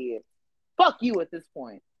your kids. Fuck you at this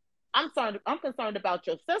point. I'm concerned about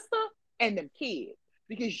your sister and them kids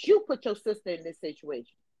because you put your sister in this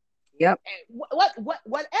situation. Yep. And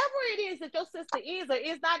whatever it is that your sister is or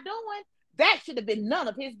is not doing, that should have been none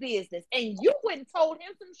of his business. And you went and told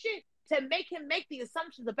him some shit to make him make the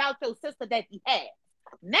assumptions about your sister that he had.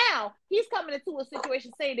 Now he's coming into a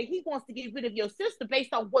situation saying that he wants to get rid of your sister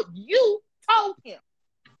based on what you told him.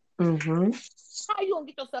 Mm-hmm. How you gonna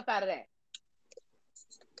get yourself out of that?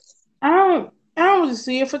 I don't just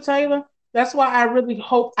see it for Taylor. That's why I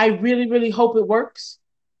really, really hope it works.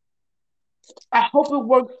 I hope it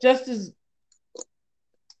works just as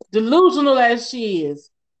delusional as she is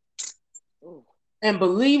Ooh. and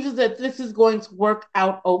believes that this is going to work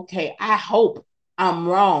out okay. I hope I'm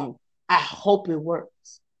wrong. I hope it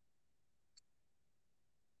works.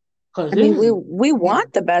 Because I this mean, is we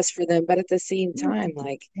want the best for them, but at the same time,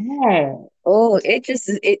 like, bad. oh,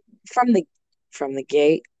 it from the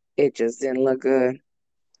gate, it just didn't look good.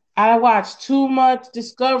 I watched too much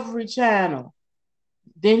Discovery Channel.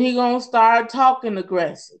 Then he gonna start talking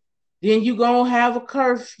aggressive. Then you gonna have a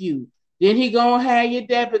curfew. Then he gonna have your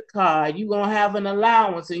debit card. You gonna have an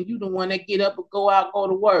allowance, and you the one that get up and go out, go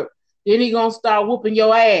to work. Then he gonna start whooping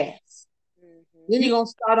your ass. Then he gonna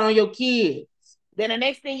start on your kids. Then the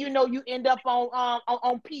next thing you know, you end up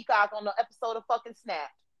on Peacock on the episode of fucking Snap.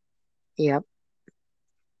 Yep.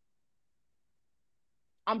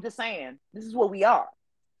 I'm just saying, this is what we are.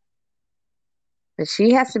 But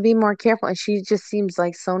she has to be more careful, and she just seems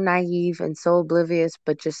like so naive and so oblivious,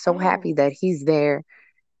 but just so happy that he's there.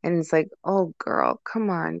 And it's like, oh, girl, come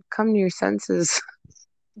on, come to your senses.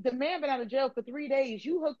 The man been out of jail for 3 days.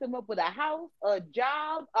 You hooked him up with a house, a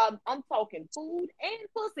job. I'm talking food and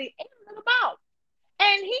pussy and a mouth,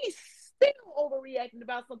 and he's still overreacting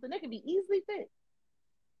about something that can be easily fixed.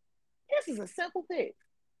 This is a simple fix.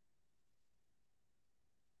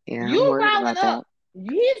 Yeah, I'm You worried riling about that. up.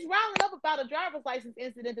 He's riling up about a driver's license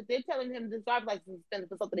incident that they're telling him this driver's license is suspended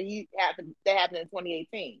for something that happened in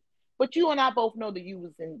 2018. But you and I both know that you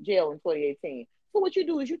was in jail in 2018. So what you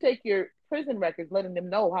do is you take your prison records, letting them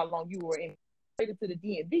know how long you were in, to the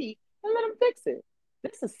DMV, and let them fix it.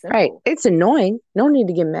 This is simple. Right. It's annoying. No need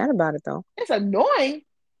to get mad about it, though. It's annoying,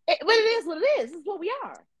 but it is what it is. This is what we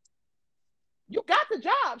are. You got the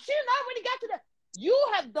job. She already got to that. You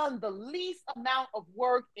have done the least amount of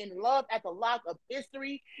work in Love at the Lock of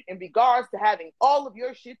history in regards to having all of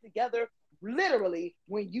your shit together literally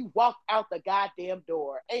when you walk out the goddamn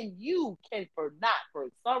door. And you can for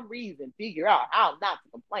some reason figure out how not to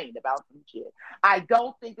complain about some shit. I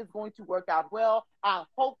don't think it's going to work out well. I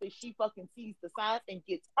hope that she fucking sees the signs and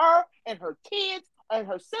gets her and her kids and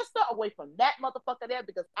her sister away from that motherfucker there,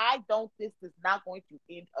 because this is not going to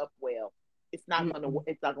end up well. It's not gonna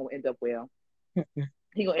end up well.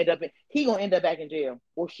 He gonna end up back in jail,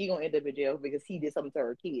 or she gonna end up in jail because he did something to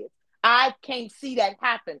her kids. I can't see that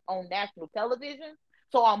happen on national television.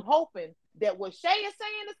 So I'm hoping that what Shay is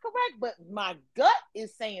saying is correct, but my gut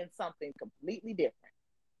is saying something completely different.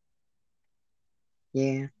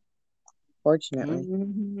 Yeah. Fortunately.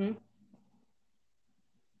 Mm-hmm.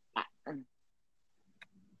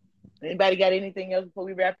 Anybody got anything else before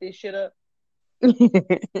we wrap this shit up?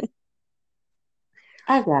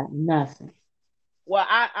 I got nothing. Well,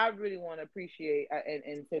 I really want to appreciate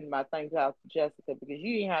and send my thanks out to Jessica, because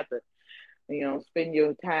you didn't have to, spend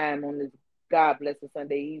your time on this God bless the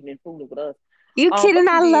Sunday evening fooling with us. You kidding?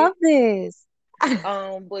 I love this.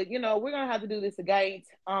 But we're gonna have to do this again.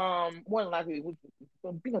 More than likely, we're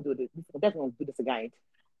gonna do this. We're definitely gonna do this again.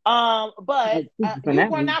 But you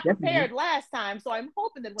were not prepared last time, so I'm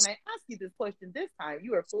hoping that when I ask you this question this time,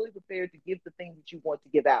 you are fully prepared to give the things that you want to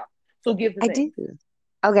give out. So give the things. I do.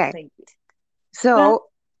 Okay. Thank you. So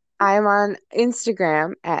I'm on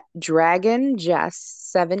Instagram at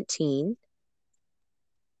DragonJess17.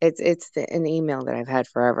 It's an email that I've had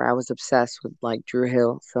forever. I was obsessed with like Drew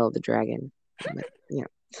Hill, so the dragon. But,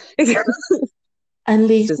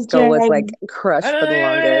 Unleash just the still dragon. was like crushed for the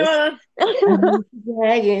longest. Unleash the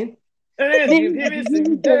dragon.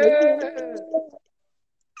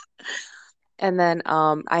 And then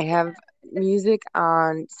I have music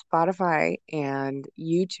on Spotify and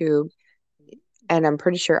YouTube, and I'm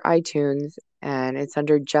pretty sure iTunes, and it's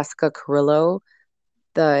under Jessica Carrillo.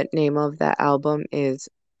 The name of that album is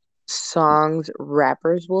Songs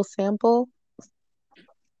Rappers Will Sample.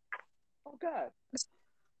 Oh God.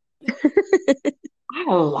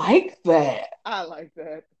 I like that. I like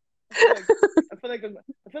that. I feel like I'm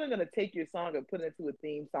gonna take your song and put it into a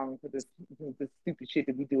theme song for this stupid shit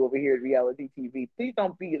that we do over here at reality TV. Please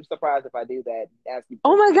don't be surprised if I do that. Ask you.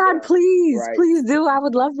 Oh my God! Please do. I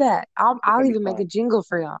would love that. I'll even make a jingle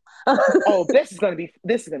for y'all. Oh, this is gonna be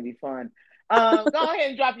fun. Go ahead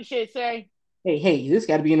and drop your shit, Shay. Hey, this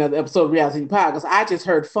got to be another episode of Reality Pod, because I just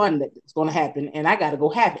heard fun that's going to happen, and I got to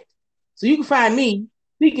go have it. So you can find me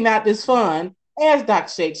speaking out this fun as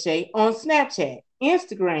Dr. Shake Shay on Snapchat,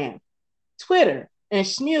 Instagram, Twitter, and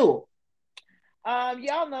Shmule.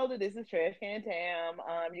 Y'all know that this is Trash Can Tam.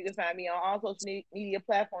 You can find me on all social media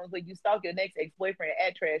platforms where you stalk your next ex-boyfriend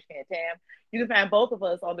at Trash Can Tam. You can find both of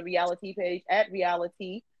us on the reality page at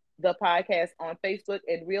reality the podcast on Facebook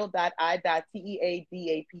and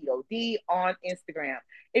real.i.teadapod on Instagram.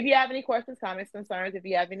 If you have any questions, comments, concerns, if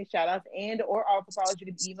you have any shout outs and or offer calls, you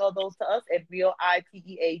can email those to us at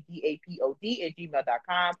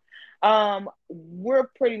realiteadapod@gmail.com. We're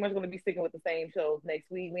pretty much going to be sticking with the same shows next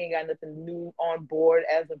week. We ain't got nothing new on board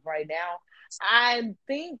as of right now. I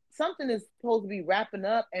think something is supposed to be wrapping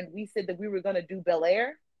up, and we said that we were going to do Bel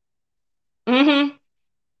Air. Mm-hmm.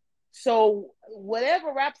 So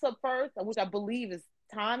whatever wraps up first, which I believe is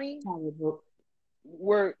Tommy, Power Book.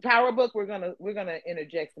 We're gonna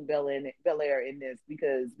interject some Bel Air in this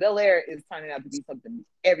because Bel Air is turning out to be something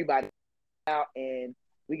everybody out, and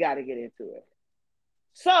we got to get into it.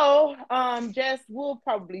 So, Jess, we'll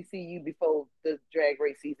probably see you before the drag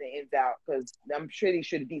race season ends out because I'm pretty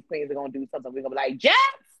sure these queens are gonna do something. We're gonna be like, Jess.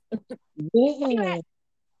 Yeah.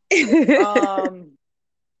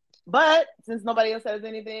 But since nobody else says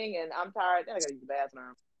anything, and I'm tired, I gotta use the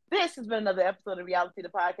bathroom. This has been another episode of Reality the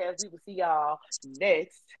Podcast. We will see y'all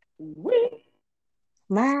next week.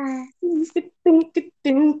 Bye.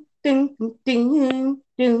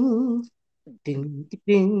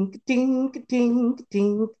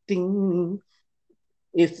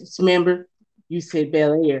 It's remember you said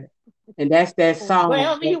Bel Air, and that's that song.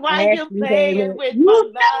 Tell me that why you're Ashley playing Hammond- with You my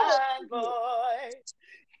know mind, boy. it.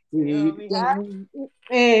 Tell me how.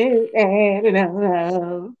 Tell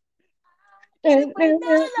Can't wait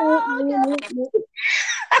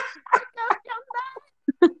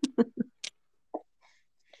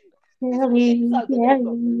no longer.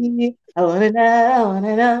 me, I wanna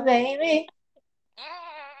know, baby.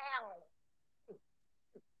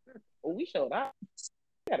 Oh, we showed up.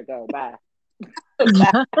 We gotta go. Bye.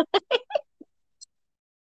 Bye.